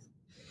 man.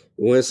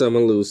 Win some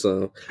and lose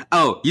some.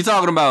 Oh, you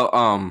talking about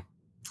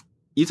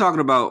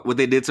what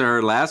they did to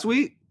her last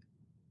week?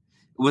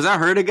 Was that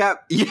her that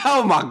got...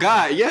 Oh, my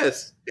God,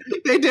 yes.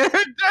 They did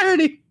her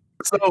dirty.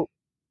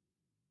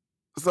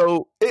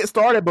 So it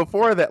started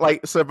before that,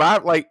 like,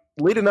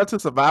 leading up to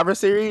Survivor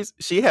Series,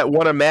 she had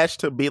won a match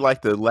to be,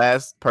 like, the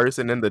last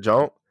person in the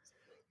jump.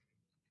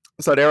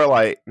 So they were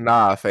like,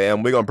 nah,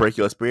 fam, we're going to break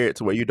your spirit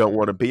to where you don't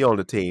want to be on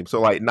the team.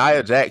 So, like,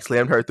 Nia Jax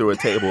slammed her through a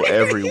table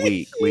every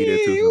week leading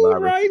to Survivor.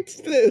 Who writes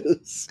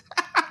this?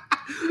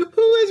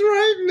 Who is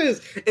writing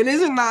this? And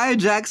isn't Nia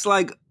Jax,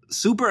 like,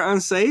 super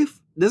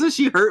unsafe? Doesn't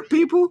she hurt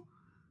people?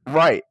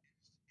 Right.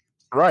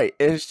 Right,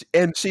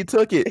 and she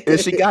took it, and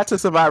she got to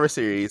Survivor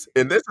Series,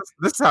 and this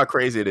is how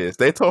crazy it is.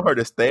 They told her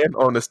to stand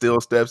on the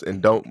steel steps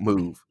and don't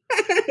move.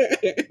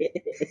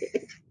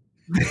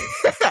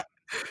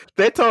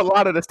 They told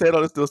Lana to stand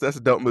on the steel steps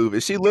and don't move,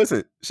 and she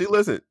listened. She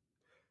listened.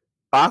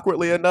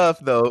 Awkwardly enough,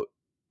 though,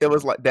 it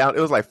was like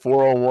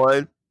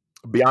 4-on-1.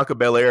 Bianca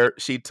Belair,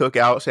 she took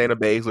out Shayna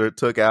Baszler,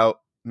 took out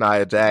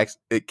Nia Jax.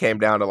 It came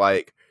down to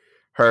like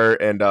her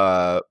and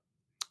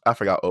I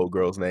forgot old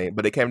girl's name,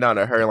 but it came down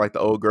to her and like the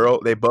old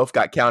girl. They both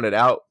got counted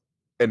out,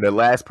 and the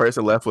last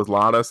person left was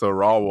Lana, so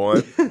Raw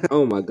won.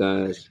 Oh my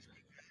gosh!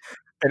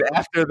 And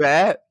after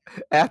that,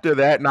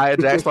 Nia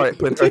Jax started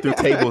putting her through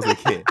tables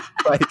again.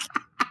 Like,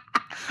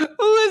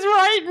 who is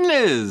writing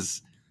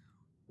this?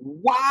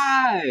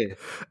 Why?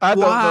 I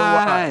don't know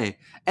why.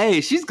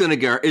 Hey, she's gonna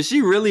get hurt. Is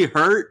she really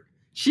hurt?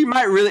 She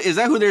might really. Is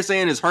that who they're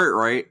saying is hurt?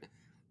 Right?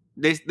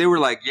 They were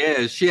like,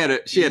 yeah, she had an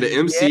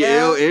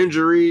MCL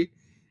injury.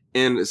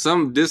 And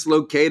some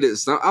dislocated.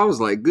 I was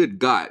like, "Good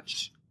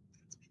gosh!"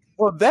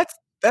 Well,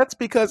 that's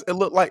because it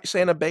looked like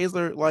Shayna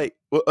Baszler. Like,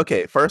 well,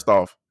 okay, first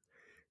off,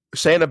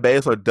 Shayna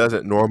Baszler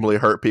doesn't normally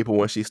hurt people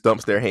when she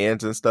stumps their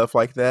hands and stuff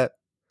like that.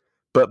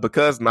 But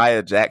because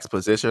Nia Jax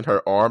positioned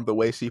her arm the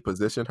way she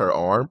positioned her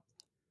arm,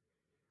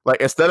 like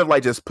instead of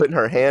like just putting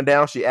her hand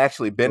down, she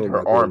actually bent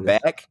her arm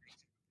back.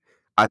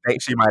 I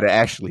think she might have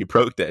actually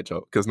broke that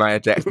joke because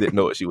Nia Jax didn't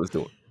know what she was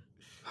doing.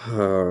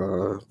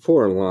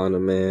 Poor Lana,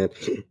 man.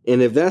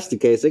 And if that's the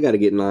case, they got to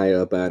get Nia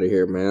up out of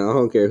here, man. I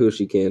don't care who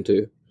she can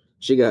to.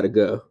 She got to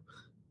go.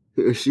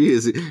 She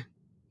is.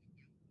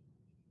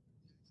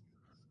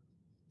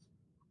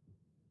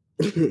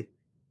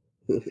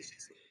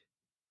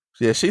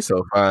 Yeah, she's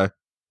so fine.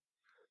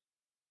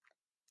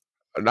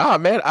 Nah,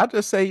 man, I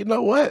just say, you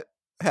know what?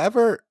 Have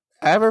her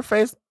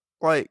face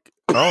like,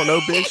 I don't know,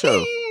 Big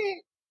Show.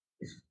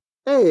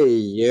 Hey,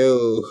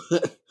 yo.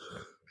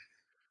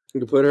 You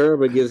can put her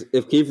up against,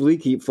 if Keith Lee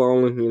keep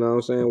falling, you know what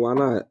I'm saying? Why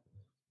not?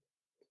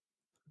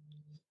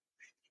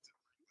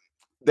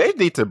 They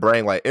need to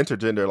bring like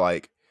intergender,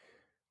 like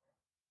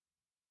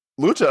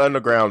Lucha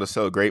Underground is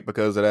so great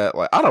because of that.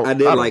 Like I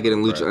did like it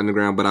in Lucha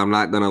Underground, but I'm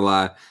not gonna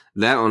lie,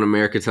 that on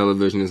American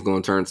television is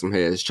gonna turn some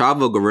heads.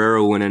 Chavo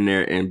Guerrero went in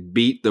there and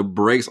beat the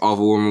brakes off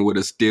a woman with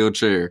a steel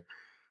chair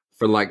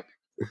for like.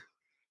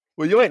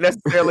 Well, you ain't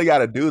necessarily got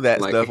to do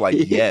that stuff like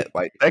yet.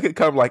 Like that could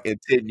come like in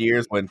 10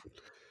 years when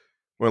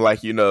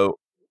like, you know,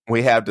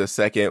 we have the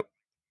second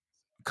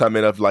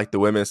coming of like the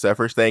women's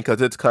suffrage thing,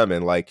 because it's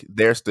coming. Like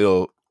they're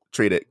still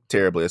treated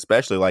terribly,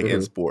 especially like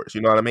in sports.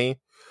 You know what I mean?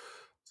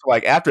 So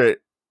like after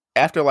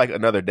like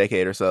another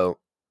decade or so,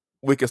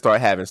 we can start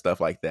having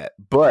stuff like that.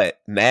 But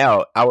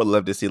now I would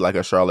love to see like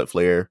a Charlotte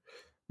Flair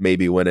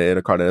maybe win an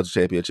Intercontinental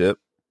Championship.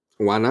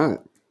 Why not?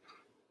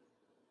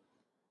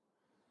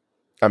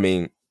 I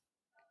mean,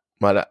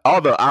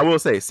 although I will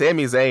say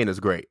Sami Zayn is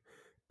great,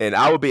 and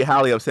I would be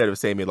highly upset if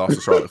Sami lost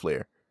to Charlotte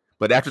Flair.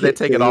 But after they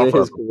take it off,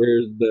 his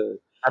career's done.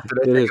 After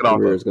they take it off,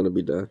 career's going to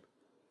be done.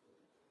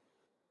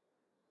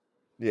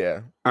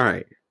 Yeah. All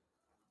right.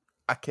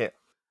 I can't.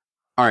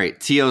 All right.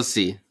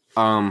 TLC.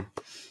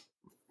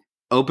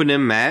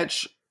 Opening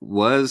match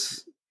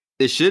was.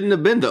 It shouldn't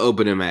have been the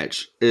opening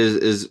match.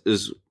 Is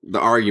the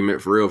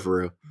argument for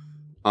real?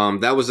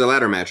 That was the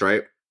ladder match,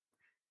 right?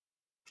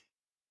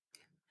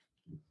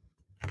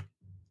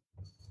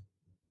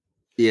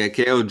 Yeah,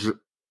 KO.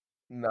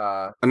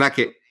 Nah. I'm not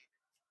kidding.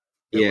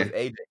 It was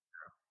AJ.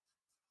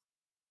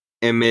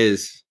 And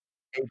Miz.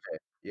 AJ.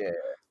 Yeah.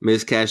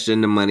 Miz cashed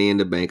in the Money in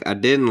the Bank. I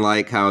didn't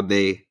like how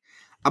they.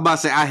 I'm about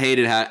to say I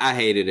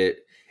hated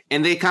it.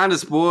 And they kind of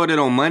spoiled it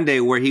on Monday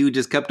where he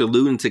just kept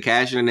alluding to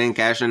cashing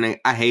in.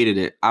 I hated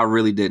it. I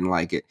really didn't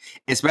like it.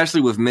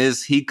 Especially with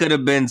Miz. He could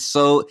have been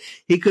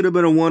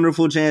a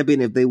wonderful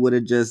champion if they would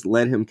have just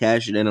let him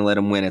cash it in and let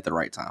him win at the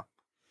right time.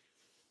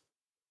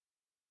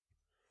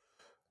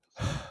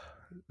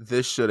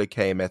 This should have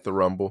came at the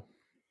Rumble.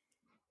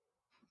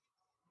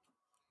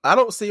 I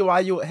don't see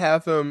why you would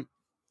have him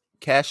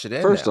cash it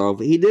in. First off,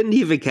 he didn't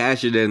even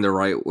cash it in the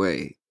right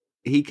way.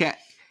 He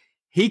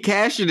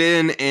cashed it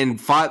in and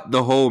fought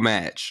the whole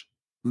match.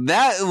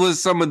 That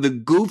was some of the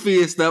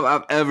goofiest stuff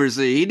I've ever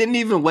seen. He didn't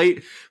even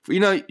wait.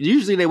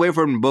 Usually they wait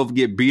for him to both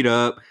get beat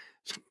up,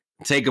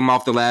 take him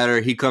off the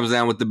ladder. He comes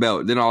down with the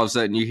belt. Then all of a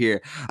sudden you hear,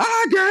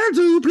 "I got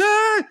to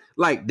play."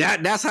 Like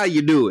that. That's how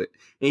you do it.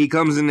 And he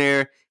comes in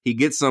there. He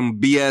gets some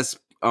BS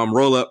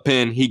roll up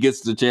pin. He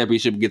gets the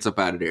championship. Gets up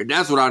out of there.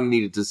 That's what I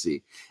needed to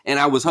see. And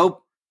I was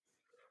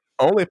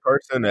only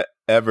person to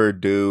ever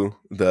do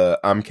the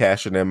I'm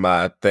cashing in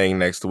my thing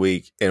next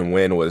week and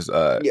win was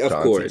John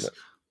Cena.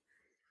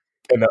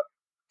 And the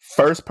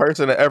first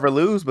person to ever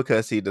lose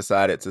because he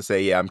decided to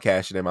say, yeah, I'm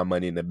cashing in my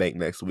Money in the Bank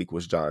next week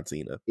was John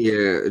Cena.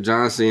 Yeah,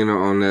 John Cena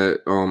on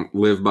that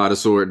live by the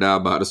sword, die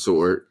by the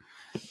sword.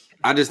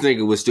 I just think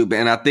it was stupid.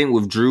 And I think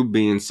with Drew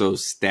being so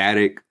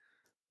static,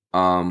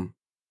 and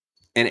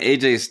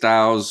AJ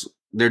Styles,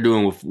 they're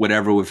doing with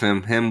whatever with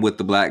him with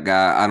the black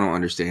guy. I don't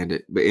understand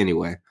it. But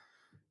anyway,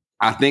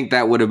 I think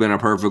that would have been a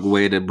perfect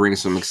way to bring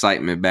some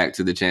excitement back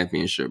to the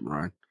championship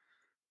run.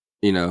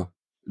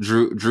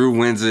 Drew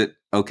wins it.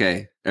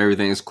 Okay,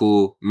 everything's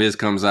cool. Miz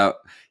comes out,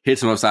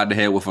 hits him upside the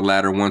head with a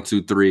ladder. 1,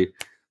 2, 3.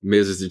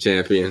 Miz is the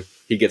champion.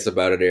 He gets up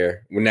out of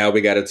there. Now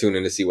we got to tune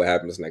in to see what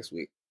happens next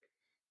week.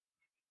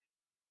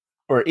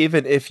 Or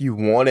even if you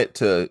wanted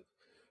to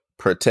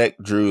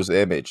protect Drew's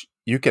image,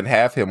 you can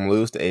have him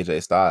lose to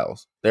AJ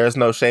Styles. There's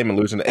no shame in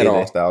losing to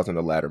AJ Styles in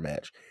the ladder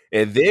match.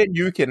 And then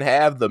you can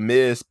have the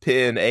Miz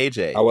pin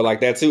AJ. I would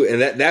like that too.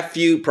 And that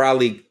feud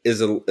probably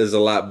is a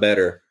lot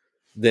better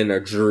than a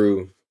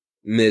Drew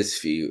Miz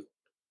feud.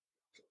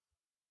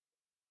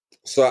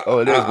 So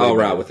I'll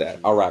ride with that.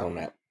 I'll ride on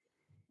that.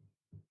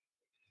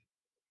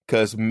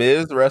 Because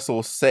Miz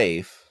wrestles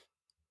safe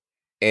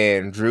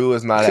and Drew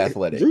is not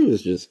athletic. Drew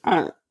is just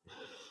I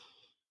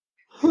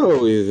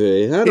don't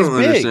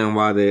understand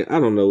why they.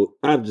 I don't know.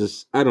 I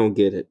don't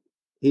get it.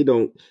 He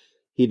don't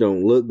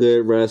look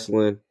good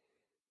wrestling.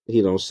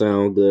 He don't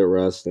sound good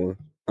wrestling.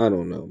 I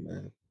don't know,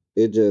 man.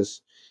 It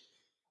just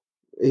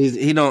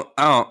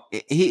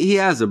he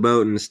has a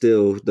belt and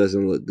still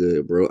doesn't look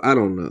good, bro. I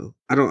don't know.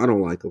 I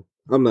don't like him.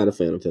 I'm not a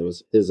fan of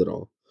his at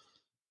all.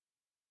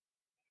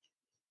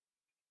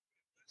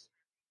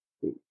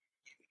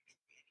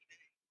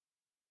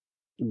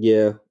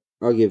 Yeah,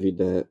 I'll give you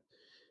that.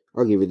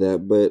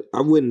 But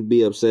I wouldn't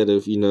be upset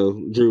if,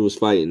 Drew was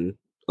fighting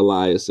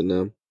Elias and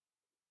them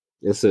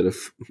instead of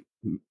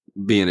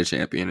being a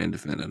champion and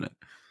defending it.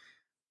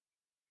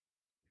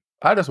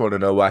 I just want to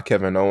know why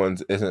Kevin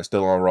Owens isn't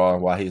still on Raw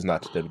and why he's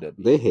not to WWE.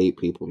 They hate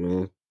people,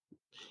 man.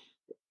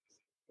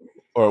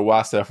 Or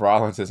why Seth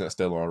Rollins isn't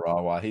still on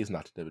Raw, why he's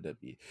not to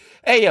WWE.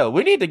 Hey, yo,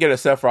 we need to get a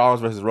Seth Rollins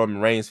versus Roman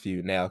Reigns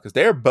feud now, because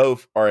they're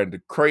both are in the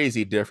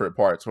crazy different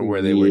parts from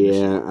where they were.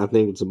 Yeah, I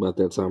think it's about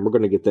that time. We're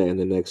going to get that in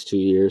the next 2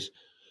 years.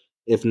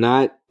 If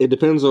not, it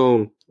depends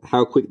on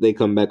how quick they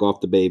come back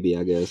off the baby,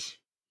 I guess.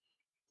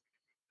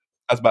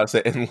 I was about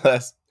to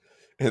say,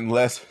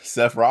 unless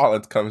Seth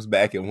Rollins comes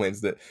back and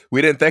wins it.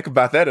 We didn't think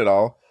about that at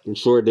all. We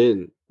sure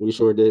didn't.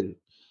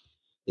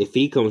 If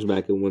he comes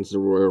back and wins the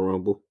Royal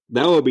Rumble,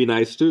 that would be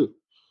nice too.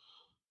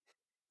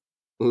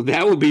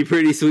 That would be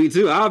pretty sweet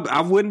too.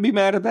 I wouldn't be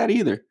mad at that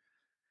either.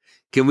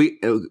 Can we?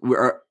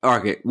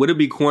 Okay, would it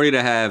be corny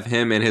to have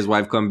him and his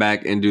wife come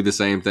back and do the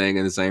same thing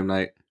in the same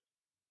night?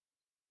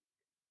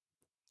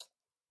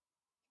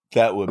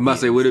 That would. I must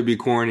say, would it be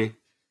corny?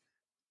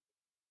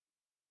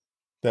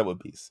 That would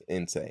be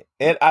insane.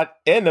 And I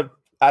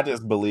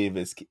just believe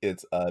it's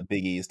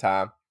Big E's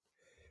time.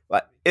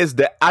 Like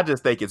I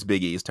just think it's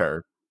Big E's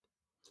turn.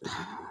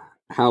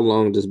 How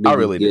long does Big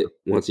E get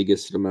once he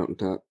gets to the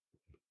mountaintop?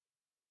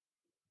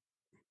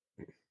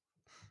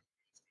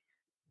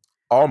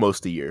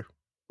 Almost a year.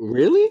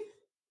 Really?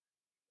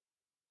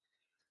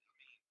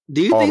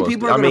 Do you think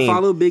people are going to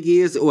follow Big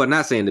E? Well,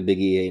 not saying that Big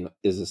E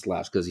is a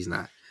slouch because he's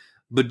not.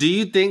 But do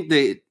you think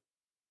that,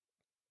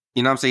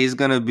 what I'm saying, he's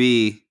going to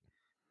be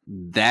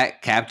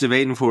that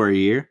captivating for a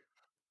year?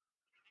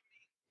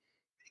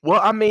 Well,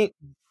 I mean,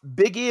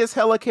 Big E is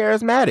hella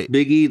charismatic.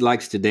 Big E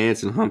likes to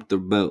dance and hump the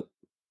belt.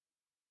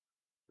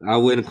 I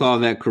wouldn't call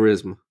that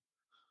charisma.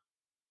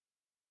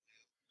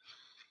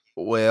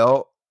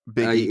 Well,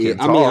 Big E can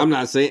talk. I mean, I'm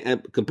not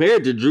saying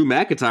compared to Drew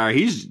McIntyre,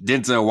 he's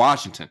Denzel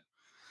Washington.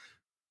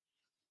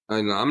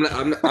 I know.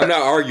 I'm not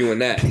arguing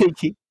that.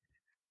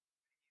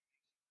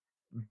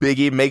 Big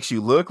E makes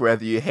you look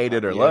whether you hate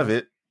it or love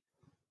it.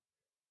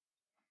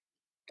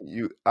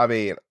 He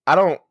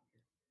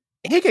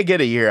could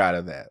get a year out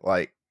of that.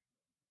 Like,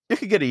 you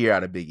could get a year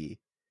out of Big E.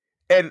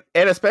 And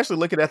especially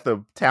looking at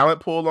the talent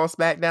pool on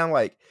SmackDown,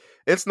 like,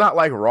 it's not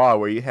like Raw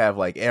where you have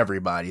like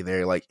everybody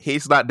there. Like,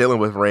 he's not dealing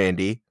with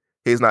Randy.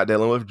 He's not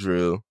dealing with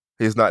Drew.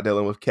 He's not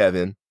dealing with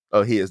Kevin.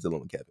 Oh, he is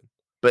dealing with Kevin.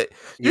 But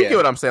you get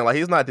what I'm saying. Like,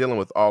 he's not dealing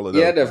with all of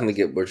those. Yeah, I definitely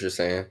get what you're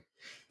saying.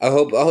 I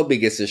hope he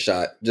gets his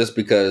shot just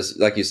because,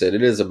 like you said,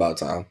 it is about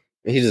time.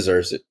 He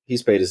deserves it.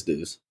 He's paid his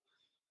dues.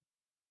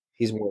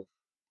 He's more.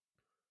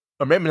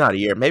 Or maybe not a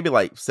year. Maybe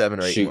like 7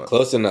 or 8 months.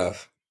 Close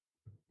enough.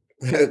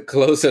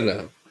 Close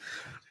enough.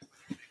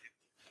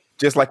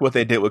 Just like what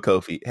they did with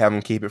Kofi. Have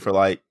him keep it for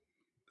like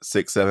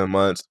 6-7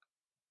 months.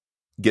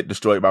 Get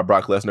destroyed by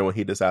Brock Lesnar when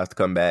he decides to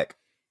come back.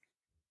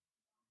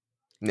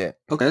 Yeah.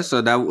 Okay,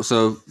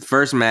 so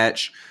first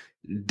match,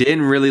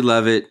 didn't really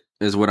love it,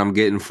 is what I'm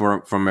getting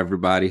from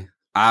everybody.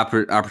 I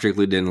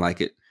particularly didn't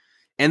like it,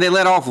 and they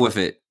let off with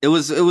it. It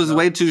was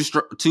way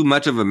too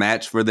much of a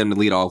match for them to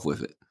lead off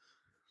with it.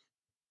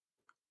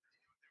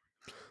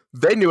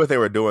 They knew what they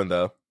were doing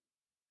though,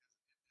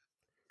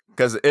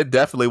 because it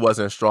definitely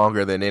wasn't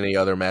stronger than any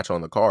other match on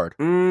the card.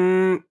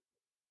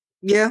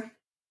 Yeah.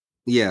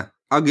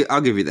 I'll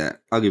give you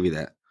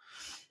that.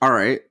 All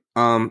right.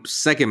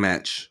 Second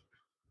match.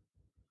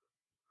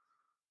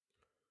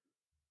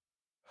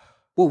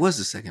 What was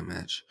the second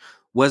match?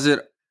 Was it?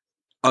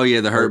 Oh yeah,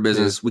 the Hurt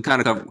Business. We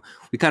kind of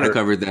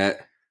covered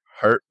that.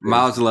 Hurt.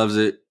 Miles loves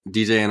it.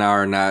 DJ and I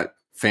are not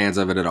fans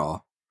of it at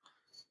all.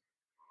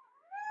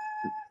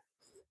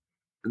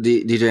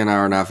 DJ and I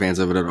are not fans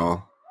of it at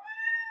all.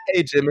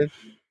 Hey, Jimin.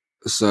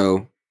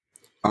 So,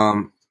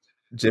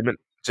 Jimin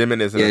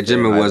isn't. Yeah,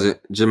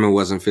 Jimin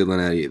wasn't feeling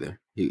that either.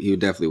 He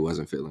definitely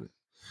wasn't feeling it.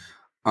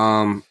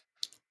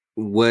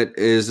 What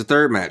is the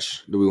third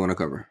match do we want to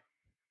cover?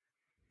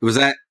 Was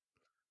that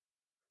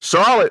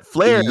Charlotte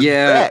Flair?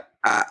 Yeah,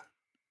 I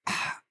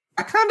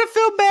kind of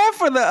feel bad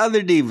for the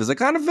other divas. I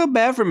kind of feel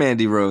bad for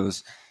Mandy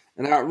Rose,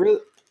 and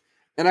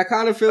I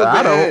kind of feel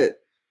bad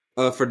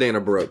for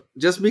Dana Brooke,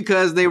 just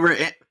because they were.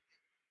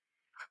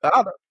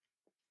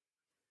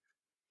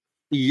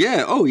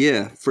 Yeah. Oh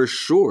yeah, for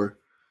sure.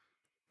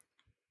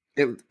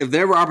 If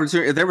there was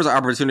an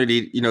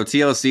opportunity,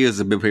 TLC is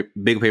a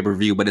big pay per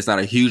view, but it's not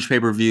a huge pay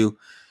per view.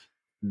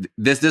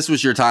 This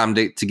was your time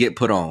to get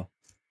put on,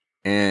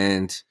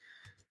 and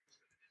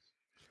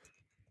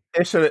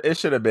it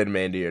should have been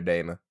Mandy or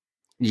Dana.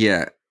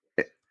 Yeah,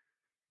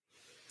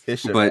 it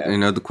should. But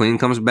the Queen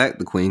comes back.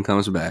 The Queen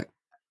comes back.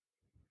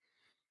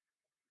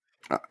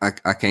 I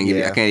can't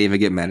even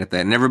get mad at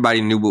that. And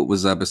everybody knew what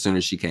was up as soon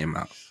as she came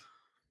out.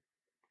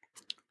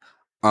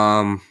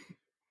 I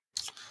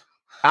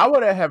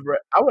would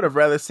have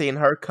rather seen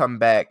her come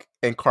back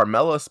in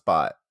Carmella's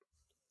spot.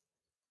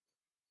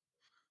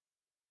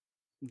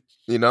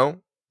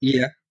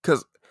 Yeah,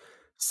 because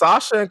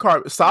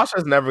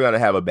Sasha's never gonna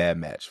have a bad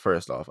match.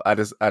 First off, I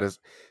just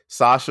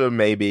Sasha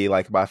may be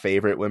like my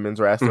favorite women's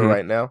wrestler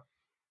right now.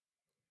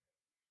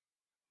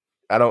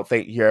 I don't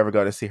think you're ever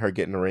going to see her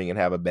get in the ring and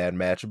have a bad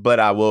match. But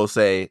I will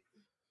say,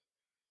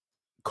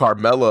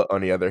 Carmella,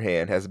 on the other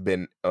hand, has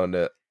been on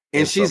the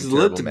she's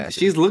looked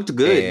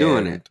good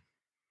doing it.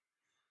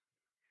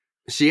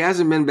 She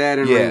hasn't been bad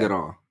in ring at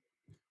all.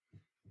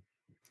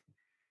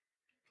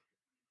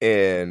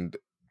 And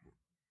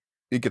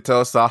you could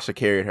tell Sasha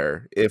carried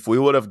her. If we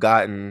would have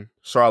gotten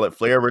Charlotte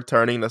Flair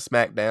returning to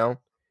SmackDown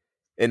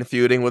and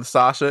feuding with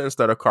Sasha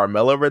instead of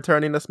Carmella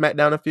returning to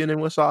SmackDown and feuding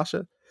with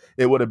Sasha,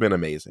 it would have been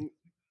amazing.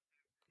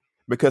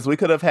 Because we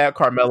could have had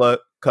Carmella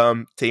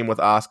come team with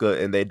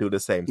Asuka and they do the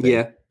same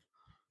thing.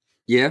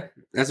 Yeah,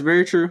 that's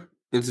very true.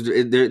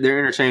 They're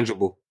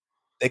interchangeable.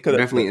 They could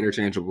definitely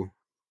interchangeable.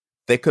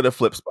 They could have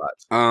flipped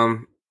spots.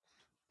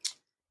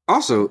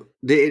 Also,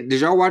 did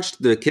y'all watch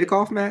the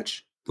kickoff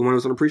match? The one that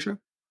was on the pre-show?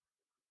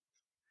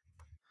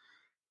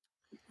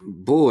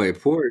 Boy,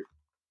 poor.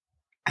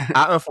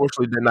 I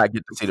unfortunately did not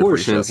get to see the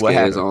pre-show. Shinsuke what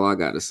happened? Is all I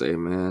got to say,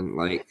 man.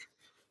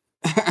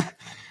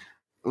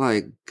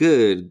 Like,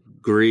 good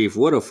grief.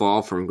 What a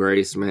fall from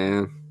grace,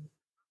 man.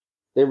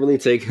 They really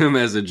take him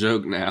as a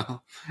joke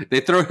now. They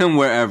throw him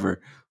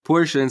wherever.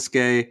 Poor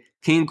Shinsuke.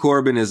 King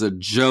Corbin is a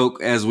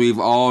joke, as we've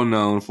all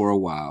known for a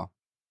while.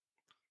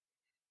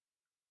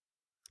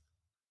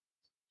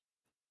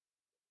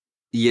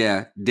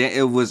 Yeah,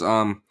 it was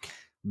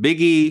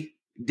Biggie,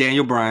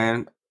 Daniel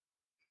Bryan.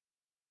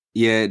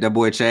 Yeah, that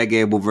boy Chad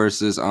Gable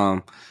versus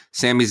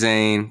Sami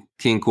Zayn,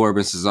 King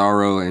Corbin,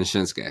 Cesaro, and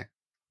Shinsuke.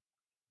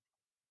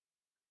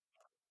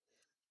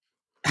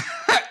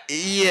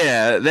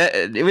 Yeah,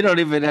 that we don't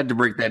even have to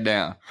break that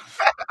down.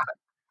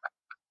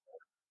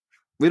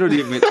 We don't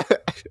even.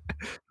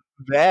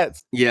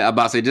 That's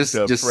about to say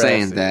just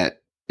saying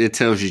that it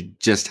tells you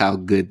just how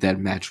good that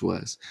match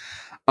was.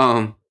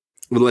 We'll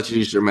let you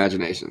use your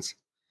imaginations.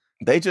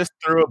 They just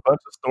threw a bunch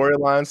of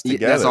storylines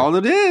together. That's all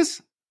it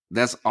is.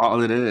 That's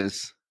all it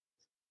is.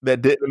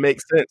 That didn't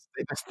make sense.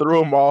 They just threw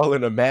them all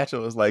in a match. It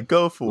was like,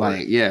 go for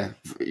it. Yeah,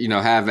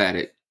 have at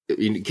it.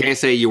 You can't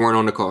say you weren't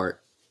on the card.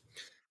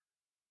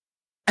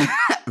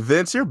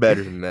 Vince, you're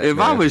better than that. If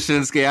I was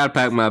Shinsuke, I'd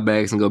pack my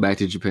bags and go back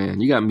to Japan.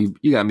 You got me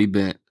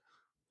bent.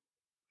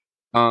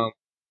 If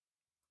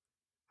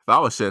I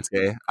was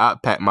Shinsuke,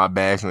 I'd pack my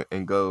bags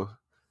and go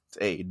to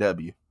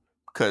AEW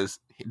because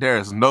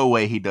there's no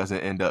way he doesn't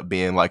end up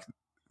being like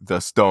the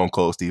Stone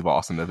Cold Steve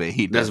Austin of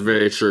AEW. That's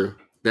very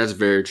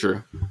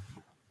true.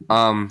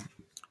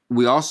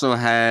 We also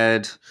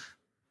had.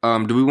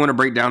 Do we want to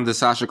break down the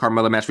Sasha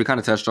Carmella match? We kind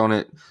of touched on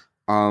it.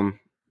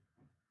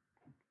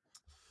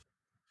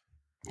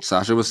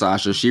 Sasha was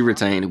Sasha. She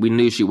retained. We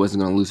knew she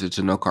wasn't going to lose it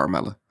to no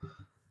Carmella.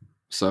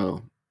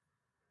 So.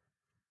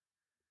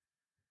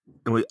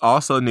 And we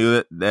also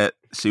knew that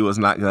she was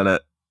not going to.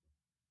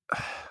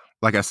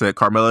 Like I said,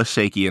 Carmella's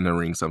shaky in the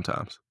ring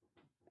sometimes.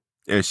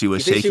 And she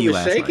was shaky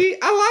last night.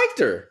 I liked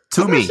her.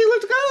 To me. She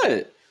looked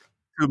good.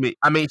 To me.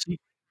 I mean,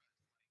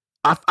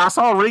 I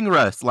saw ring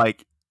rust.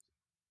 Like,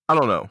 I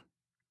don't know.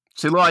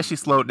 She looked like she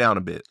slowed down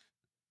a bit.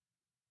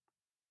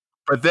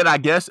 But then I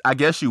guess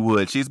you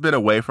would. She's been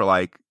away for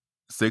like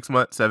 6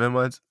 months, 7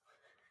 months.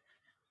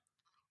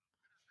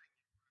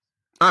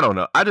 I don't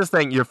know. I just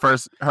think her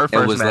first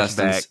match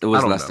back. It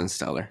was less than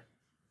stellar.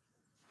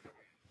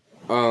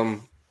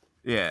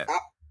 Yeah.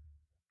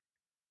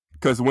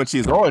 Because when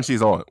she's on,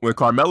 she's on. When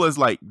Carmella's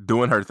like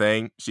doing her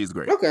thing, she's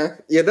great. Okay.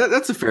 Yeah,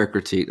 that's a fair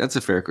critique.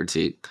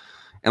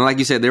 And like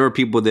you said, there were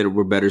people that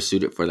were better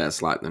suited for that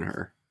slot than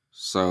her.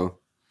 So,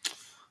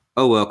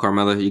 oh well,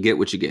 Carmella, you get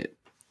what you get.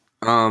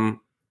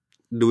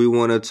 Do we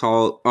want to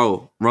talk?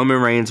 Oh,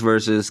 Roman Reigns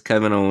versus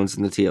Kevin Owens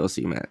in the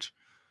TLC match.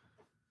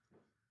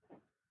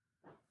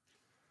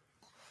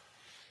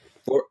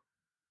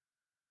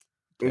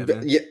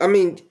 Yeah, I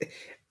mean,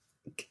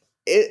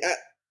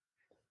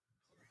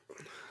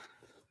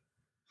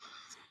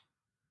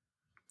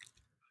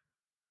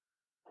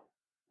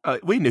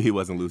 We knew he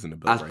wasn't losing the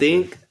belt. I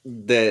think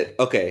that,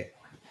 okay,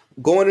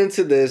 going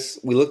into this,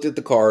 we looked at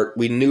the card.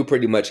 We knew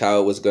pretty much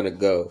how it was going to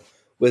go,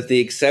 with the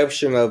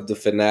exception of the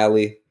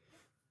finale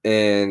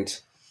and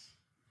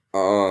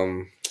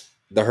the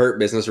Hurt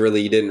Business.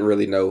 Really, you didn't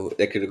really know.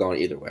 They could have gone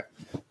either way.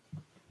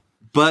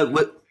 But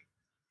what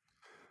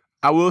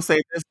I will say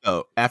this,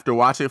 though. After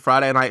watching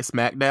Friday Night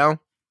SmackDown,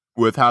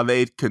 with how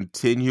they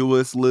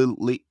continuously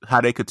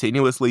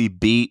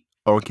beat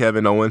on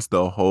Kevin Owens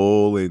the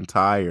whole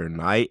entire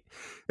night,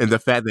 and the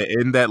fact that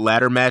in that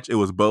ladder match it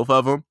was both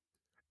of them,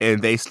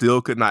 and they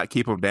still could not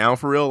keep him down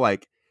for real.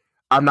 Like,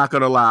 I'm not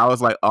gonna lie, I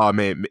was like, oh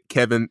man,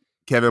 Kevin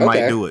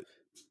might do it.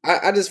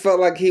 I just felt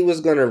like he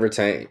was gonna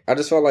retain. I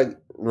just felt like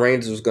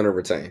Reigns was gonna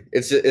retain.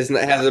 It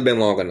hasn't been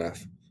long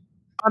enough.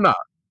 Oh no,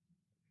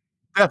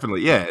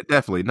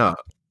 definitely no.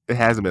 It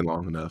hasn't been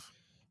long enough.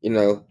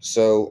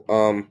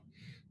 So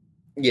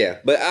yeah,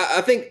 but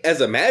I think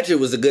as a match, it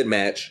was a good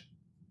match.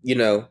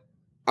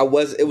 It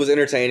was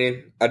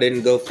entertaining. I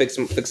didn't go fix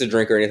a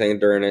drink or anything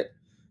during it.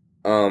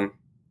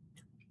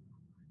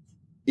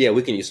 Yeah,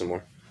 we can use some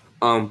more.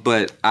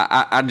 But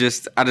I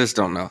just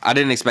don't know. I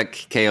didn't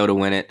expect KO to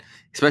win it,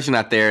 especially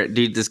not there.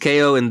 Does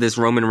KO and this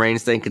Roman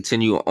Reigns thing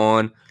continue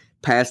on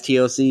past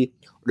TLC,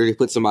 or do they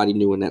put somebody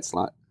new in that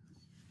slot?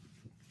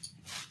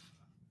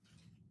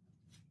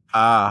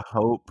 I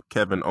hope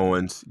Kevin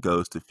Owens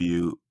goes to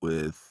feud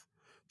with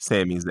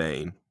Sami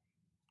Zayn,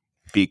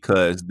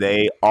 because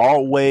they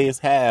always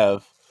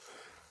have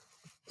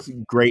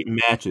great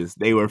matches.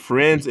 They were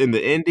friends in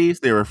the Indies.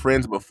 They were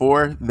friends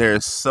before.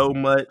 There's so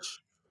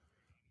much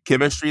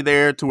chemistry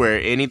there to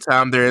where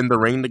anytime they're in the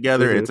ring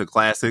together, it's a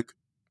classic.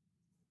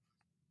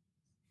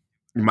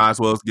 You might as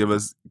well give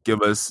us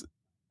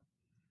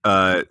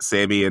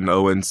Sami and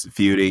Owens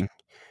feuding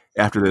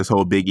after this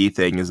whole Big E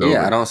thing is over.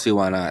 Yeah, I don't see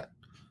why not.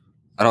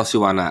 I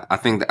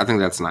think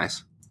that's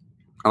nice.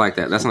 I like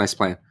that. That's a nice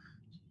plan.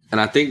 And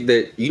I think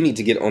that you need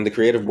to get on the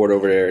creative board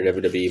over there at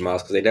WWE,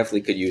 Miles, because they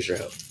definitely could use your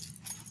help.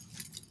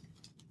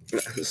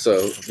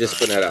 So just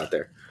putting that out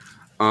there.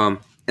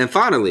 And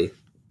finally,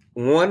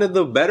 one of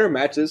the better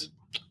matches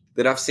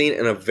that I've seen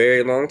in a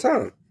very long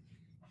time.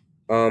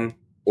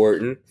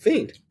 Orton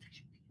Fiend.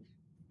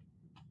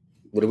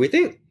 What do we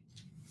think?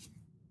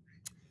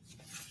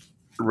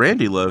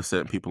 Randy loves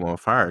setting people on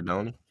fire,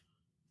 don't he?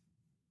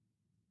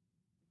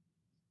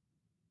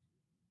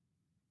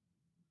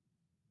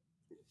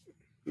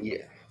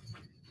 Yeah.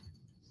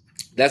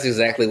 That's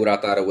exactly what I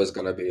thought it was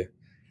going to be.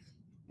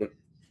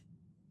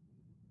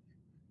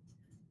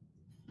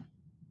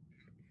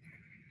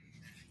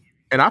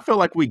 And I feel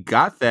like we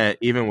got that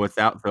even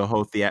without the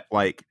whole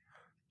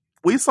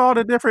we saw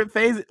the different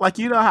phases. Like,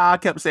 you know how I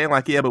kept saying,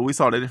 like, yeah, but we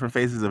saw the different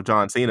phases of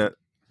John Cena.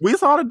 We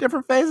saw the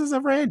different phases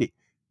of Randy.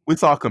 We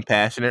saw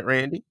compassionate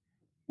Randy.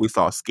 We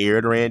saw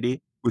scared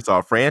Randy. We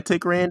saw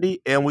frantic Randy.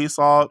 And we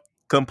saw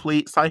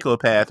complete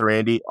psychopath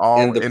Randy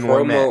all in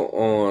one match. And the promo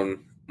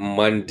on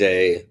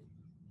Monday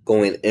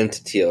going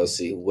into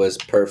TLC was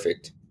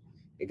perfect.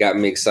 It got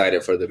me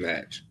excited for the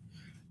match.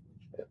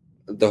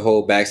 The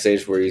whole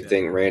backstage where you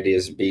think Randy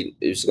is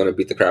going to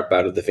beat the crap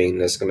out of the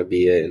Fiend. That's going to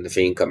be it, and the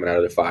Fiend coming out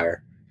of the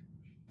fire.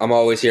 I'm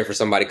always here for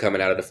somebody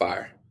coming out of the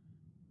fire.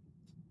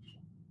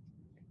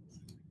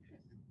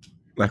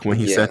 Like when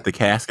he set the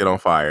casket on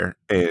fire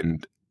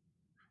and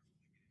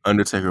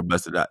Undertaker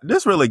busted out.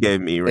 This really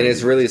gave me Randy. And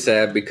it's really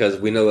sad because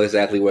we know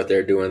exactly what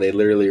they're doing. They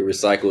literally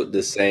recycled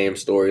the same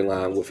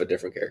storyline with a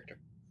different character.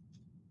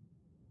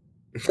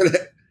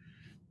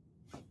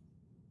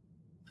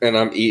 And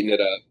I'm eating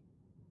it up.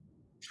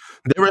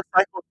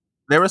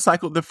 They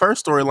recycled the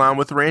first storyline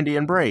with Randy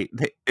and Bray.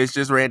 It's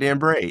just Randy and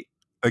Bray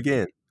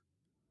again.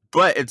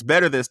 But it's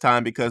better this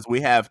time because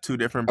we have two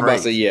different Brays. I'm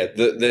about to say, yeah,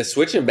 the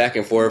switching back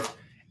and forth.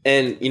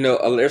 And,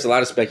 there's a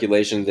lot of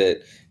speculation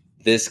that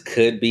this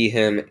could be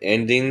him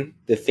ending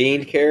the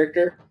Fiend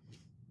character.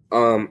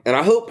 And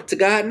I hope to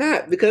God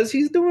not, because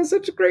he's doing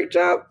such a great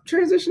job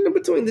transitioning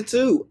between the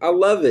two. I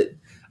love it.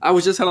 I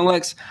was just telling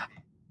Lex.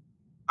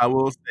 I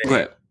will say. Go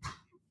ahead.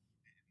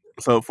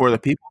 So for the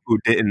people who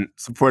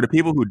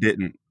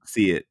didn't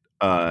see it,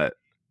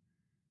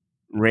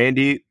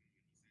 Randy,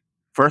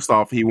 first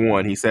off, he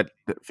won. He set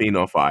the Fiend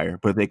on fire,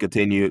 but they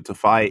continued to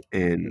fight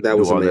and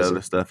do all the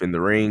other stuff in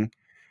the ring.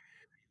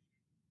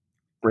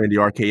 Randy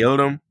RKO'd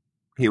him.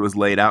 He was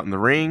laid out in the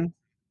ring.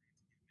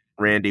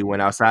 Randy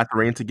went outside the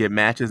ring to get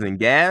matches and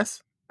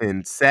gas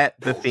and set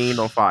the Fiend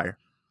on fire.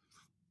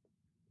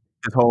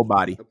 His whole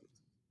body.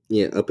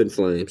 Yeah, up in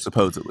flames.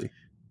 Supposedly.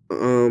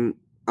 I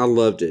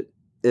loved it.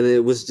 And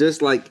it was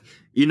just like,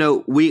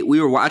 we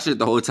were watching it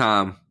the whole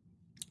time,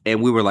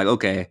 and we were like,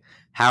 okay,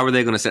 how are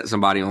they going to set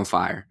somebody on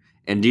fire?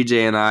 And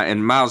DJ and I,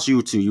 and Miles,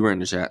 you too, you were in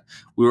the chat.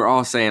 We were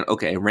all saying,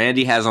 okay,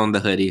 Randy has on the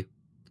hoodie,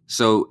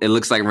 so it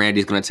looks like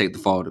Randy's going to take the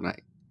fall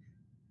tonight.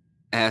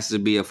 It has to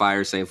be a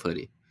fire-safe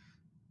hoodie.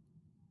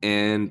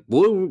 And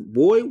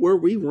boy, were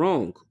we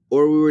wrong.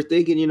 Or we were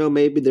thinking,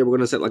 maybe they were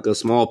going to set like a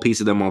small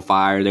piece of them on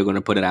fire. They're going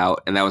to put it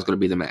out, and that was going to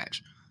be the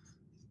match.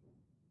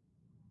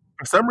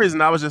 For some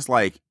reason, I was just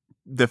like,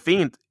 the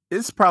Fiend,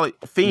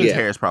 Fiend's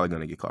hair is probably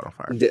going to get caught on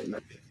fire.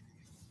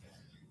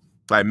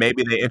 Like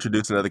maybe they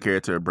introduced another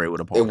character and Bray would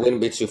have It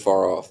wouldn't be too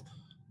far off.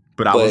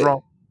 But I was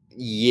wrong.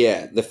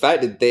 Yeah, the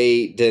fact that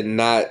they did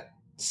not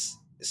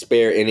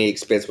spare any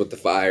expense with the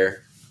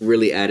fire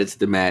really added to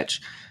the match.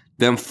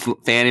 Them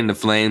fanning the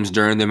flames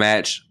during the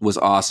match was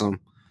awesome.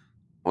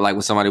 Like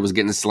when somebody was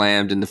getting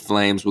slammed and the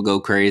flames would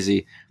go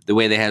crazy. The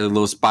way they had the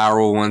little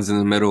spiral ones in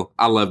the middle,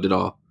 I loved it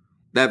all.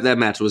 That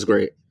match was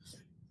great.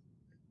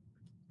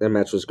 That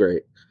match was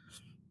great.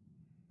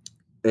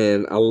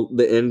 And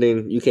the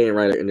ending, you can't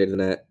write an ending than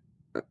that.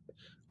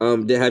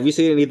 Have you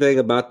seen anything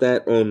about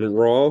that on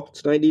Raw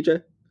tonight,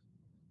 DJ?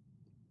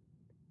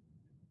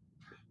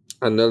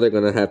 I know they're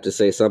going to have to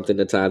say something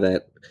to tie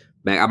that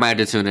back. I might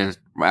have to tune in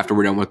after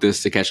we're done with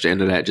this to catch the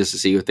end of that just to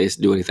see if they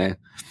do anything.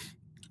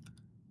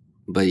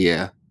 But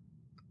yeah.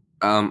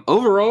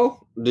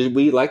 Overall, did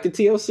we like the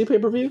TLC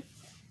pay-per-view?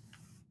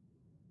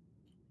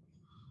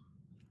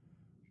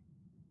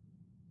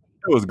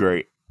 It was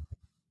great.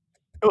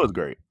 It was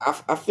great.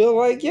 I feel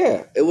like,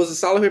 yeah, it was a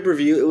solid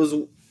pay-per-view. It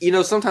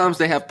was, sometimes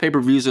they have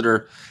pay-per-views that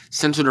are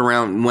centered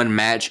around one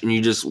match and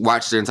you just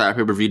watch the entire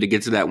pay-per-view to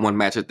get to that one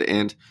match at the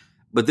end.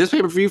 But this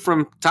pay-per-view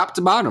from top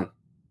to bottom,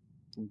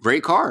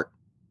 great card.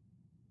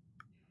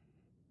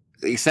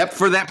 Except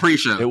for that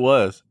pre-show. It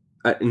was.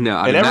 I did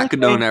not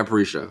condone that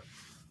pre-show.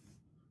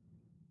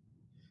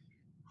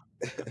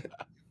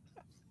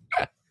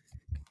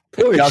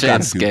 Poor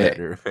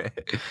Shinsuke.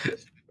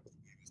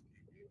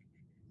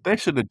 They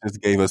should have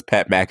just gave us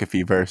Pat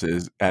McAfee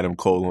versus Adam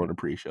Cole on the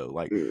pre-show.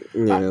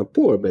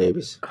 Poor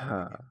babies.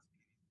 I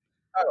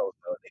don't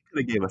know. They could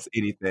have gave us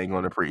anything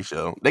on the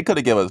pre-show. They could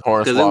have given us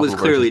Hornswoggle because it was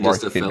clearly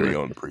versus just a Henry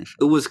filler on the pre-show.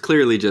 It was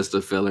clearly just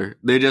a filler.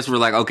 They just were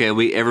like,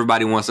 okay,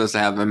 everybody wants us to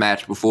have a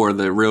match before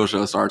the real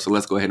show starts, so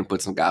let's go ahead and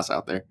put some guys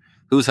out there.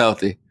 Who's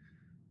healthy?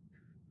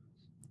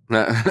 They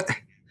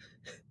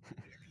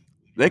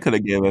could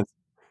have given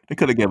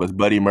us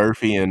Buddy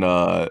Murphy and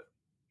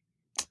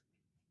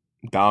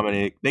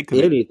Dominic. They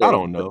could. I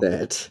don't know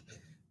that.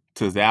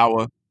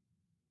 Tozawa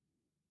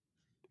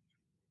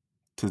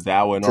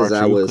and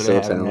R-Truth could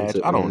have had a match.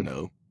 I don't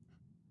know.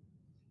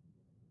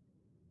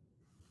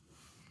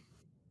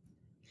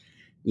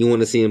 You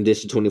want to see him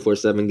dish a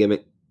 24/7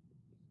 gimmick?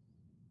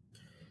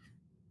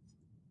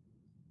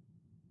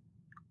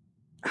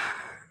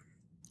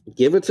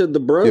 Give it to the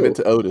bro. Give it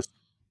to Otis.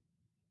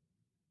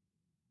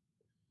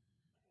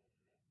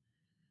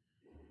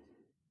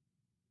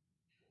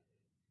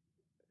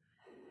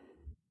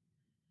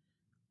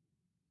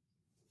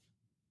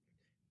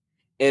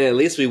 And at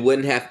least we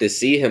wouldn't have to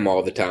see him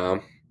all the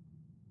time.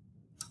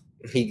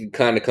 He could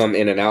kind of come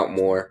in and out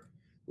more,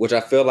 which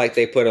I feel like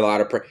they put a lot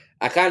of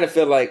I kind of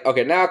feel like,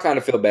 okay, now I kind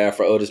of feel bad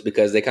for Otis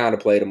because they kind of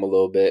played him a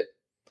little bit.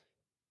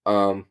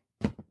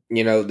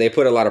 They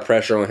put a lot of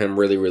pressure on him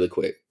really, really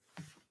quick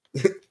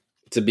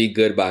to be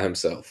good by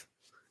himself.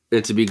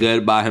 And to be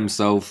good by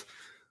himself.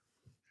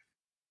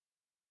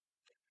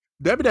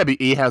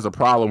 WWE has a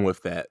problem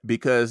with that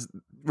because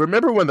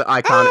remember when the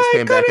Iconics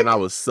came back and I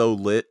was so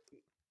lit?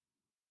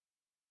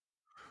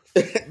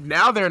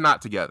 Now they're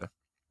not together.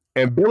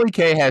 And Billie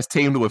Kay has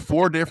teamed with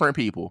 4 different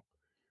people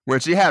when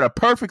she had a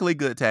perfectly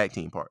good tag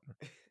team partner.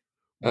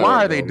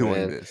 Why are they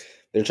doing this?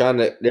 They're trying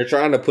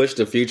to push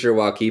the future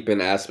while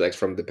keeping aspects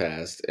from the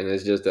past, and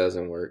it just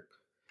doesn't work.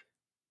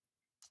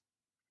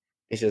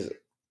 It just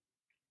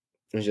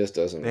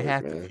doesn't work. They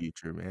had the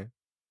future, man.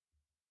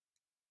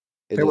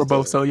 They were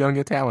both so young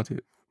and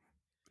talented.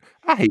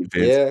 I hate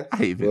Vince. Yeah, I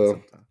hate Vince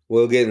sometimes.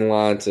 We'll get in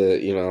line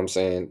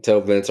to,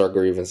 tell Vince our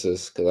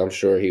grievances because I'm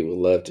sure he would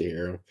love to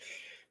hear them.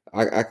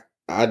 I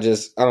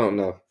don't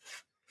know.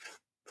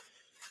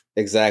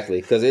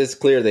 Exactly, because it's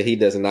clear that he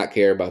does not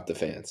care about the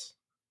fans.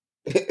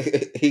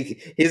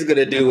 He's going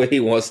to do what he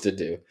wants to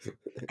do.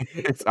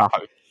 It's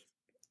obvious.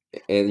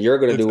 And you're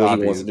going to do what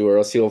he wants to do or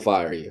else he'll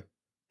fire you,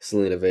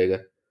 Selena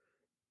Vega.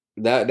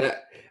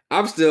 That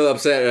I'm still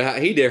upset at how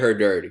he did her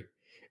dirty.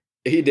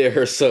 He did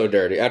her so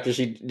dirty after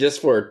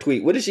just for a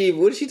tweet. What did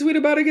she tweet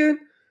about again?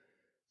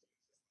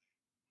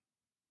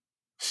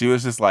 She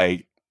was just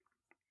like,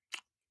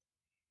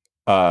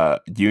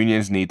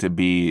 unions need to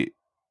be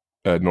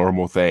a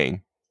normal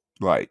thing.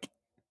 Like,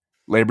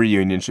 labor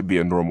union should be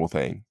a normal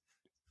thing.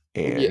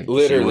 And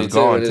literally she was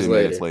gone 2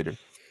 minutes later.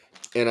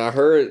 And I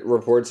heard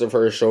reports of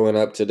her showing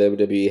up to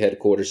WWE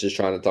headquarters just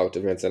trying to talk to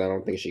Vince, and I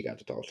don't think she got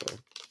to talk to him.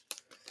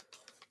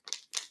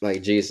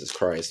 Like, Jesus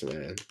Christ,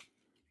 man.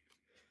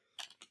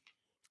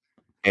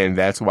 And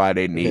that's why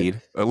they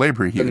need a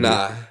labor union.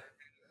 Nah.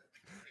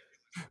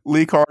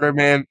 Lee Carter,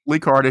 man. Lee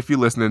Carter, if you're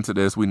listening to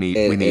this, we need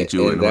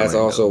you. And that's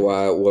also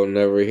why we'll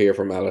never hear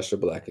from Aleister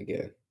Black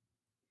again.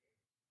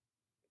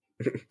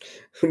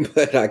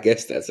 But I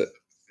guess that's it.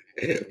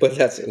 But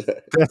that's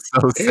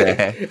so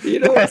sad. He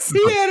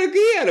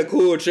had a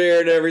cool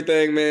chair and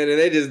everything, man, and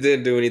they just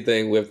didn't do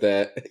anything with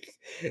that.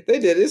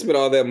 They spent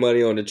all that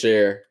money on the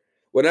chair.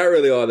 Well, not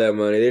really all that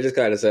money. They just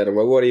kind of said,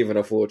 well, what even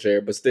a full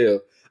chair? But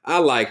still, I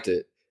liked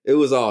it. It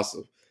was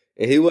awesome.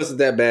 And he wasn't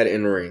that bad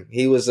in the ring.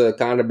 He was a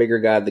kind of bigger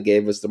guy that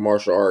gave us the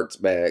martial arts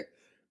bag.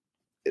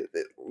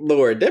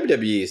 Lord,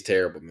 WWE is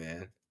terrible,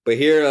 man. But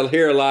here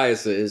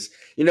Elias is.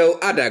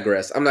 I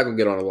digress. I'm not gonna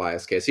get on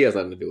Elias' case. He has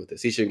nothing to do with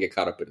this. He shouldn't get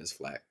caught up in this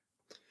flag.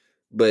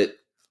 But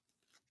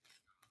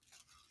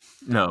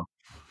no,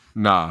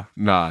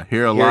 nah.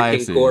 Here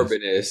Elias King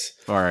Corbin is.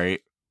 All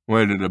right.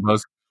 One of the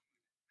most.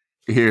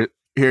 Here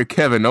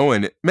Kevin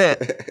Owens. Man,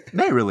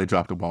 they really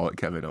dropped the ball at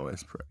Kevin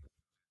Owens.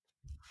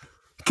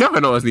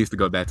 Kevin Owens needs to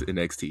go back to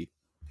NXT.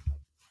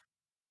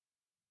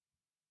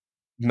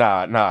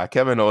 Nah.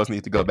 Kevin Owens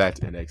needs to go back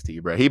to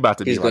NXT, bro. He's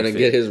going to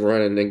get his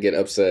run and then get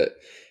upset.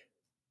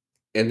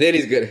 And then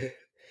he's going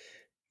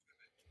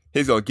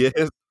to get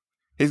his.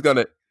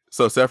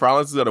 So Seth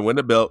Rollins is going to win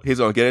the belt. He's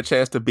going to get a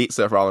chance to beat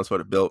Seth Rollins for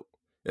the belt.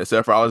 And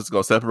Seth Rollins is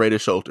going to separate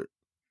his shoulder.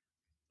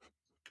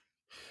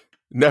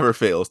 Never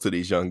fails to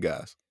these young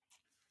guys.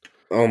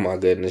 Oh my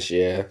goodness,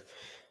 yeah.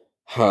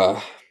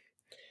 But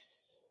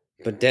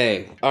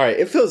dang. All right,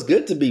 it feels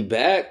good to be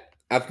back.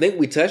 I think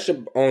we touched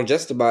on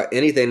just about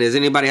anything. Does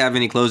anybody have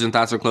any closing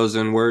thoughts or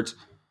closing words?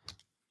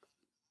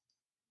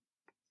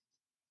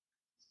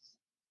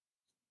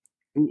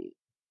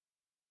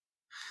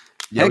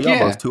 Yeah, we're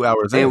almost 2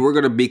 hours in. And we're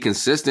going to be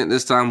consistent.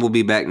 This time we'll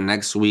be back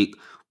next week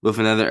with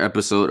another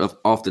episode of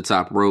Off the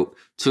Top Rope.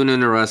 Tune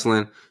into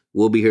wrestling.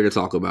 We'll be here to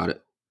talk about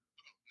it.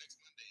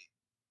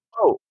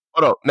 Oh,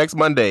 hold on. Next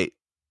Monday.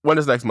 When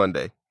is next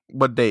Monday?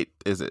 What date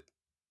is it?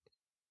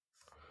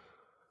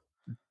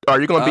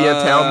 Are you going to be in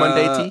town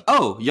Monday, T?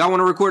 Oh, y'all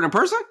want to record in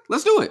person?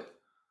 Let's do it.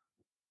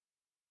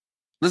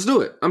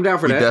 I'm down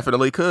for that. We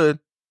definitely could.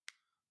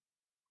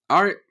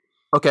 All right.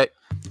 Okay.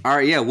 All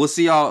right, yeah. We'll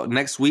see y'all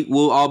next week.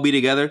 We'll all be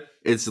together.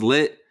 It's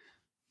lit.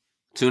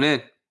 Tune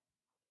in.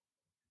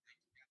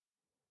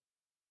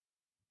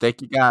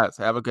 Thank you, guys.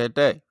 Have a good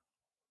day.